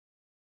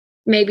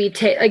maybe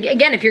take,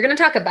 again, if you're going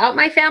to talk about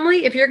my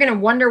family, if you're going to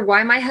wonder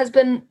why my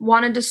husband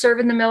wanted to serve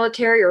in the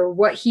military or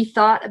what he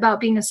thought about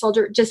being a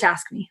soldier, just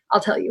ask me. I'll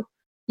tell you.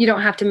 You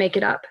don't have to make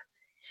it up.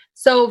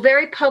 So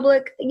very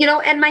public,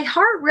 and my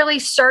heart really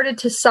started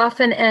to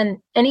soften and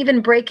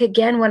even break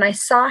again when I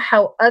saw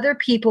how other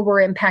people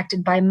were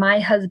impacted by my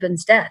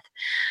husband's death.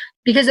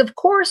 Because of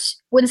course,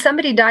 when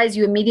somebody dies,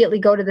 you immediately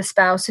go to the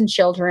spouse and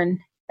children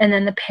and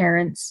then the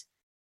parents.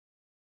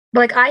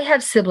 Like, I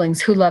have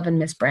siblings who love and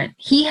miss Brent.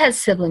 He has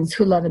siblings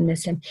who love and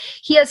miss him.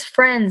 He has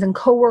friends and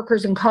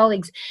coworkers and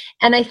colleagues.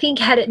 And I think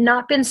had it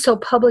not been so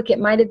public, it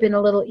might have been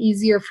a little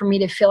easier for me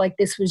to feel like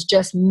this was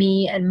just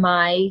me and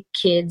my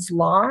kids'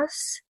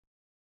 loss.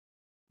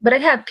 But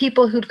I'd have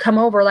people who'd come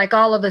over, like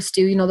all of us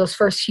do, those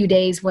first few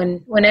days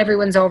when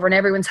everyone's over and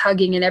everyone's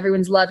hugging and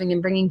everyone's loving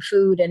and bringing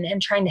food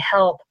and trying to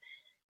help.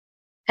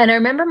 And I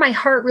remember my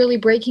heart really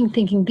breaking,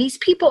 thinking, these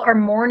people are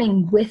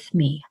mourning with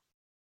me.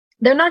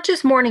 They're not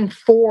just mourning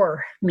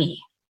for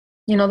me.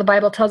 The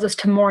Bible tells us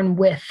to mourn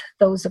with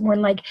those that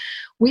mourn. Like,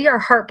 we are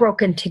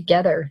heartbroken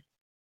together.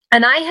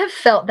 And I have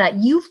felt that.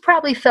 You've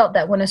probably felt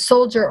that when a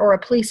soldier or a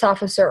police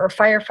officer or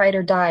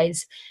firefighter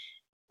dies,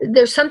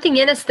 there's something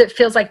in us that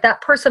feels like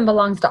that person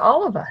belongs to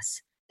all of us.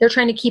 They're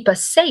trying to keep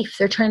us safe.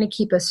 They're trying to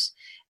keep us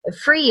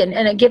free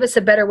and give us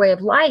a better way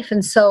of life.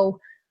 And so,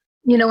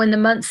 in the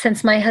months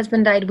since my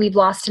husband died, we've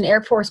lost an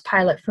Air Force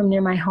pilot from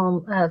near my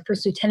home,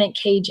 First Lieutenant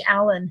Cage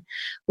Allen.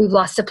 We've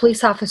lost a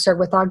police officer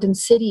with Ogden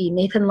City,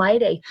 Nathan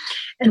Lyday.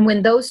 And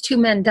when those two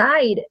men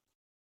died,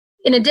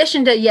 in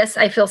addition to, yes,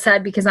 I feel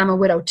sad because I'm a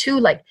widow too,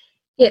 like,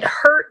 it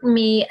hurt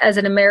me as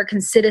an American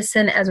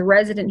citizen, as a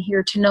resident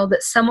here, to know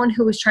that someone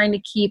who was trying to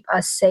keep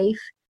us safe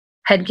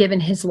had given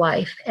his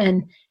life.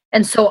 And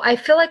so I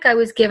feel like I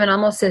was given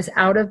almost this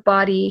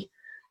out-of-body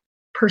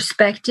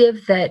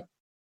perspective that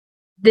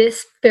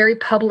this very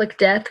public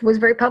death was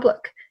very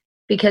public,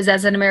 because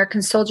as an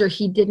American soldier,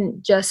 he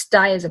didn't just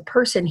die as a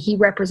person. He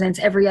represents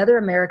every other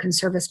American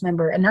service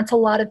member. And that's a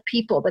lot of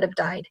people that have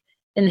died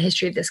in the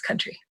history of this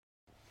country.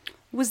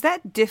 Was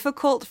that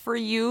difficult for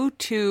you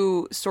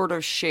to sort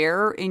of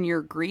share in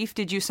your grief?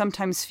 Did you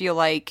sometimes feel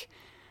like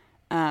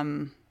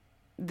that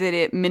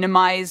it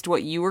minimized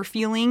what you were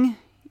feeling?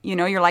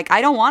 You're like,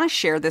 I don't want to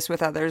share this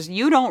with others.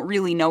 You don't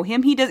really know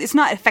him. It's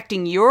not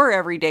affecting your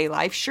everyday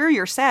life. Sure,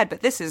 you're sad,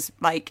 but this is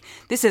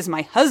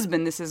my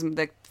husband. This is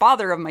the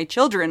father of my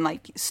children.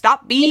 Like,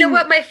 stop being. You know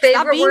what my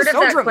favorite word of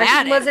that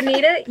dramatic. question was,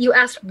 Anita? You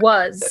asked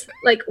was.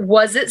 Like,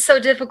 was it so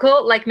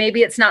difficult? Like,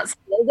 maybe it's not so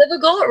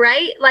difficult,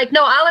 right? Like,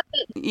 no, I'll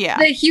admit, yeah.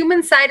 The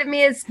human side of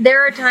me is,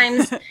 there are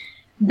times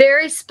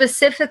very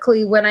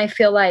specifically when I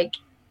feel like,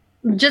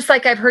 just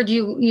like I've heard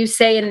you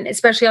say, and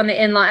especially on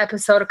the in-law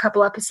episode a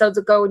couple episodes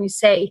ago, when you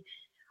say,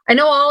 I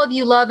know all of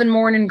you love and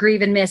mourn and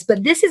grieve and miss,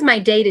 but this is my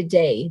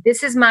day-to-day.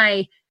 This is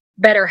my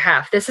better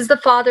half. This is the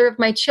father of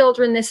my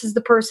children. This is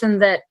the person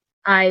that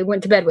I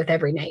went to bed with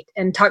every night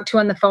and talked to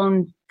on the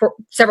phone for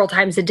several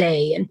times a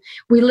day. And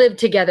we lived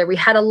together. We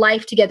had a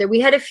life together. We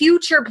had a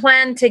future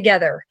planned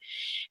together.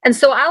 And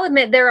so I'll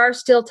admit there are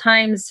still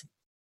times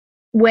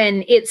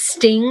when it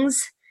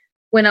stings,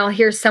 when I'll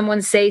hear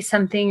someone say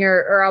something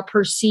or I'll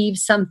perceive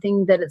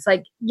something that it's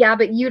like, yeah,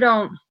 but you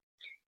don't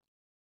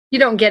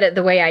get it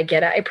the way I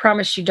get it. I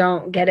promise you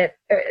don't get it.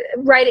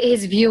 Right at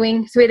his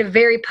viewing. So we had a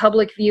very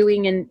public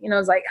viewing, and, it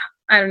was like,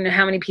 I don't know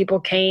how many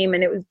people came,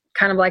 and it was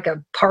kind of like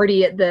a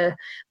party at the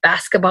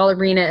basketball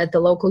arena at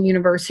the local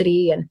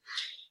university.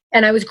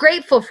 And I was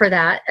grateful for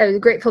that. I was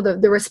grateful for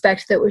the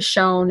respect that was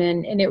shown,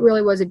 and it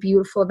really was a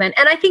beautiful event.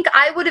 And I think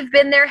I would have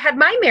been there had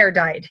my mayor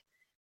died.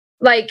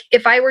 Like,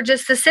 if I were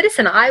just a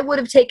citizen, I would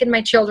have taken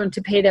my children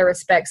to pay their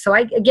respects. So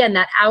again,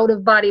 that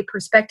out-of-body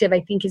perspective,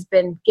 I think, has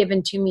been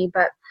given to me.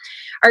 But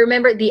I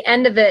remember at the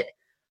end of it,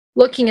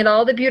 looking at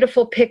all the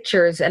beautiful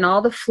pictures and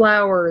all the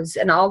flowers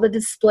and all the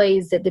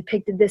displays that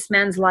depicted this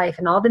man's life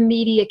and all the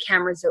media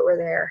cameras that were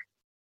there.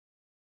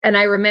 And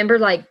I remember,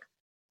 like,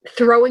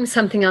 throwing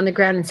something on the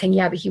ground and saying,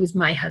 yeah, but he was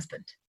my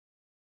husband.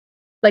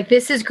 Like,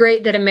 this is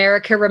great that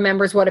America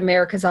remembers what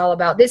America's all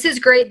about. This is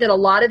great that a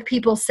lot of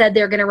people said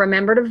they're going to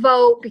remember to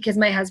vote because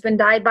my husband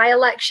died by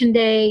election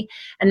day.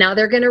 And now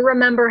they're going to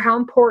remember how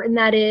important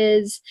that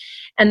is.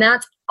 And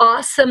that's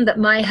awesome that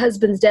my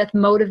husband's death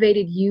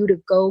motivated you to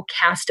go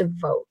cast a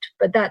vote,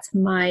 but that's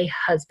my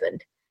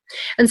husband.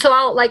 And so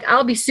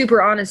I'll be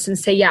super honest and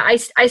say, yeah,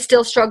 I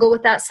still struggle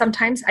with that.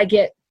 Sometimes I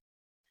get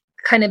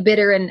kind of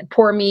bitter and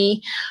poor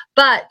me,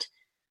 but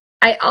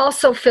I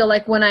also feel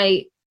like when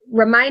I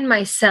remind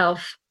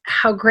myself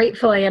how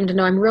grateful I am to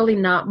know I'm really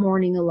not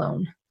mourning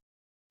alone.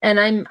 And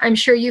I'm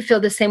sure you feel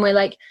the same way.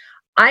 Like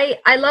I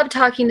love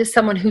talking to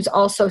someone who's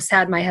also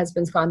sad my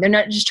husband's gone. They're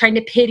not just trying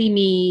to pity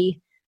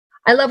me.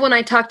 I love when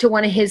I talk to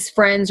one of his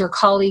friends or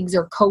colleagues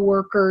or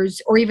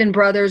coworkers or even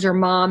brothers or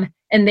mom,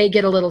 and they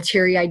get a little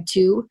teary-eyed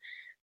too,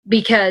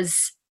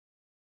 because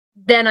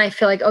then I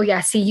feel like, oh yeah,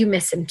 see, you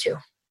miss him too.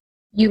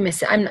 You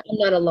miss it. I'm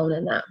not alone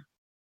in that.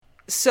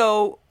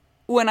 So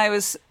when I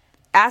was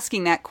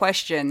asking that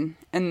question,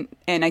 and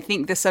I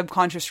think the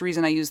subconscious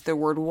reason I used the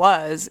word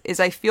is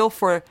I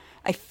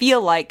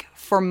feel like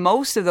for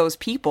most of those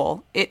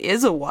people, it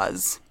is a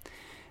was.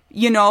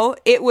 You know,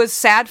 it was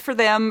sad for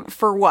them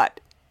for what?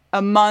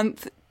 A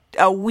month,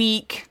 a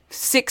week,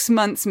 6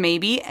 months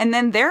maybe, and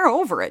then they're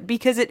over it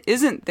because it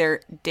isn't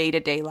their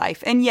day-to-day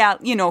life. And yeah,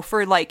 you know,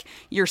 for like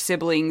your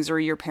siblings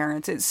or your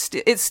parents,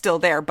 it's still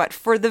there. But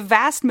for the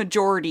vast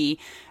majority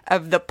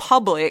of the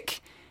public,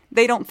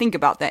 they don't think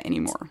about that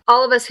anymore.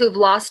 All of us who've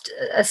lost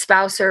a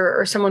spouse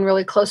or someone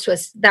really close to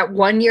us, that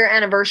 1 year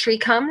anniversary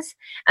comes.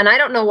 And I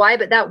don't know why,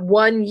 but that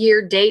 1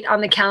 year date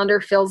on the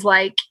calendar feels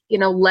like, you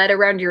know, lead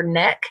around your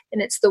neck.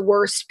 And it's the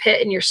worst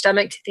pit in your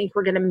stomach to think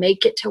we're going to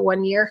make it to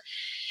 1 year.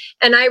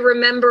 And I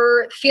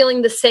remember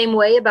feeling the same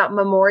way about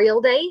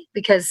Memorial Day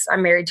because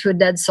I'm married to a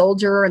dead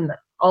soldier and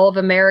all of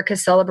America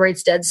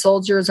celebrates dead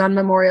soldiers on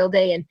Memorial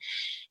Day.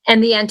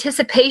 And the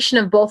anticipation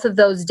of both of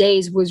those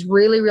days was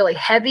really, really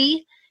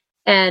heavy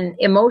and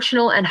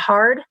emotional and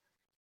hard.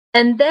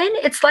 And then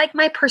it's like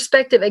my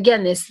perspective,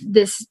 again,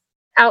 this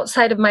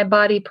outside of my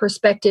body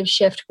perspective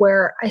shift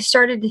where I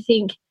started to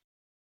think,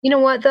 you know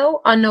what though,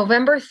 on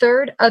November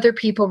 3rd, other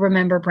people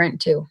remember Brent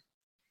too.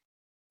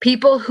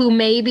 People who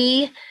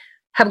maybe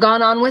have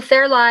gone on with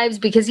their lives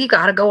because you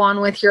got to go on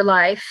with your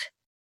life.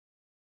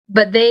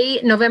 But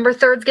November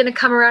 3rd is going to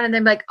come around and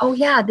they're like, oh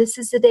yeah, this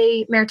is the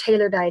day Mayor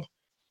Taylor died.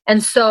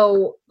 And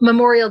so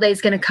Memorial Day is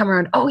going to come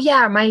around. Oh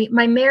yeah, my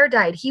mayor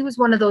died. He was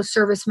one of those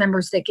service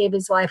members that gave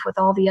his life with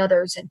all the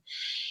others.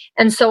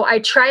 And so I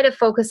try to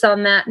focus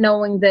on that,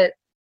 knowing that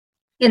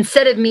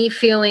instead of me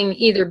feeling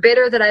either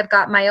bitter that I've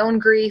got my own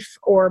grief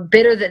or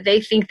bitter that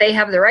they think they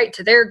have the right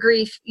to their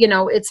grief, you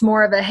know, it's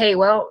more of a, hey,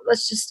 well,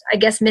 let's just, I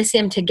guess, miss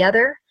him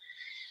together.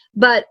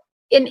 But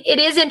it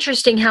is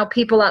interesting how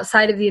people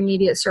outside of the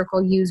immediate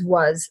circle use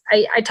was.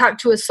 I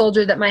talked to a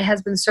soldier that my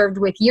husband served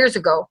with years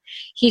ago.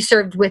 He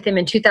served with him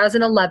in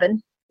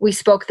 2011. We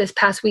spoke this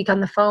past week on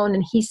the phone,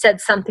 and he said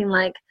something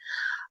like,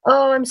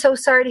 oh, I'm so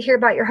sorry to hear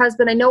about your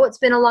husband. I know it's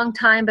been a long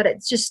time, but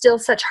it's just still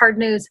such hard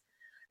news.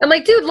 I'm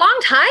like, dude, long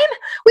time?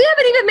 We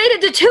haven't even made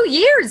it to 2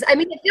 years. I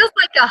mean, it feels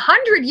like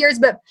 100 years,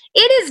 but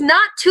it is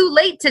not too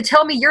late to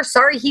tell me you're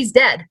sorry he's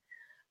dead.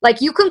 Like,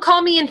 you can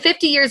call me in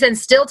 50 years and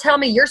still tell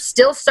me you're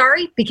still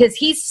sorry because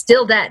he's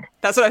still dead.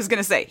 That's what I was going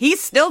to say. He's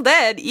still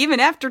dead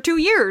even after 2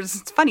 years.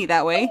 It's funny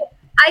that way.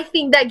 I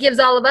think that gives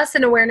all of us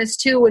an awareness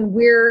too when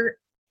we're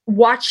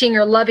watching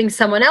or loving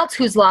someone else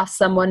who's lost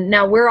someone.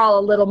 Now we're all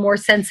a little more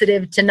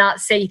sensitive to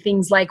not say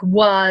things like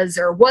was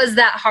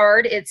that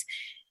hard? Is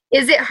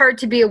it hard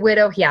to be a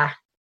widow? Yeah.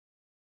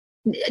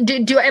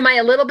 Am I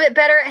a little bit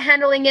better at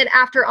handling it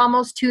after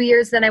almost 2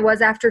 years than I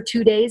was after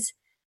 2 days?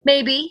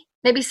 Maybe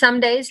some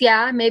days,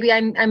 yeah. Maybe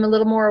I'm a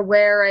little more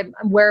aware. I'm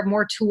aware of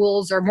more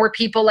tools or more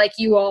people like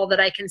you all that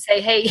I can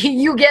say, hey,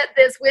 you get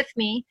this with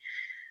me.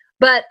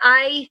 But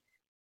I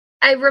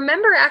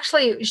remember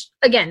actually,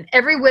 again,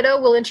 every widow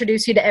will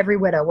introduce you to every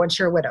widow once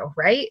you're a widow,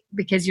 right?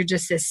 Because you're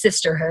just this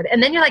sisterhood.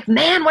 And then you're like,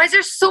 man, why is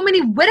there so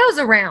many widows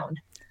around?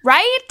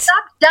 Right?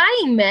 Stop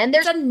dying, man.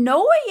 There's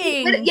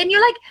annoying. And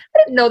you're like,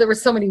 I didn't know there were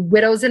so many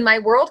widows in my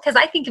world because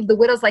I think of the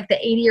widows like the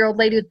 80-year-old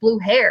lady with blue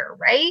hair,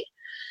 right?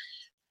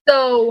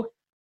 So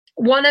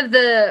one of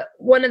the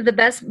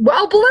best,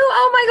 well, blue,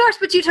 oh my gosh,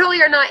 but you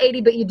totally are not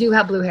 80, but you do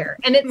have blue hair.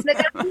 And it's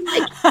like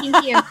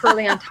kinky and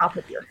curly on top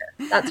of your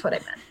hair. That's what I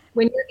meant.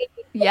 When you're 80,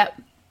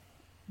 yep.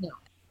 No,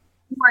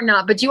 you are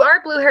not, but you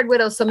are blue-haired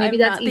widow, so maybe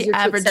I'm that's not easier the to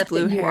average accept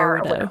blue that you hair are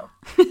a widow.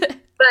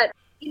 But,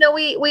 you know,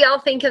 we all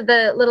think of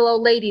the little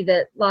old lady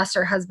that lost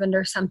her husband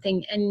or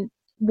something. And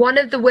one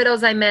of the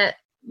widows I met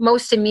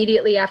most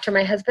immediately after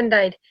my husband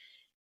died,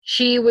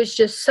 she was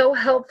just so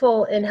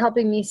helpful in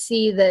helping me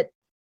see that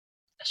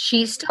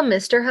she still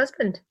missed her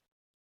husband.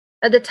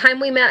 At the time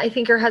we met, I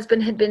think her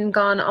husband had been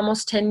gone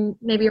almost 10,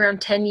 maybe around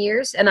 10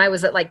 years. And I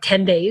was at like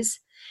 10 days.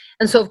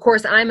 And so, of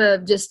course,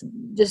 I'm just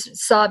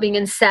sobbing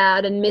and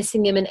sad and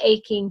missing him and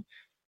aching.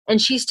 And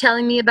she's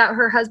telling me about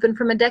her husband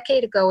from a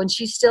decade ago, and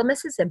she still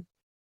misses him.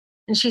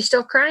 And she's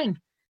still crying.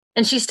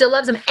 And she still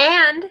loves him.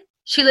 And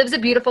she lives a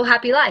beautiful,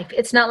 happy life.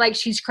 It's not like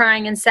she's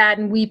crying and sad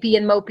and weepy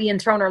and mopey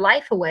and thrown her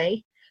life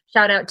away.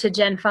 Shout out to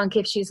Jen Funk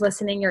if she's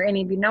listening or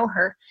any of you know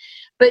her.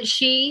 But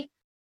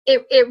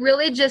it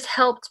really just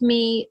helped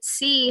me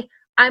see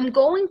I'm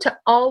going to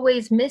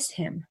always miss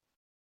him.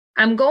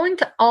 I'm going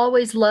to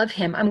always love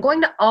him. I'm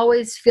going to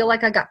always feel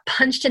like I got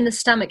punched in the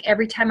stomach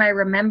every time I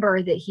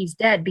remember that he's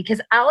dead, because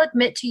I'll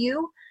admit to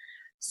you,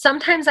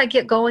 sometimes I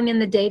get going in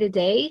the day to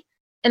day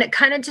and it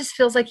kind of just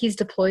feels like he's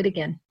deployed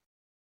again.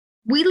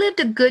 We lived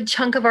a good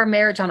chunk of our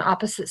marriage on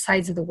opposite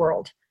sides of the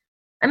world.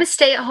 I'm a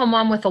stay-at-home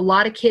mom with a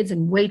lot of kids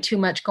and way too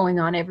much going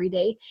on every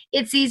day.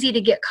 It's easy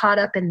to get caught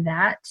up in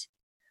that.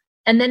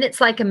 And then it's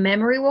like a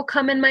memory will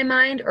come in my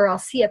mind, or I'll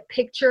see a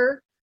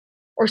picture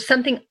or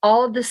something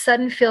all of a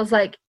sudden feels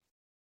like,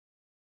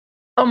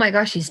 oh my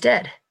gosh, he's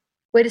dead.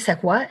 Wait a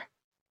sec, what?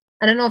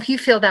 I don't know if you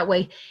feel that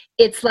way.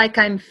 It's like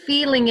I'm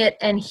feeling it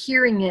and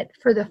hearing it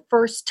for the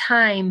first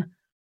time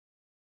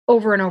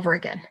over and over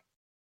again.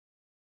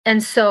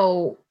 And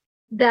so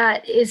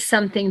that is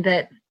something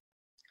that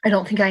I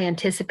don't think I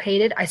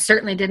anticipated. I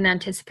certainly didn't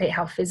anticipate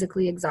how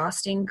physically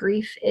exhausting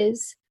grief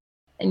is.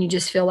 And you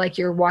just feel like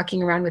you're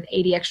walking around with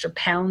 80 extra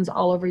pounds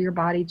all over your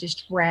body,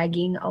 just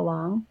dragging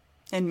along.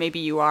 And maybe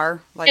you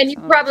are. And you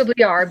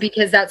probably are,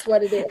 because that's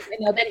what it is.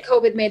 Then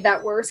COVID made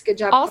that worse. Good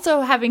job.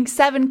 Also, having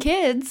 7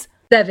 kids.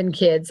 7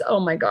 kids.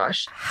 Oh my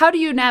gosh. How do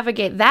you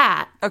navigate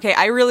that? Okay,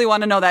 I really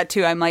want to know that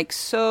too. I'm like,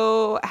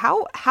 so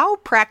how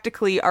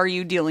practically are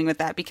you dealing with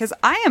that? Because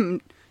I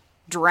am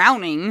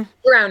drowning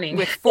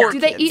with 4 Do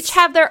kids. they each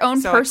have their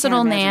own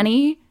personal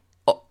nanny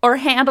or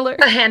handler?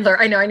 A handler.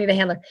 I know, I need a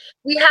handler.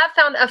 We have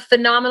found a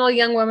phenomenal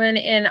young woman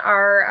in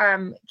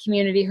our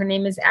community. Her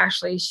name is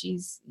Ashley.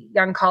 She's a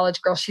young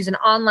college girl. She's an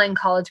online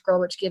college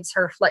girl, which gives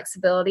her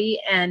flexibility.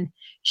 And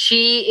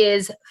she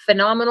is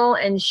phenomenal,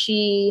 and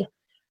she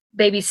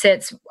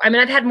babysits. I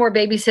mean, I've had more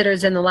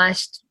babysitters in the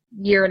last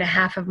year and a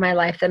half of my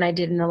life than I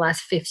did in the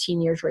last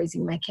 15 years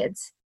raising my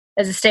kids.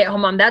 As a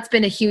stay-at-home mom, that's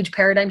been a huge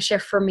paradigm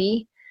shift for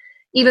me.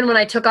 Even when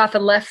I took off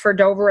and left for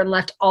Dover and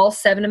left all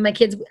 7 of my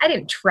kids, I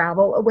didn't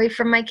travel away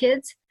from my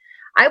kids.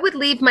 I would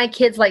leave my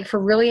kids like for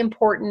really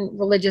important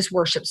religious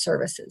worship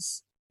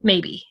services,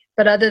 maybe.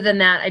 But other than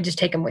that, I just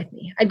take them with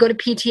me. I'd go to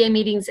PTA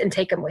meetings and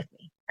take them with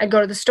me. I'd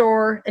go to the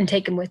store and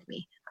take them with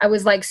me. I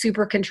was like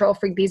super control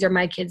freak. These are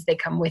my kids. They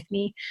come with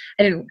me.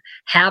 I didn't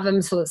have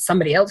them so that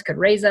somebody else could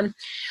raise them.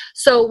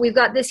 So we've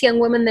got this young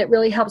woman that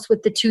really helps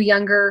with the 2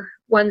 younger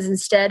ones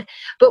instead.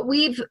 But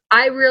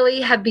I really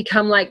have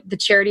become like the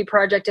charity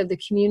project of the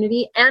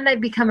community. And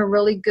I've become a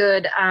really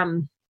good,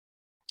 I'm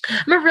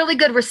a really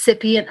good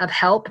recipient of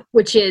help,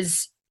 which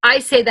is, I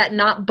say that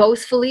not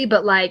boastfully,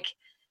 but like,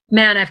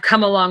 man, I've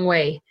come a long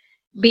way.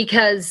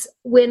 Because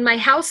when my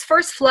house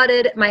first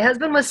flooded, my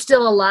husband was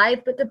still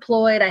alive but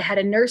deployed. I had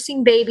a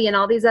nursing baby and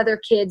all these other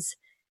kids.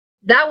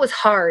 That was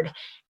hard.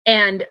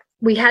 And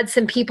we had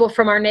some people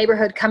from our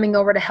neighborhood coming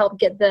over to help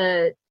get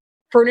the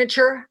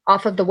furniture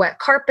off of the wet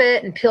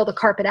carpet and peel the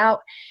carpet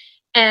out.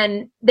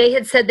 And they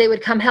had said they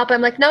would come help.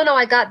 I'm like, no,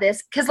 I got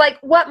this. Because like,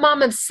 what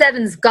mom of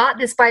 7's got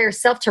this by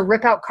herself to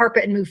rip out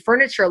carpet and move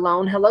furniture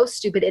alone? Hello,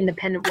 stupid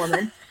independent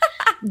woman.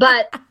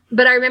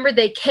 But I remember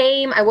they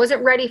came. I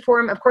wasn't ready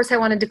for them. Of course, I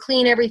wanted to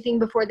clean everything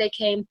before they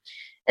came.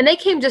 And they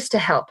came just to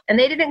help. And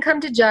they didn't come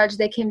to judge.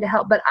 They came to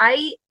help. But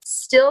I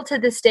still to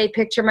this day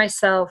picture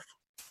myself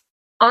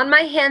on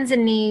my hands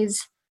and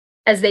knees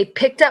as they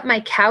picked up my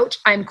couch.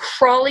 I'm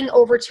crawling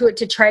over to it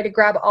to try to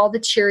grab all the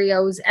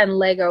Cheerios and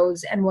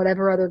Legos and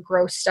whatever other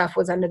gross stuff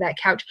was under that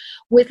couch,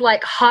 with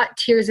like hot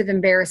tears of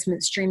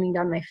embarrassment streaming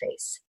down my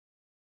face.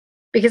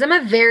 Because I'm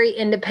a very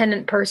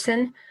independent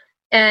person.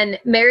 And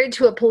married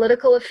to a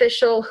political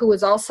official who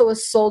was also a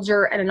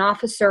soldier and an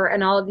officer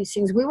and all of these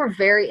things. We were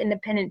very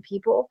independent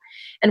people.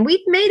 And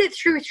we've made it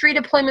through 3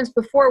 deployments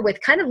before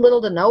with kind of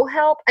little to no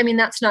help. I mean,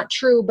 that's not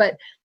true, but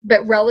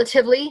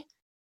relatively.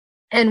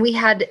 And we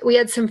had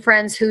some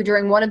friends who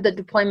during one of the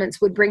deployments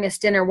would bring us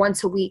dinner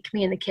once a week,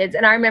 me and the kids.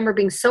 And I remember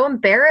being so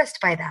embarrassed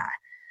by that.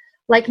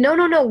 Like, no,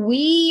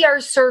 we are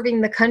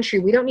serving the country.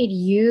 We don't need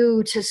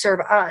you to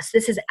serve us.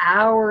 This is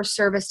our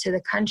service to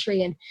the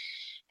country.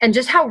 And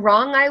just how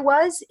wrong I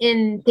was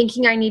in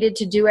thinking I needed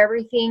to do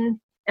everything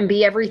and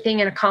be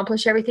everything and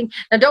accomplish everything.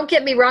 Now, don't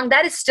get me wrong.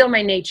 That is still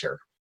my nature.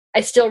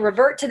 I still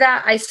revert to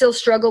that. I still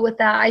struggle with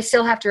that. I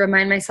still have to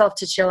remind myself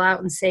to chill out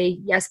and say,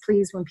 yes,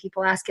 please, when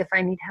people ask if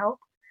I need help.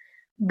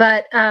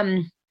 But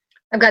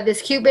I've got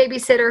this cute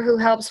babysitter who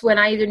helps when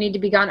I either need to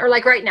be gone or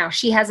like right now,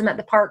 she has them at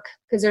the park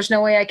because there's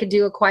no way I could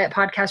do a quiet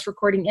podcast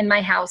recording in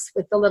my house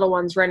with the little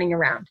ones running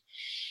around.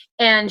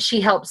 And she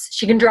helps.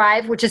 She can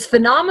drive, which is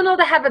phenomenal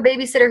to have a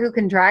babysitter who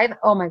can drive.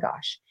 Oh my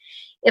gosh.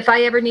 If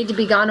I ever need to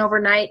be gone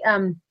overnight,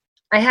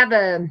 I have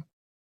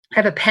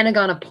a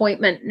Pentagon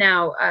appointment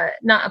now,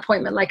 not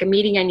appointment like a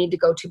meeting I need to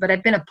go to, but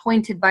I've been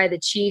appointed by the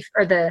chief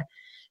or the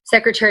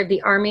Secretary of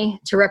the Army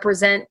to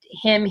represent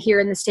him here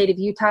in the state of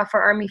Utah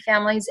for Army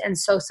families. And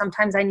so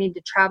sometimes I need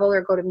to travel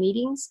or go to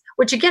meetings,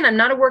 which again, I'm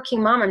not a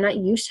working mom. I'm not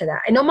used to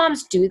that. I know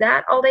moms do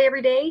that all day,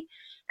 every day,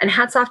 and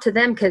hats off to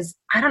them because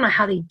I don't know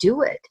how they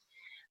do it.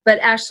 But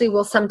Ashley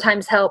will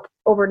sometimes help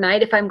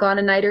overnight if I'm gone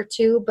a night or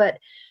 2. But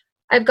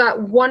I've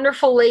got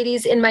wonderful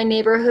ladies in my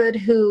neighborhood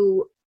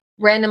who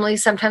randomly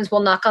sometimes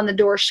will knock on the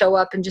door, show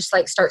up and just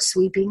like start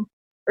sweeping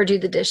or do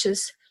the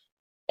dishes.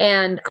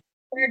 And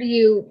Where do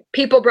you,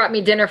 people brought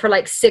me dinner for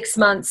like 6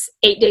 months,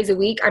 8 days a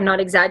week. I'm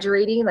not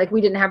exaggerating. Like, we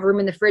didn't have room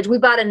in the fridge. We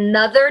bought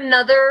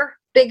another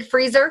big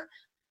freezer.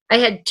 I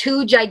had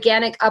 2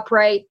 gigantic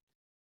upright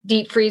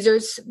deep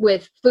freezers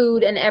with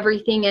food and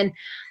everything. And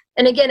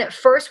again, at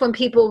first when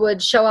people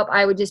would show up,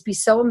 I would just be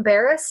so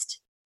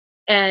embarrassed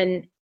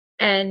and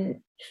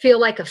feel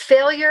like a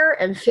failure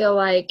and feel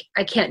like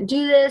I can't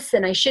do this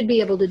and I should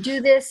be able to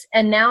do this.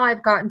 And now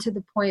I've gotten to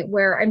the point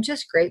where I'm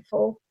just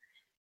grateful.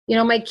 You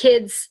know, my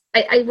kids,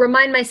 I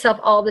remind myself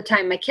all the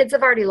time, my kids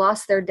have already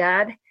lost their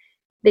dad.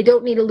 They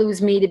don't need to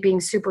lose me to being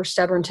super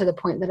stubborn to the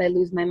point that I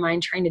lose my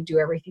mind trying to do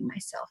everything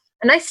myself.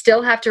 And I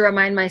still have to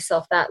remind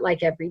myself that,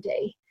 like, every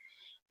day.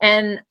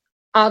 And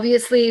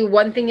obviously,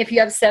 one thing, if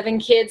you have 7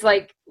 kids,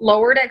 like,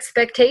 lowered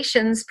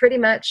expectations pretty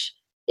much.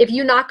 If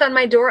you knock on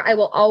my door, I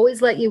will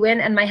always let you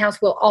in, and my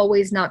house will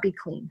always not be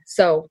clean.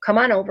 So come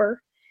on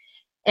over.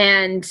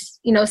 And,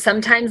 you know,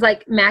 sometimes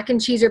like mac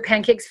and cheese or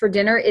pancakes for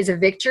dinner is a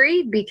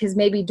victory because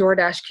maybe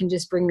DoorDash can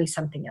just bring me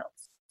something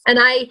else. And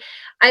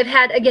I've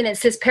had, again,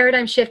 it's this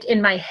paradigm shift in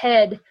my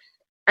head.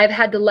 I've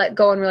had to let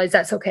go and realize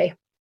that's okay.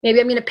 Maybe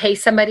I'm going to pay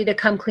somebody to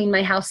come clean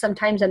my house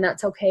sometimes, and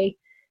that's okay.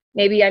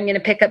 Maybe I'm going to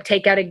pick up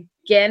takeout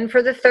again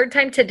for the 3rd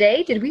time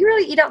today. Did we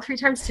really eat out 3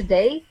 times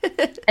today?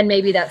 And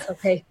maybe that's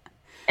okay.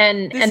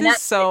 And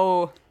this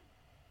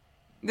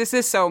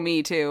is so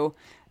me too.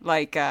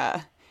 Like,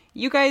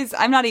 you guys,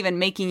 I'm not even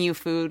making you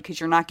food because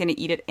you're not going to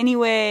eat it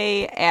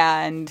anyway.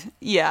 And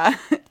yeah,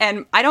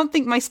 and I don't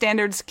think my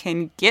standards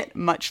can get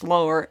much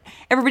lower.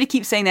 Everybody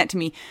keeps saying that to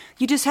me.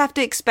 You just have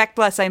to expect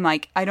less. I'm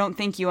like, I don't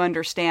think you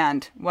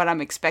understand what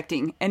I'm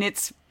expecting. And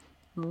it's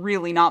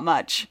really not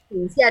much.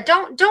 Yeah,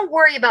 don't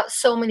worry about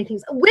so many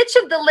things. Which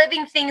of the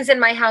living things in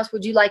my house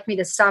would you like me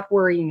to stop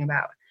worrying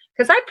about?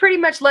 Because I pretty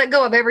much let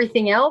go of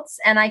everything else,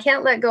 and I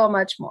can't let go of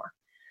much more.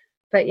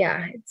 But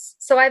yeah,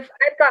 I've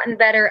gotten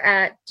better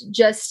at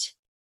just,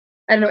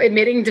 I don't know,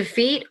 admitting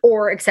defeat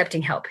or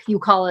accepting help. You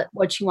call it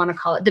what you want to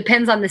call it.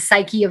 Depends on the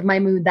psyche of my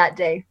mood that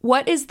day.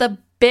 What is the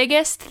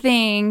biggest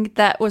thing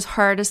that was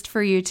hardest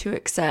for you to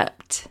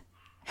accept,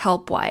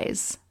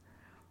 help-wise?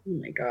 Oh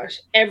my gosh,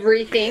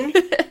 everything.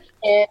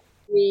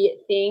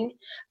 Everything.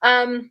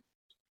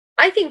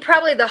 I think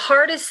probably the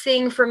hardest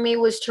thing for me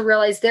was to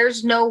realize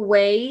there's no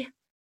way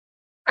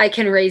I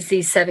can raise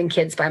these 7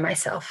 kids by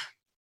myself.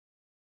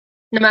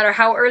 No matter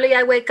how early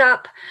I wake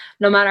up,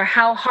 no matter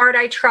how hard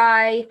I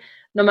try,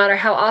 no matter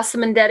how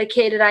awesome and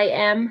dedicated I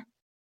am,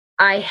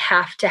 I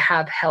have to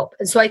have help.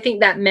 And so I think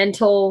that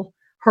mental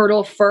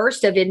hurdle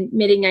first of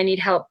admitting I need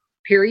help,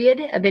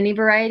 period, of any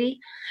variety.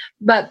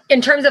 But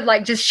in terms of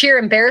like just sheer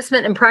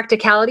embarrassment and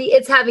practicality,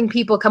 it's having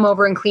people come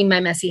over and clean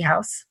my messy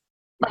house.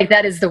 Like,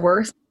 that is the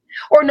worst.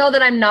 Or know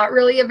that I'm not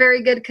really a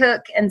very good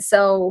cook. And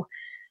so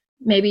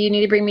maybe you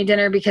need to bring me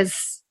dinner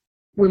because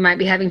we might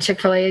be having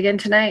Chick-fil-A again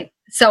tonight.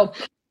 So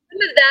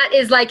some of that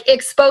is like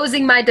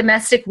exposing my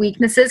domestic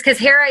weaknesses, because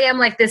here I am,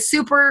 like this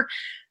super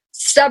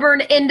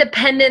stubborn,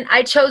 independent.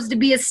 I chose to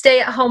be a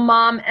stay-at-home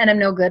mom and I'm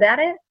no good at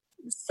it.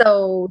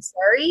 So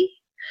sorry.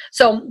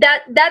 So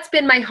that's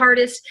been my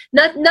hardest.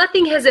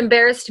 Nothing has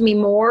embarrassed me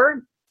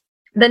more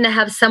than to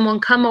have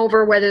someone come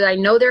over, whether I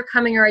know they're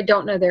coming or I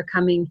don't know they're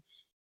coming,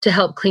 to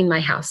help clean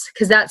my house.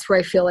 Because that's where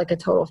I feel like a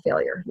total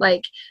failure.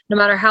 Like, no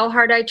matter how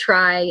hard I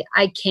try,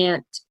 I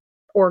can't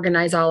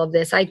organize all of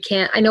this. I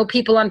know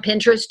people on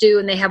Pinterest do,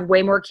 and they have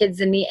way more kids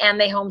than me, and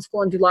they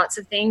homeschool and do lots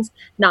of things.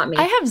 Not me.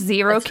 I have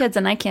 0 kids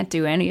and I can't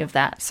do any of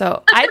that.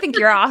 So I think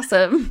you're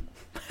awesome.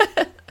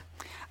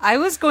 I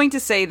was going to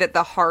say that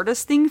the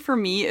hardest thing for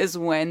me is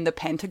when the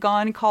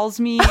Pentagon calls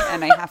me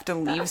and I have to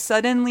leave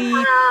suddenly.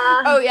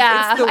 Oh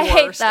yeah, it's the worst.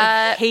 hate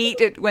that. I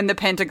hate it when the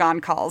Pentagon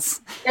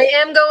calls. I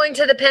am going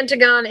to the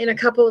Pentagon in a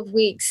couple of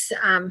weeks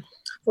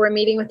for a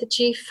meeting with the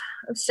Chief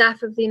of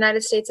Staff of the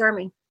United States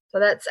Army.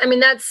 So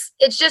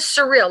it's just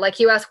surreal. Like,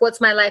 you ask, what's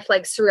my life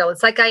like? Surreal.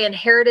 It's like I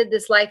inherited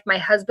this life my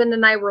husband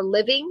and I were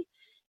living,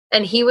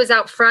 and he was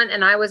out front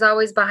and I was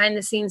always behind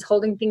the scenes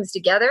holding things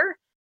together.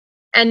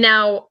 And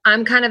now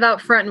I'm kind of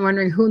out front and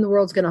wondering who in the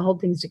world's going to hold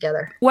things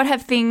together. What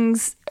have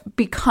things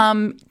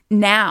become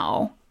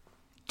now?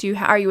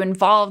 Are you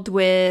involved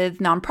with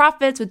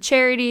nonprofits, with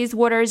charities?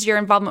 What is your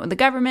involvement with the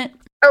government?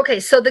 Okay,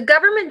 so the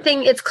government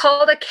thing, it's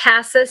called a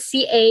CASA,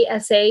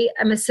 C-A-S-A.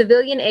 I'm a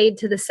civilian aide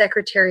to the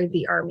Secretary of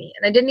the Army.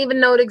 And I didn't even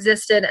know it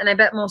existed, and I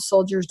bet most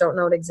soldiers don't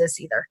know it exists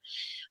either.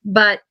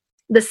 But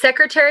the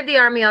Secretary of the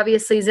Army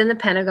obviously is in the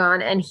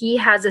Pentagon, and he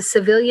has a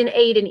civilian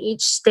aide in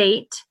each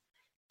state.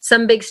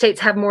 Some big states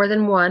have more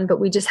than one, but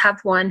we just have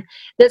one.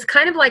 That's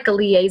kind of like a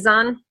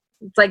liaison.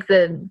 It's like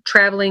the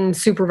traveling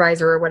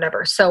supervisor or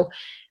whatever. So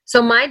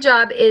my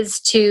job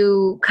is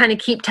to kind of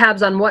keep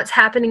tabs on what's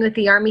happening with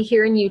the Army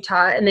here in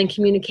Utah and then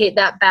communicate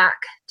that back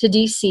to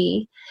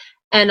DC.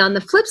 And on the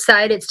flip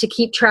side, it's to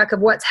keep track of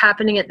what's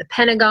happening at the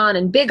Pentagon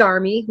and Big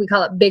Army. We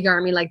call it Big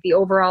Army, like the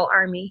overall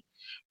Army,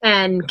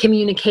 and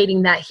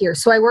communicating that here.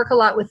 So I work a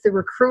lot with the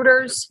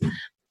recruiters.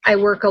 I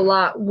work a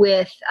lot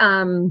with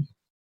the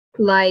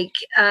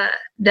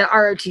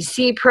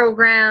ROTC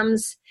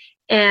programs,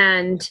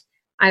 and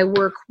I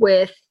work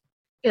with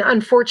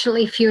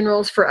unfortunately,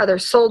 funerals for other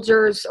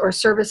soldiers or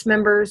service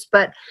members,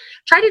 but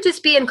try to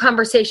just be in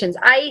conversations.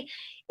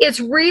 It's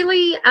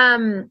really,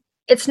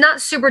 it's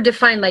not super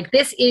defined, like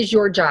this is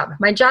your job.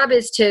 My job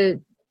is to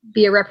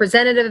be a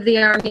representative of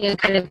the Army and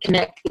kind of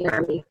connect the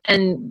Army.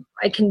 And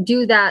I can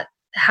do that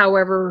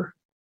however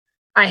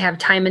I have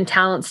time and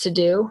talents to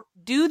do.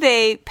 Do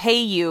they pay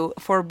you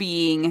for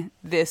being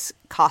this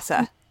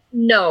CASA?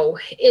 No,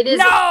 it is.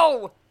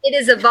 No! It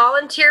is a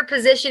volunteer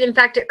position. In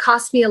fact, it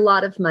costs me a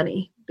lot of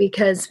money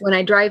because when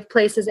I drive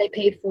places, I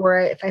pay for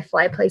it. If I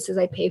fly places,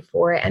 I pay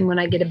for it. And when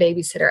I get a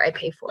babysitter, I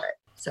pay for it.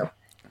 So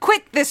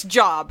quit this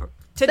job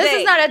today. This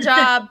is not a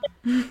job.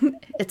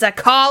 It's a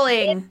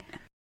calling.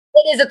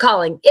 It is a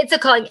calling. It's a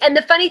calling. And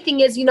the funny thing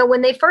is,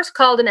 when they first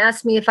called and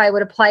asked me if I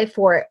would apply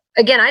for it,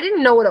 again, I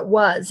didn't know what it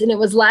was. And it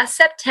was last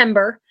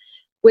September,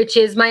 which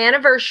is my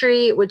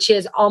anniversary, which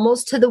is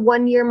almost to the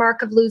 1 year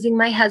mark of losing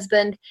my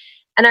husband.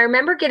 And I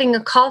remember getting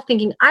a call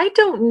thinking, I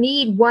don't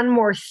need one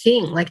more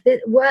thing. Like,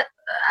 what?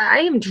 I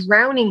am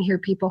drowning here,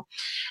 people.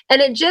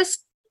 And it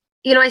just,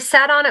 I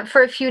sat on it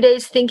for a few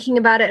days thinking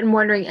about it and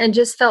wondering, and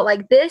just felt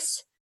like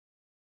this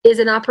is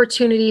an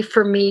opportunity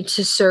for me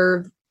to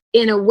serve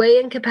in a way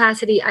and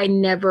capacity I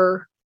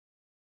never,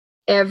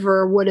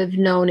 ever would have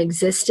known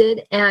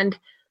existed. And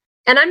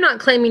I'm not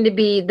claiming to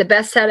be the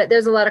best at it.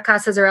 There's a lot of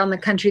CASAs around the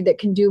country that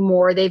can do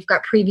more. They've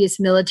got previous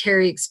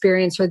military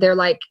experience where they're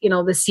like, the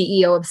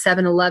CEO of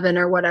 7-Eleven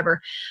or whatever.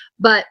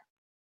 But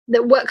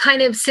what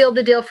kind of sealed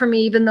the deal for me,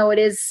 even though it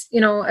is,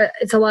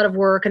 it's a lot of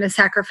work and a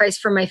sacrifice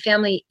for my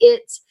family,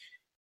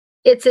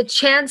 it's a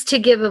chance to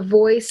give a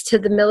voice to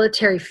the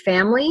military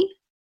family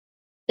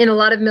in a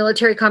lot of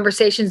military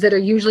conversations that are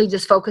usually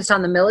just focused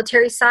on the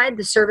military side,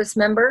 the service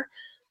member,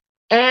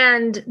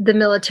 and the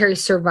military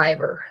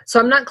survivor. So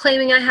I'm not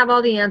claiming I have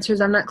all the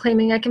answers. I'm not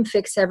claiming I can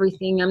fix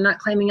everything. I'm not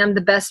claiming I'm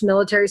the best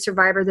military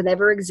survivor that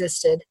ever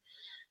existed.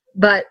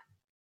 But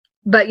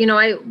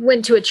I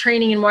went to a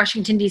training in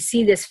Washington,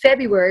 D.C. this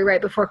February,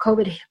 right before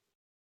COVID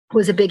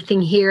was a big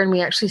thing here, and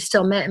we actually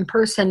still met in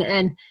person.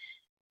 And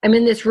I'm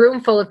in this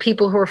room full of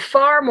people who are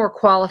far more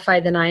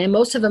qualified than I am.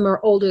 Most of them are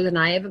older than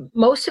I am.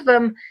 Most of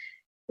them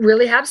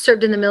really have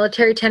served in the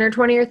military 10 or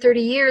 20 or 30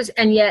 years,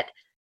 and yet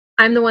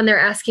I'm the one they're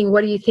asking,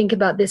 what do you think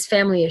about this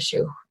family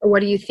issue? Or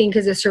what do you think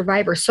as a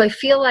survivor? So I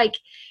feel like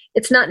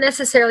it's not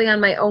necessarily on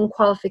my own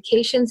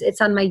qualifications.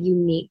 It's on my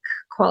unique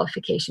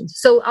qualifications.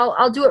 So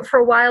I'll do it for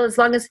a while as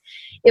long as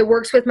it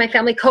works with my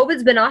family.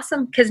 COVID's been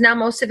awesome because now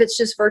most of it's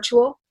just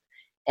virtual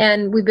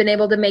and we've been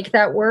able to make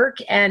that work.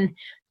 And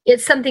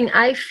it's something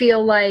I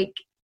feel like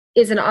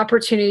is an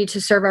opportunity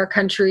to serve our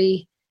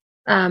country.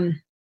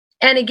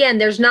 And again,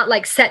 there's not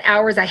like set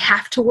hours I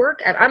have to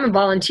work. I'm a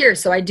volunteer,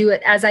 so I do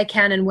it as I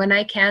can and when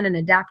I can and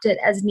adapt it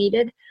as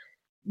needed.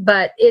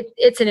 But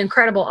it's an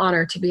incredible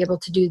honor to be able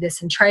to do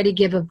this and try to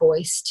give a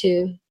voice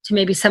to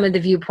maybe some of the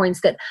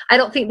viewpoints that I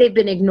don't think they've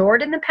been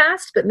ignored in the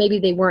past, but maybe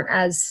they weren't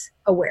as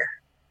aware.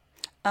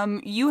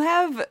 You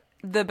have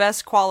the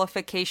best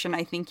qualification.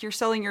 I think you're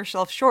selling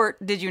yourself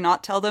short. Did you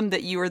not tell them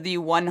that you are the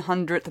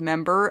 100th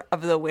member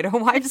of the Widow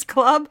Wives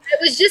Club? I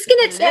was just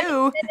going to send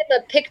them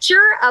a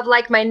picture of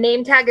like my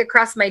name tag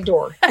across my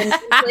door. And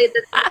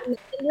the 100th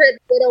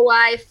Widow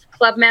Wife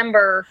Club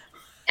member.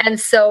 And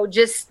so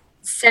just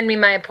send me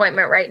my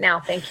appointment right now.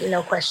 Thank you.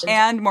 No questions.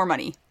 And more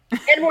money.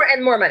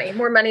 and more money.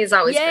 More money is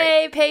always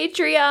great. Yay,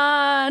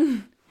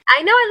 Patreon.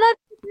 I know. I love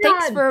Patreon.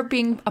 Thanks for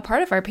being a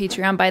part of our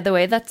Patreon, by the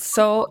way. That's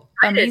so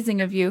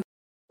amazing of you.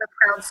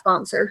 A proud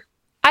sponsor.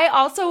 I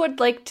also would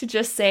like to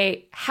just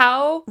say,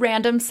 how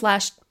random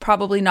 /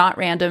 probably not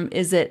random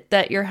is it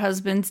that your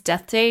husband's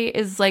death day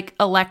is like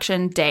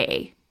election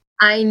day?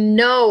 I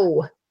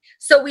know.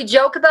 So we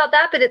joke about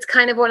that, but it's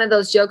kind of one of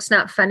those jokes,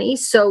 not funny.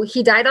 So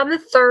he died on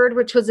the 3rd,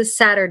 which was a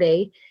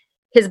Saturday.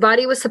 His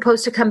body was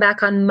supposed to come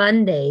back on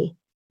Monday,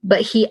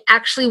 but he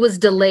actually was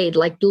delayed.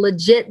 Like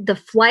legit, the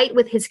flight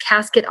with his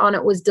casket on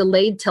it was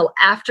delayed till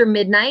after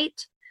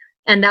midnight.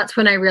 And that's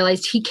when I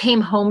realized he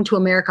came home to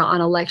America on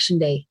Election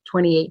Day,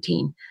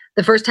 2018.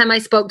 The first time I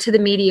spoke to the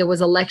media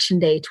was Election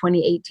Day,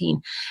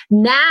 2018.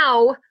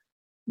 Now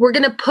we're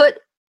going to put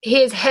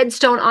his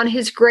headstone on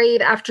his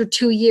grave after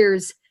 2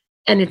 years,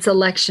 and it's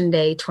Election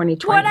Day,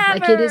 2020. Whatever.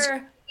 Like it is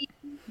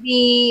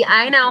crazy.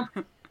 I know.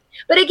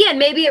 But again,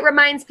 maybe it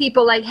reminds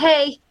people like,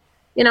 hey,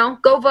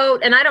 go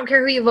vote. And I don't care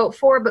who you vote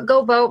for, but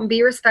go vote and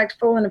be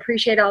respectful and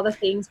appreciate all the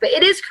things. But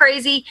it is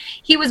crazy.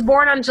 He was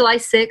born on July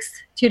 6th,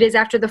 2 days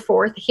after the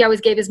 4th. He always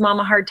gave his mom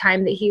a hard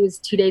time that he was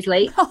 2 days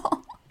late.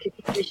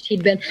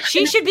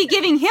 She should be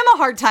giving him a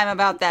hard time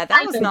about that.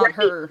 That was not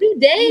her. 2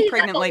 days. Any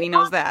pregnant lady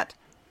knows that.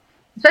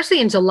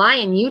 Especially in July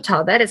in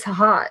Utah. That is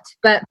hot.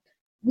 But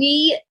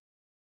I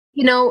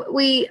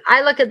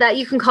look at that.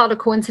 You can call it a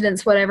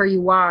coincidence, whatever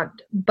you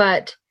want.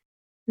 But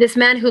this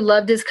man who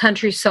loved his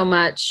country so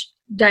much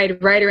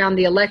died right around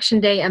the Election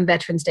Day and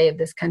Veterans Day of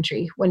this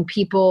country, when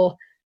people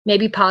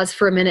maybe pause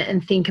for a minute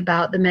and think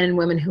about the men and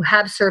women who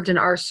have served and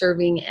are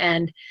serving.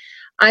 And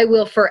I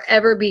will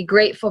forever be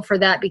grateful for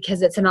that,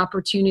 because it's an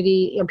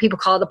opportunity. People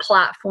call it a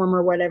platform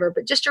or whatever,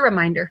 but just a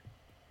reminder.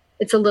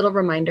 It's a little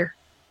reminder.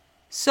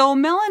 So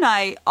Mel and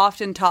I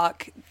often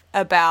talk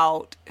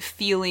about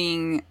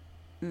feeling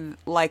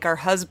like our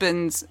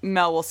husbands,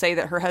 Mel will say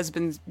that her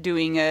husband's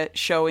doing a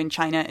show in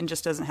China and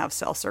just doesn't have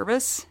cell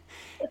service.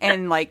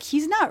 And like,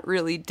 he's not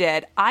really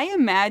dead. I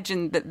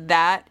imagine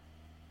that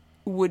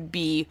would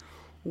be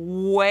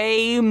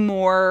way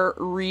more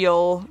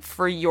real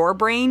for your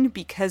brain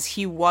because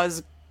he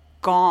was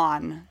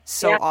gone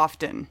so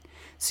often.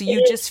 So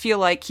you just feel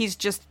like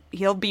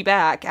he'll be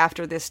back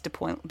after this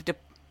deployment.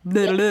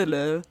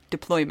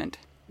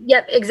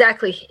 Yep,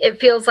 exactly. It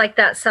feels like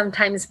that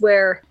sometimes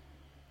where,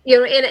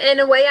 in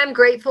a way I'm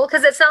grateful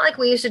because it's not like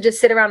we used to just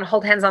sit around and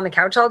hold hands on the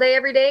couch all day,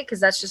 every day, because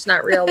that's just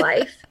not real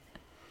life.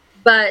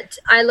 But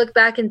I look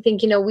back and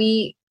think,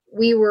 we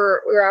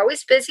were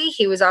always busy.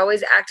 He was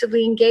always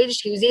actively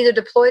engaged. He was either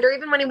deployed or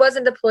even when he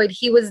wasn't deployed,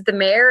 he was the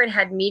mayor and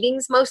had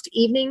meetings most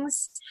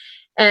evenings.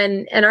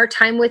 And our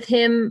time with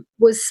him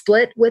was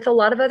split with a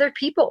lot of other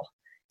people.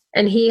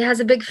 And he has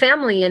a big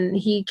family and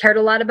he cared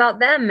a lot about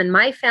them and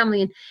my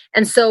family.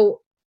 And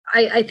so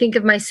I think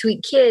of my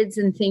sweet kids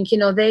and think,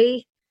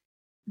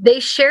 they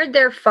shared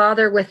their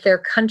father with their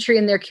country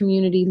and their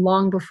community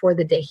long before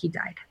the day he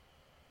died.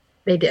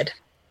 They did.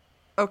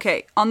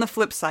 Okay, on the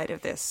flip side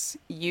of this,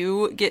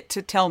 you get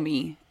to tell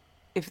me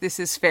if this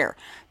is fair.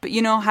 But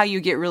you know how you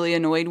get really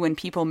annoyed when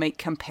people make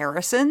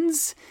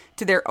comparisons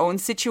to their own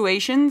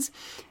situations?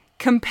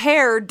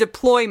 Compare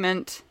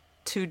deployment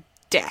to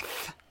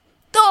death.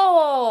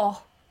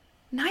 Oh,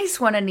 nice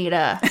one,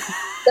 Anita.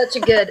 Such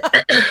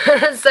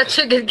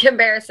a good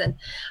comparison.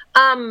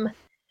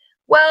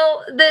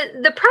 Well,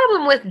 the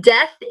problem with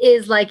death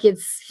is like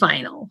it's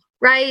final,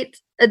 right?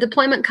 A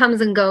deployment comes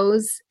and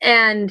goes,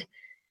 and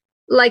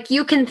like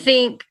you can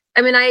think.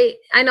 I mean,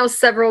 I know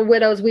several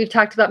widows we've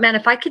talked about. Man,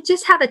 if I could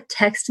just have a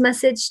text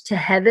message to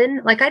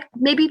heaven, like I'd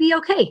maybe be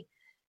okay.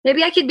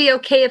 Maybe I could be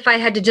okay if I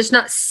had to just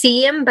not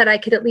see him, but I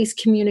could at least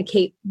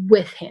communicate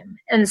with him.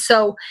 And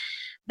so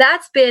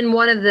that's been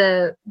one of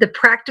the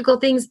practical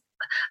things,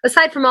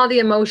 aside from all the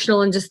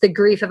emotional and just the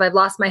grief of I've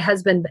lost my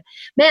husband. But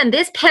man,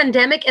 this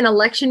pandemic and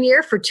election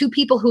year for two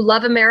people who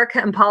love America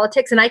and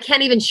politics, and I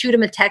can't even shoot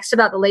him a text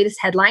about the latest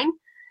headline.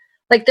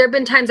 Like there have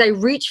been times I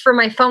reach for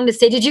my phone to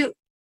say,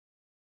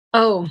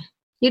 oh,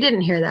 you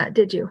didn't hear that,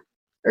 did you?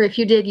 Or if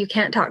you did, you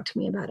can't talk to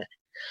me about it.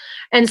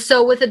 And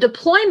so with a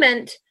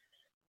deployment,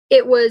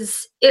 it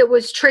was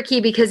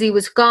tricky because he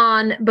was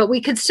gone, but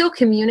we could still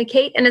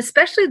communicate. And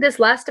especially this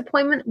last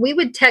deployment, we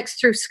would text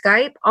through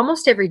Skype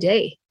almost every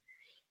day.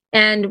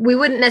 And we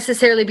wouldn't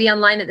necessarily be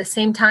online at the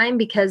same time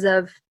because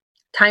of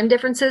time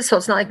differences. So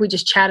it's not like we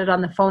just chatted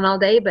on the phone all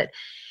day, but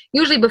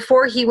usually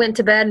before he went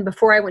to bed and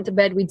before I went to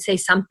bed, we'd say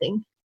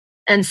something.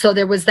 And so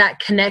there was that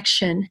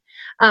connection.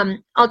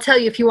 I'll tell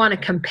you, if you want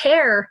to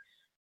compare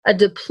a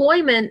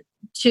deployment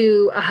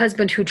to a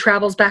husband who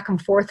travels back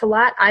and forth a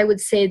lot, I would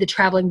say the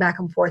traveling back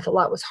and forth a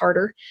lot was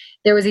harder.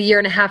 There was a year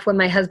and a half when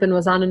my husband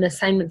was on an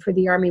assignment for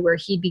the Army where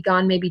he'd be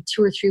gone maybe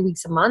 2 or 3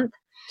 weeks a month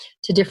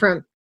to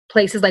different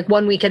places, like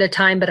 1 week at a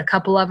time, but a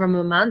couple of them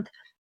a month.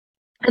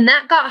 And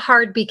that got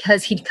hard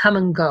because he'd come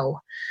and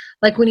go.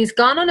 Like when he's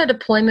gone on a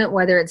deployment,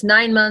 whether it's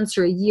 9 months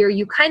or a year,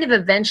 you kind of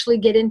eventually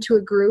get into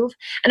a groove.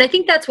 And I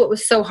think that's what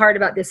was so hard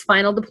about this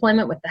final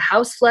deployment with the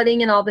house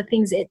flooding and all the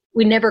things.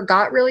 We never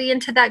got really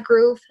into that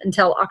groove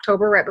until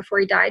October, right before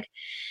he died.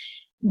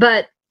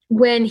 But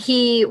when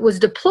he was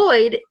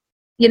deployed,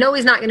 he's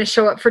not going to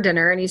show up for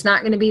dinner and he's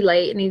not going to be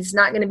late and he's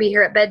not going to be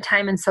here at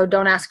bedtime. And so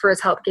don't ask for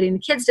his help getting the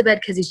kids to bed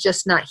because he's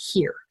just not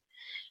here.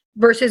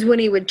 Versus when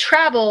he would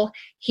travel,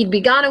 he'd be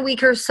gone a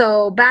week or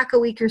so, back a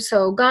week or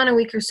so, gone a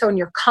week or so, and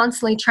you're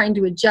constantly trying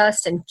to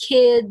adjust. And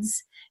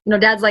kids,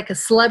 dad's like a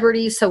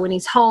celebrity, so when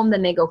he's home,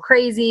 then they go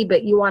crazy,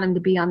 but you want him to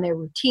be on their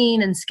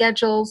routine and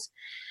schedules.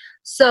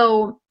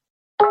 So,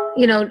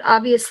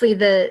 obviously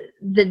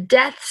the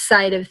death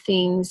side of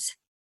things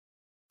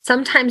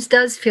sometimes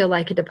does feel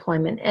like a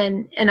deployment.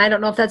 And I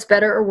don't know if that's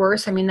better or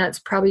worse. I mean, that's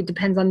probably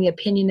depends on the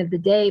opinion of the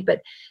day,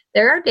 but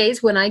there are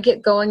days when I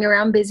get going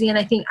around busy and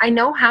I think I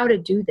know how to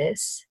do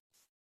this.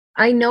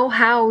 I know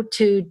how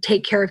to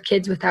take care of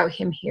kids without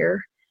him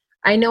here.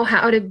 I know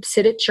how to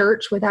sit at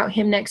church without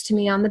him next to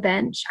me on the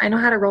bench. I know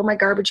how to roll my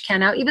garbage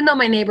can out, even though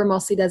my neighbor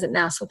mostly does it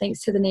now. So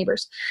thanks to the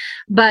neighbors.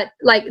 But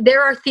like,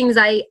 there are things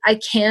I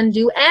can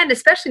do. And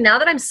especially now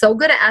that I'm so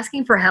good at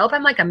asking for help,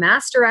 I'm like a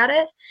master at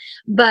it.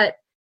 But,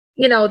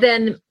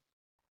 then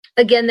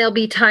again, there'll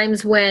be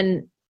times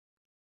when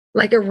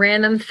like a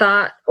random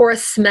thought or a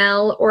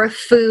smell or a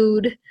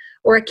food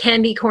or a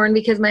candy corn,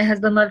 because my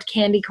husband loved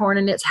candy corn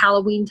and it's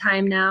Halloween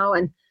time now.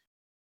 And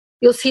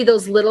you'll see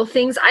those little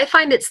things. I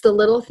find it's the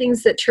little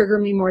things that trigger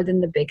me more than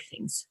the big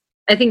things.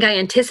 I think I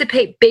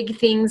anticipate big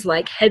things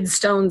like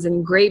headstones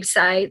and grave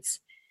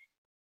sites,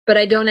 but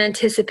I don't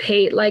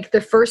anticipate like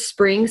the first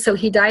spring. So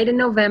he died in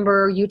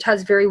November.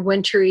 Utah's very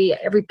wintry.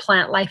 Every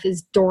plant life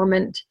is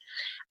dormant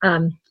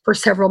for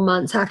several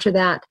months after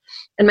that.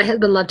 And my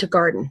husband loved to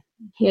garden.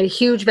 He had a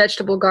huge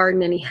vegetable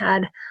garden and he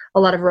had a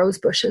lot of rose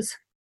bushes.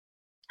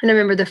 And I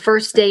remember the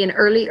first day in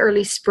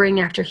early spring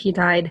after he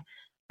died,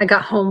 I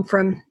got home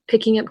from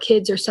picking up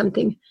kids or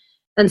something.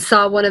 and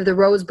saw one of the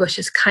rose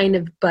bushes kind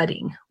of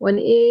budding, one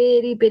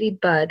itty bitty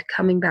bud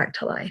coming back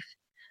to life.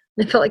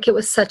 And I felt like it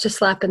was such a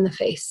slap in the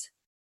face,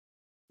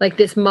 like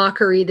this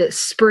mockery that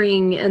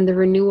spring and the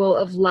renewal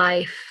of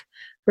life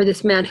for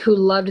this man who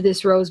loved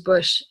this rose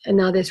bush, and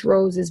now this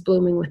rose is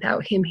blooming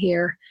without him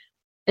here,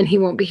 and he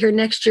won't be here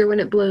next year when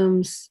it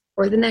blooms,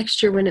 or the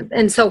next year when it.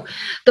 And so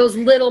those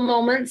little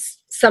moments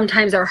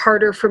sometimes are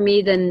harder for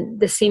me than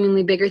the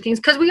seemingly bigger things,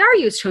 because we are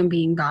used to him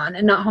being gone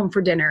and not home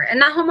for dinner and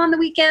not home on the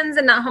weekends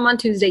and not home on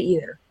Tuesday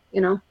either,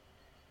 you know?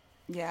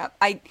 Yeah,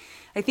 I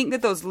think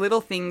that those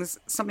little things,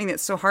 something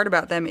that's so hard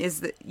about them is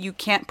that you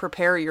can't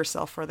prepare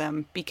yourself for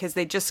them because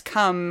they just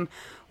come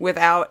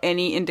without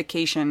any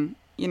indication.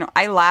 You know,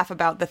 I laugh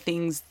about the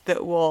things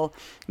that will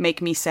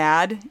make me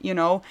sad, you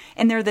know,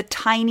 and they're the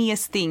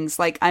tiniest things.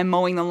 Like I'm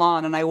mowing the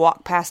lawn and I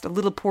walk past a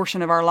little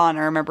portion of our lawn. I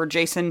remember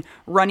Jason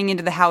running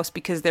into the house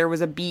because there was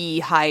a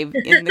beehive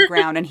in the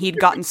ground and he'd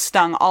gotten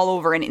stung all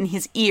over and in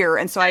his ear.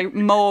 And so I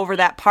mow over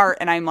that part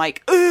and I'm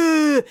like,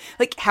 ugh!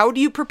 Like, how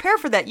do you prepare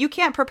for that? You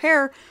can't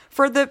prepare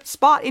for the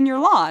spot in your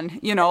lawn,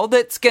 you know,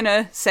 that's going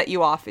to set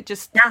you off. It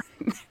just... Yeah.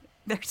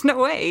 There's no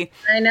way.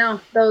 I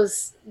know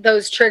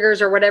those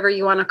triggers or whatever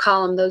you want to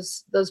call them,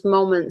 those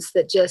moments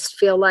that just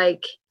feel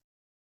like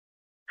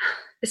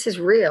this is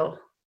real.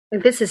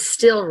 Like this is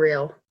still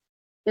real.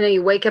 You know,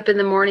 you wake up in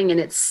the morning and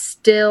it's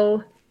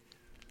still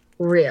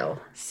real.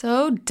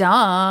 So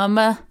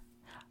dumb.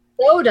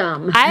 So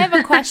dumb. I have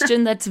a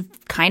question that's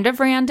kind of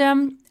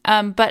random,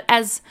 but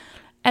as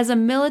a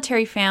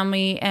military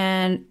family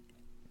and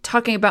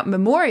talking about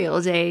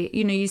Memorial Day,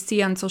 you know, you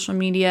see on social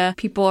media,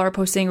 people are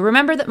posting,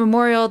 remember that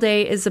Memorial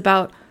Day is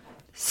about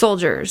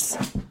soldiers.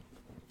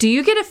 Do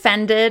you get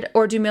offended,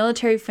 or do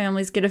military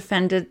families get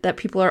offended that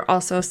people are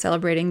also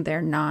celebrating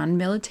their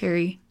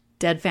non-military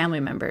dead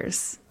family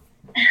members?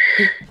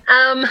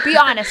 Be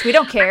honest, we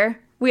don't care.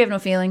 We have no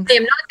feelings. I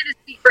am not going to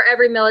speak for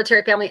every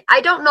military family.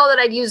 I don't know that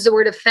I'd use the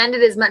word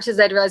offended as much as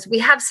I'd realize we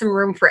have some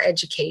room for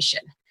education.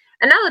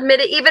 And I'll admit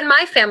it, even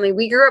my family,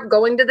 we grew up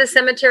going to the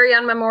cemetery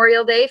on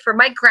Memorial Day for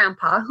my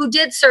grandpa, who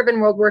did serve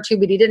in World War II,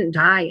 but he didn't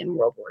die in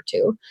World War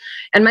II.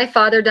 And my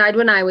father died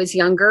when I was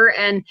younger,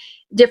 and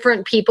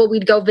different people,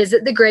 we'd go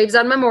visit the graves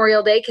on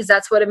Memorial Day because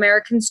that's what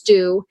Americans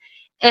do.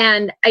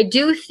 And I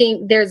do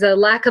think there's a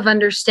lack of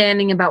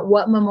understanding about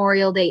what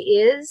Memorial Day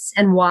is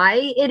and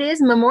why it is.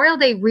 Memorial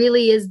Day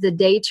really is the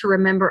day to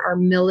remember our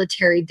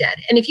military dead.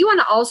 And if you want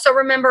to also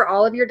remember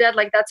all of your dead,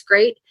 like that's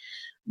great.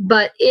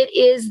 But it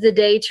is the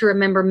day to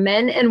remember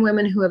men and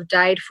women who have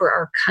died for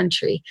our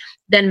country.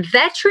 Then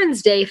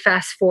Veterans Day,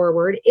 fast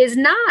forward, is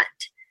not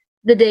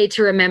the day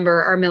to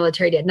remember our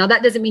military dead. Now,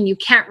 that doesn't mean you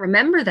can't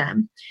remember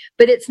them,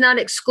 but it's not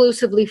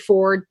exclusively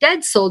for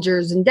dead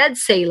soldiers and dead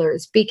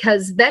sailors,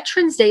 because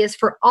Veterans Day is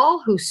for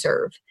all who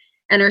serve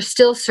and are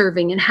still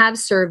serving and have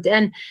served.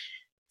 And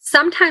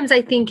sometimes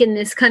I think in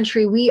this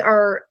country, we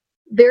are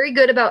very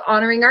good about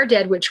honoring our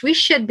dead, which we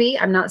should be.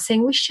 I'm not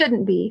saying we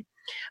shouldn't be.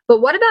 But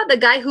what about the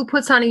guy who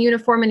puts on a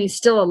uniform and he's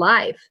still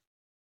alive?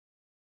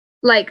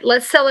 Like,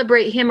 let's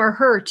celebrate him or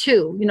her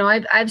too. You know,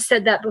 I've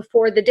said that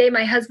before. The day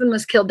my husband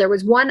was killed, there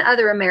was one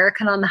other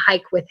American on the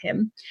hike with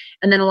him,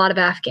 and then a lot of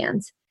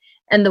Afghans.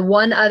 And the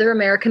one other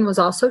American was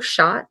also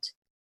shot,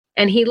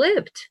 and he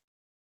lived.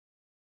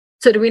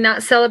 So do we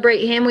not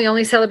celebrate him? We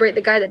only celebrate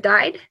the guy that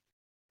died?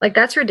 Like,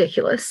 that's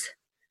ridiculous.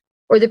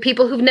 Or the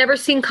people who've never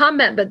seen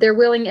combat, but they're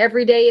willing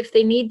every day, if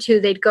they need to,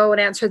 they'd go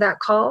and answer that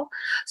call.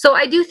 So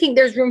I do think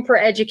there's room for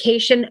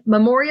education.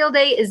 Memorial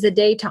Day is the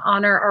day to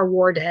honor our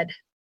war dead.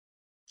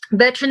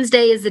 Veterans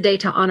Day is the day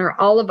to honor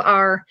all of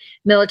our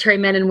military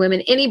men and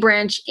women, any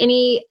branch,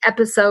 any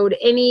episode,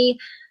 any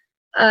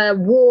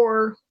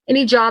war,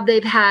 any job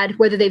they've had,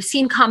 whether they've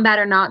seen combat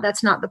or not,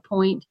 that's not the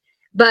point.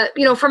 But,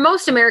 you know, for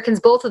most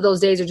Americans, both of those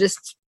days are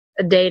just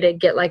a day to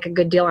get like a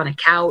good deal on a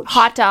couch.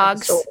 Hot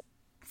dogs.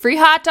 Free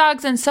hot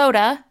dogs and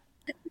soda.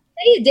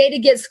 A day to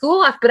get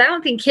school off, but I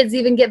don't think kids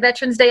even get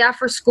Veterans Day off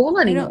for school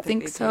anymore. I don't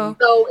think so.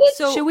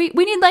 So should we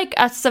need like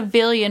a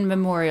civilian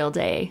Memorial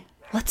Day.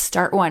 Let's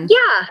start one.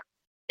 Yeah.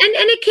 And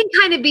it can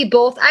kind of be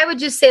both. I would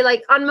just say,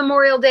 like, on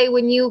Memorial Day,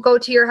 when you go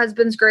to your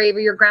husband's grave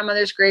or your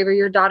grandmother's grave or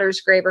your daughter's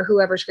grave or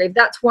whoever's grave,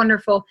 that's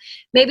wonderful.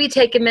 Maybe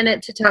take a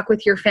minute to talk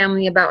with your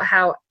family about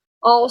how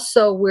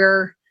also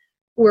we're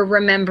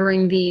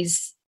remembering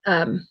these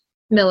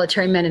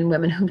military men and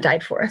women who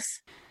died for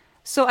us.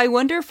 So I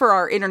wonder for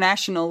our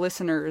international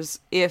listeners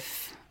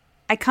if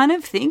I kind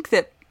of think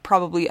that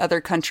probably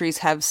other countries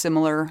have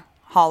similar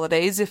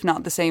holidays, if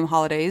not the same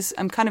holidays.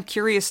 I'm kind of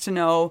curious to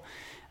know.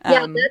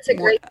 Yeah, that's a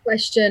great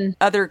question.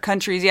 Other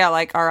countries, yeah,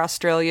 like our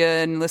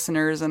Australian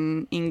listeners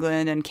and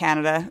England and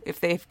Canada, if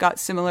they've got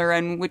similar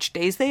and which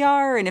days they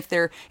are, and if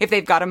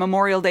they've got a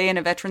Memorial Day and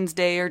a Veterans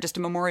Day, or just a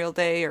Memorial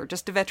Day or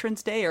just a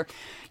Veterans Day, or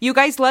you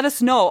guys let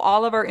us know.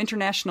 All of our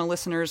international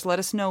listeners, let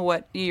us know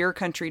what your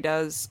country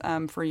does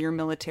for your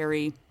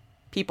military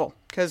people,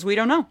 because we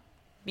don't know.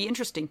 Be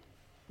interesting.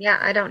 Yeah,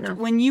 I don't know.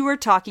 When you were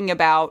talking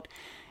about,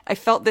 I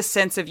felt this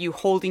sense of you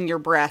holding your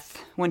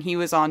breath when he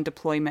was on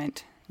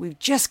deployment. We've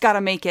just got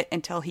to make it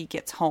until he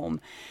gets home.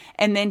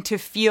 And then to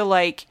feel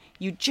like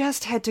you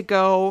just had to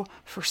go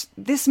for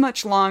this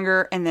much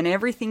longer, and then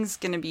everything's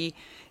going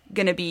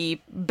to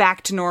be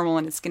back to normal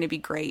and it's going to be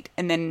great.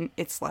 And then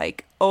it's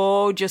like,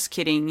 oh, just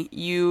kidding.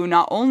 You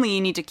not only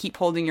need to keep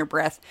holding your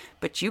breath,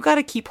 but you got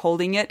to keep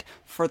holding it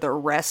for the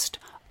rest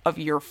of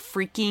your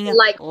freaking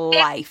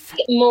life.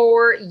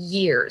 More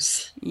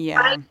years.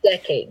 Yeah. 5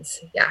 decades.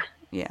 Yeah.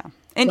 Yeah.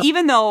 And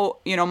even though,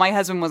 my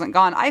husband wasn't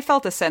gone, I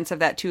felt a sense of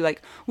that too.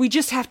 Like, we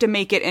just have to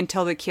make it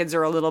until the kids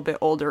are a little bit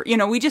older.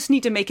 We just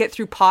need to make it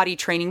through potty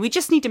training. We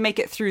just need to make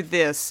it through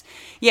this.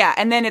 Yeah.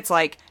 And then it's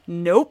like,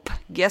 nope,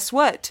 guess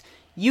what?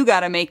 You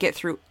got to make it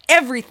through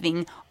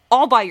everything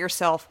all by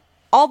yourself,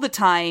 all the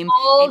time.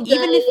 All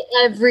day,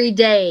 every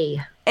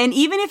day. And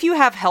even if you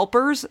have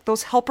helpers,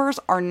 those helpers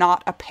are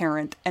not a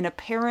parent. And a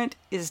parent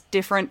is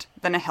different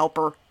than a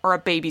helper or a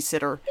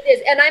babysitter. It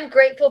is. And I'm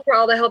grateful for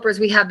all the helpers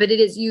we have, but it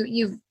is,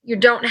 you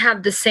don't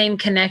have the same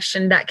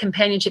connection, that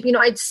companionship.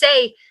 I'd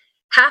say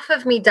half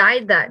of me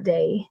died that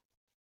day,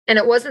 and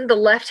it wasn't the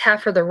left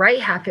half or the right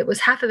half. It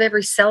was half of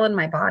every cell in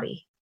my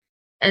body.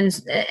 And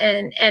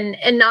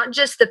not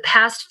just the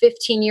past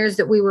 15 years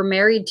that we were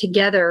married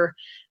together,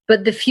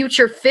 but the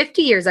future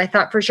 50 years, I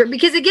thought for sure.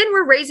 Because again,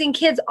 we're raising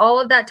kids all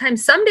of that time.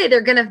 Someday they're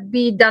going to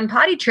be done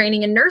potty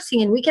training and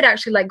nursing, and we could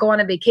actually go on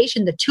a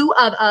vacation, the two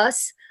of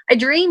us. I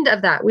dreamed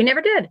of that. We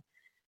never did.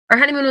 Our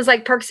honeymoon was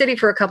like Park City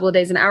for a couple of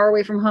days, an hour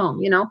away from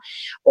home,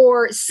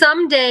 Or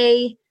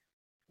someday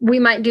we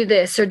might do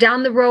this, or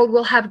down the road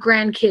we'll have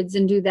grandkids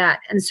and do that.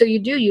 And so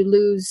you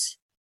lose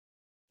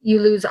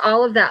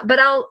all of that. But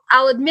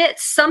I'll admit,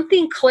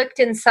 something clicked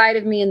inside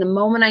of me in the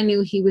moment I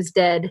knew he was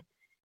dead,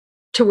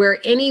 to where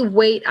any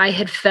weight I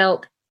had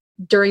felt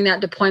during that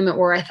deployment,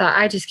 where I thought,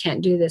 I just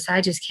can't do this. I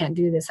just can't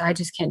do this. I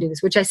just can't do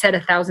this, which I said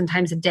 1,000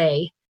 times a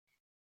day.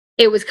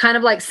 It was kind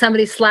of like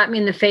somebody slapped me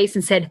in the face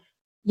and said,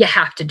 you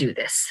have to do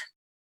this.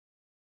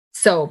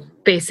 So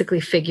basically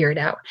figure it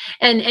out.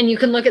 And you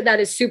can look at that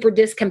as super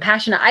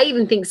discompassionate. I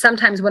even think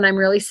sometimes when I'm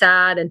really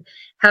sad and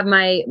have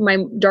my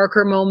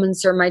darker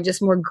moments, or my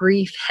just more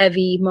grief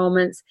heavy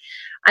moments,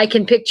 I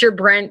can picture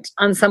Brent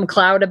on some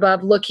cloud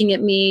above looking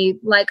at me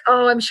like,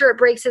 oh, I'm sure it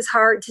breaks his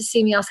heart to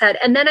see me all sad.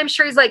 And then I'm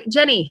sure he's like,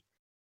 Jennie,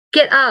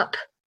 get up.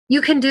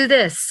 You can do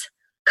this.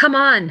 Come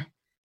on.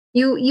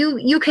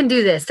 You can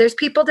do this. There's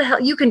people to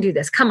help. You can do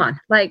this. Come on.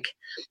 Like,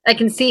 I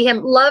can see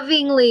him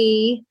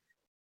lovingly.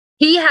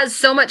 He has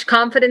so much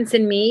confidence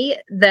in me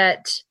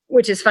that,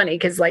 which is funny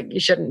because you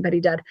shouldn't, but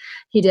he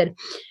did.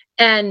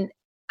 And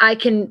I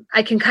can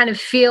kind of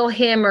feel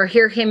him or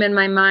hear him in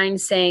my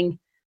mind saying,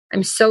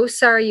 I'm so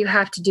sorry you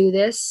have to do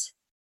this.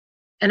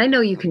 And I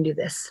know you can do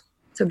this.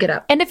 So get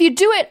up. And if you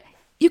do it,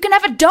 you can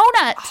have a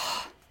donut.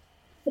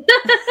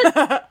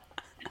 I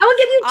will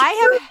give you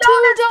two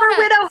donuts for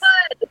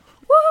widowhood.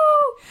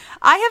 Woo!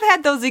 I have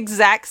had those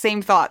exact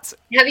same thoughts.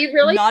 Have you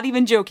really? Not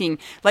even joking.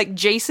 Like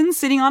Jason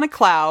sitting on a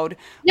cloud,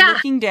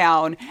 looking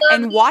down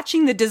and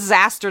watching the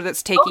disaster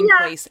that's taking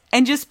place,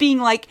 and just being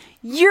like,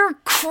 you're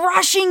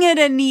crushing it,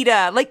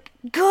 Anita. Like,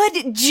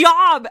 good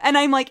job. And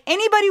I'm like,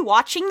 anybody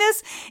watching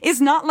this is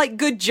not like,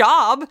 good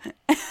job.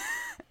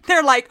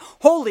 They're like,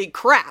 holy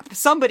crap,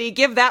 somebody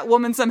give that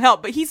woman some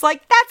help. But he's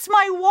like, that's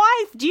my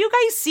wife. Do you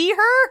guys see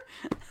her?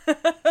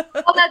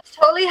 Oh, that's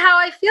totally how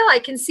I feel. I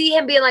can see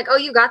him being like, oh,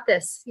 you got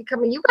this. You got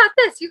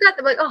this. You got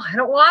them. Like, oh, I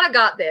don't want to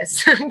got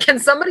this. Can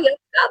somebody else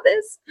got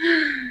this?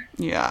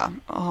 Yeah.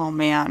 Oh,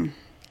 man.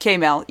 Okay,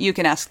 Mel, you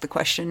can ask the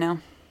question now.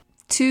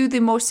 To the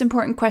most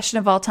important question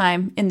of all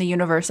time in the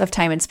universe of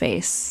time and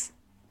space.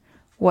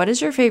 What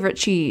is your favorite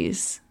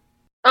cheese?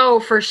 Oh,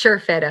 for sure,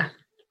 feta.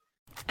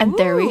 And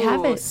there we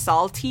have it.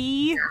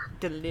 Salty,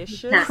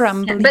 delicious.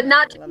 Crumbly. But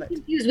not to be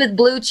confused with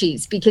blue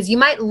cheese, because you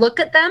might look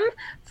at them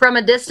from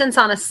a distance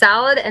on a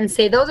salad and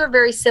say those are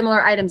very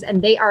similar items,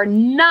 and they are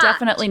not.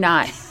 Definitely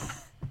not.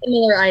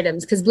 Similar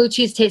items, because blue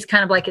cheese tastes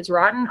kind of like it's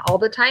rotten all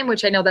the time,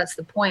 which I know that's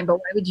the point, but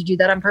why would you do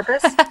that on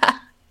purpose?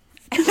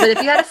 But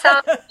if you had a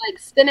salad with like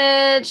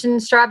spinach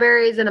and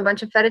strawberries and a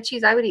bunch of feta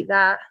cheese, I would eat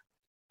that.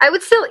 I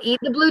would still eat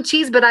the blue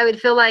cheese, but I would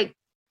feel like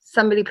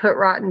somebody put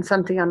rotten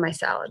something on my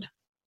salad.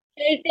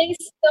 Hey,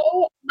 thanks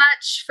so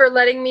much for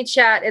letting me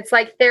chat. It's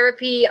like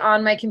therapy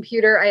on my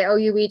computer. I owe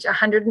you each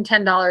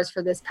 $110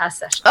 for this past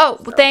session. Oh,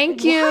 so.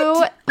 Thank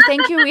you.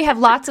 Thank you. We have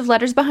lots of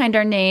letters behind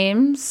our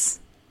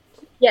names.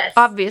 Yes.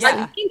 Obviously.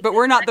 Yeah, but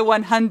we're not the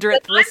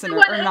 100th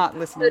listener or not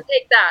listener. So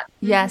take that.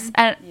 Yes.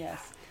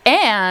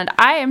 And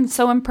I am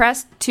so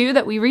impressed, too,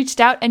 that we reached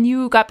out and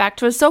you got back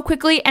to us so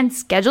quickly and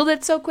scheduled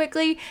it so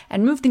quickly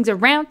and moved things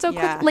around so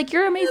quickly. Like,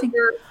 you're amazing.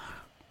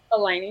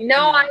 Aligning.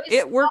 No,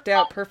 it worked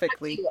out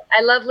perfectly.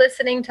 I love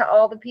listening to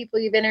all the people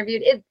you've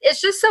interviewed.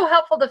 It's just so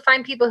helpful to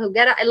find people who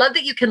get it. I love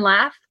that you can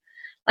laugh.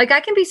 Like,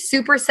 I can be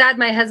super sad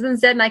my husband's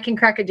dead and I can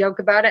crack a joke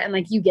about it, and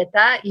like, you get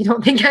that. You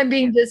don't think I'm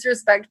being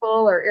disrespectful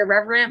or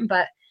irreverent,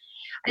 but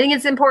I think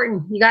it's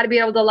important. You got to be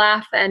able to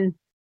laugh and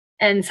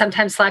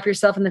sometimes slap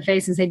yourself in the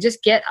face and say,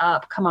 just get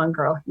up. Come on,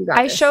 girl. You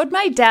got this. I showed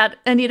my dad,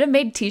 Anita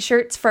made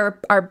t-shirts for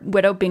our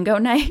widow bingo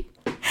night.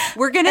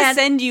 We're going to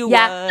send you one.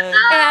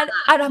 And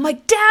I'm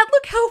like, Dad,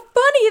 look how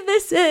funny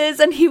this is.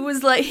 And he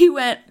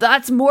went,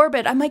 that's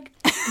morbid. I'm like,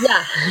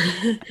 yeah.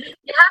 You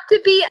have to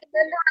be a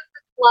member of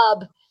the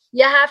club.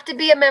 You have to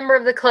be a member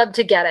of the club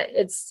to get it.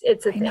 It's a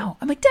thing. I know.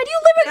 I'm like, Dad, you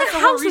live in That's the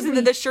the whole house. reason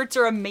that the shirts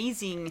are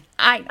amazing.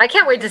 I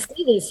can't wait to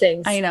see these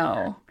things. I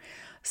know.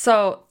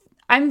 So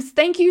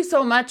thank you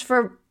so much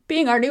for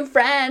being our new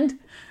friend.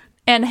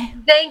 And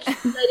thank you,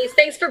 ladies.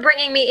 Thanks for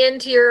bringing me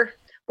into your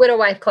Widow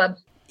Wife Club.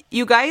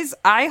 You guys,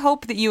 I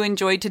hope that you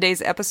enjoyed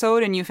today's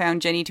episode and you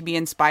found Jennie to be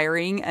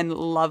inspiring and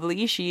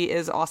lovely. She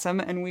is awesome,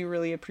 and we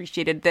really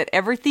appreciated that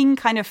everything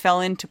kind of fell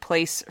into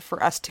place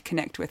for us to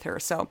connect with her.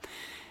 So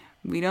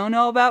we don't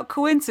know about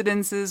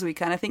coincidences. We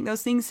kind of think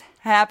those things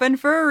happen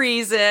for a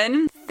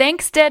reason.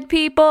 Thanks, dead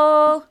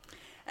people.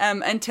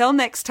 Until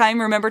next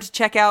time, remember to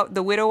check out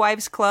the Widow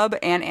Wives Club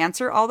and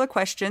answer all the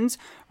questions.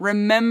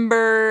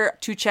 Remember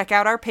to check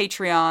out our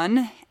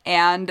Patreon.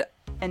 And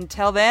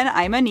until then,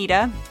 I'm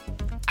Anita.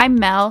 I'm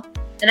Mel.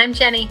 And I'm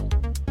Jennie.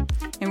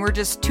 And we're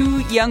just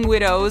two young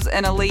widows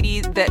and a lady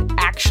that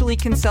actually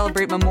can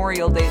celebrate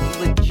Memorial Day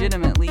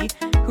legitimately,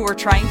 who are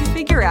trying to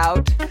figure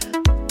out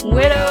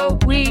Widow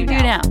we do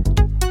now.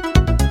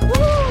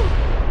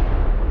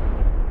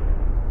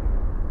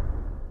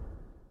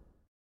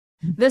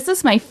 This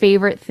is my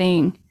favorite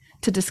thing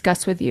to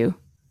discuss with you.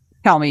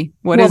 Tell me,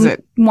 what is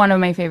it? One of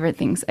my favorite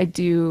things. I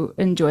do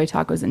enjoy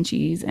tacos and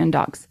cheese and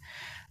dogs.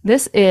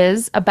 This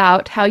is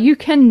about how you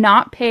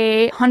cannot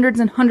pay hundreds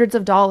and hundreds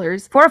of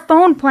dollars for a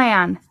phone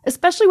plan,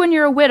 especially when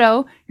you're a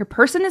widow, your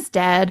person is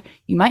dead,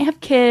 you might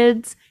have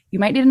kids, you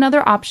might need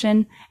another option,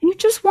 and you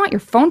just want your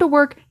phone to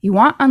work, you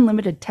want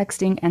unlimited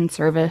texting and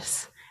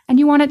service, and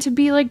you want it to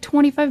be like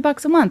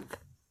 $25 a month.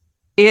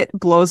 It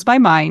blows my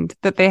mind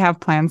that they have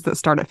plans that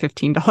start at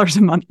 $15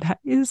 a month. That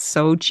is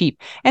so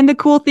cheap. And the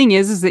cool thing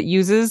is it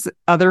uses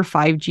other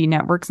 5G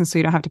networks, and so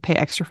you don't have to pay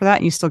extra for that,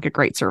 and you still get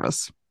great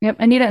service. Yep,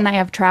 Anita and I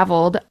have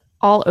traveled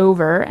all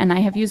over, and I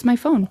have used my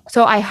phone.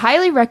 So I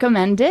highly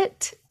recommend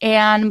it,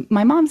 and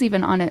my mom's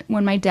even on it.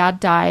 When my dad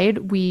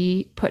died,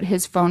 we put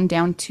his phone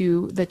down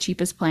to the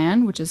cheapest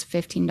plan, which is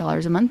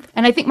 $15 a month.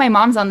 And I think my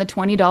mom's on the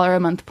 $20 a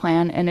month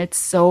plan, and it's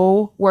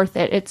so worth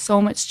it. It's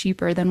so much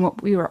cheaper than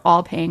what we were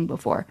all paying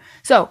before.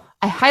 So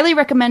I highly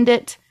recommend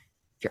it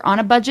if you're on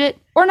a budget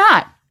or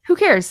not. Who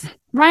cares?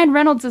 Ryan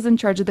Reynolds is in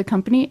charge of the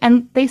company,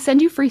 and they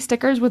send you free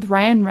stickers with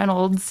Ryan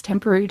Reynolds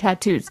temporary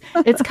tattoos.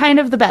 It's kind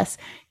of the best.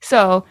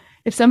 So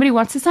if somebody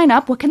wants to sign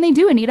up, what can they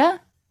do, Anita?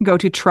 Go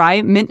to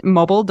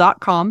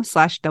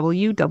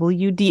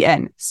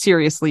trymintmobile.com/WWDN.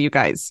 Seriously, you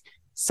guys.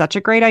 Such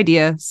a great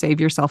idea. Save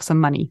yourself some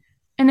money.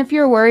 And if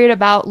you're worried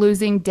about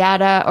losing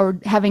data or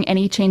having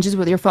any changes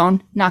with your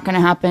phone, not going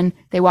to happen.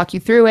 They walk you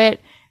through it.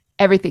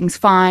 Everything's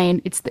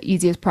fine. It's the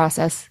easiest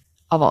process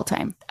of all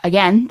time.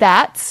 Again,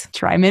 that's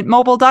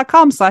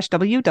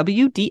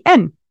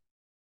trymintmobile.com/WWDN.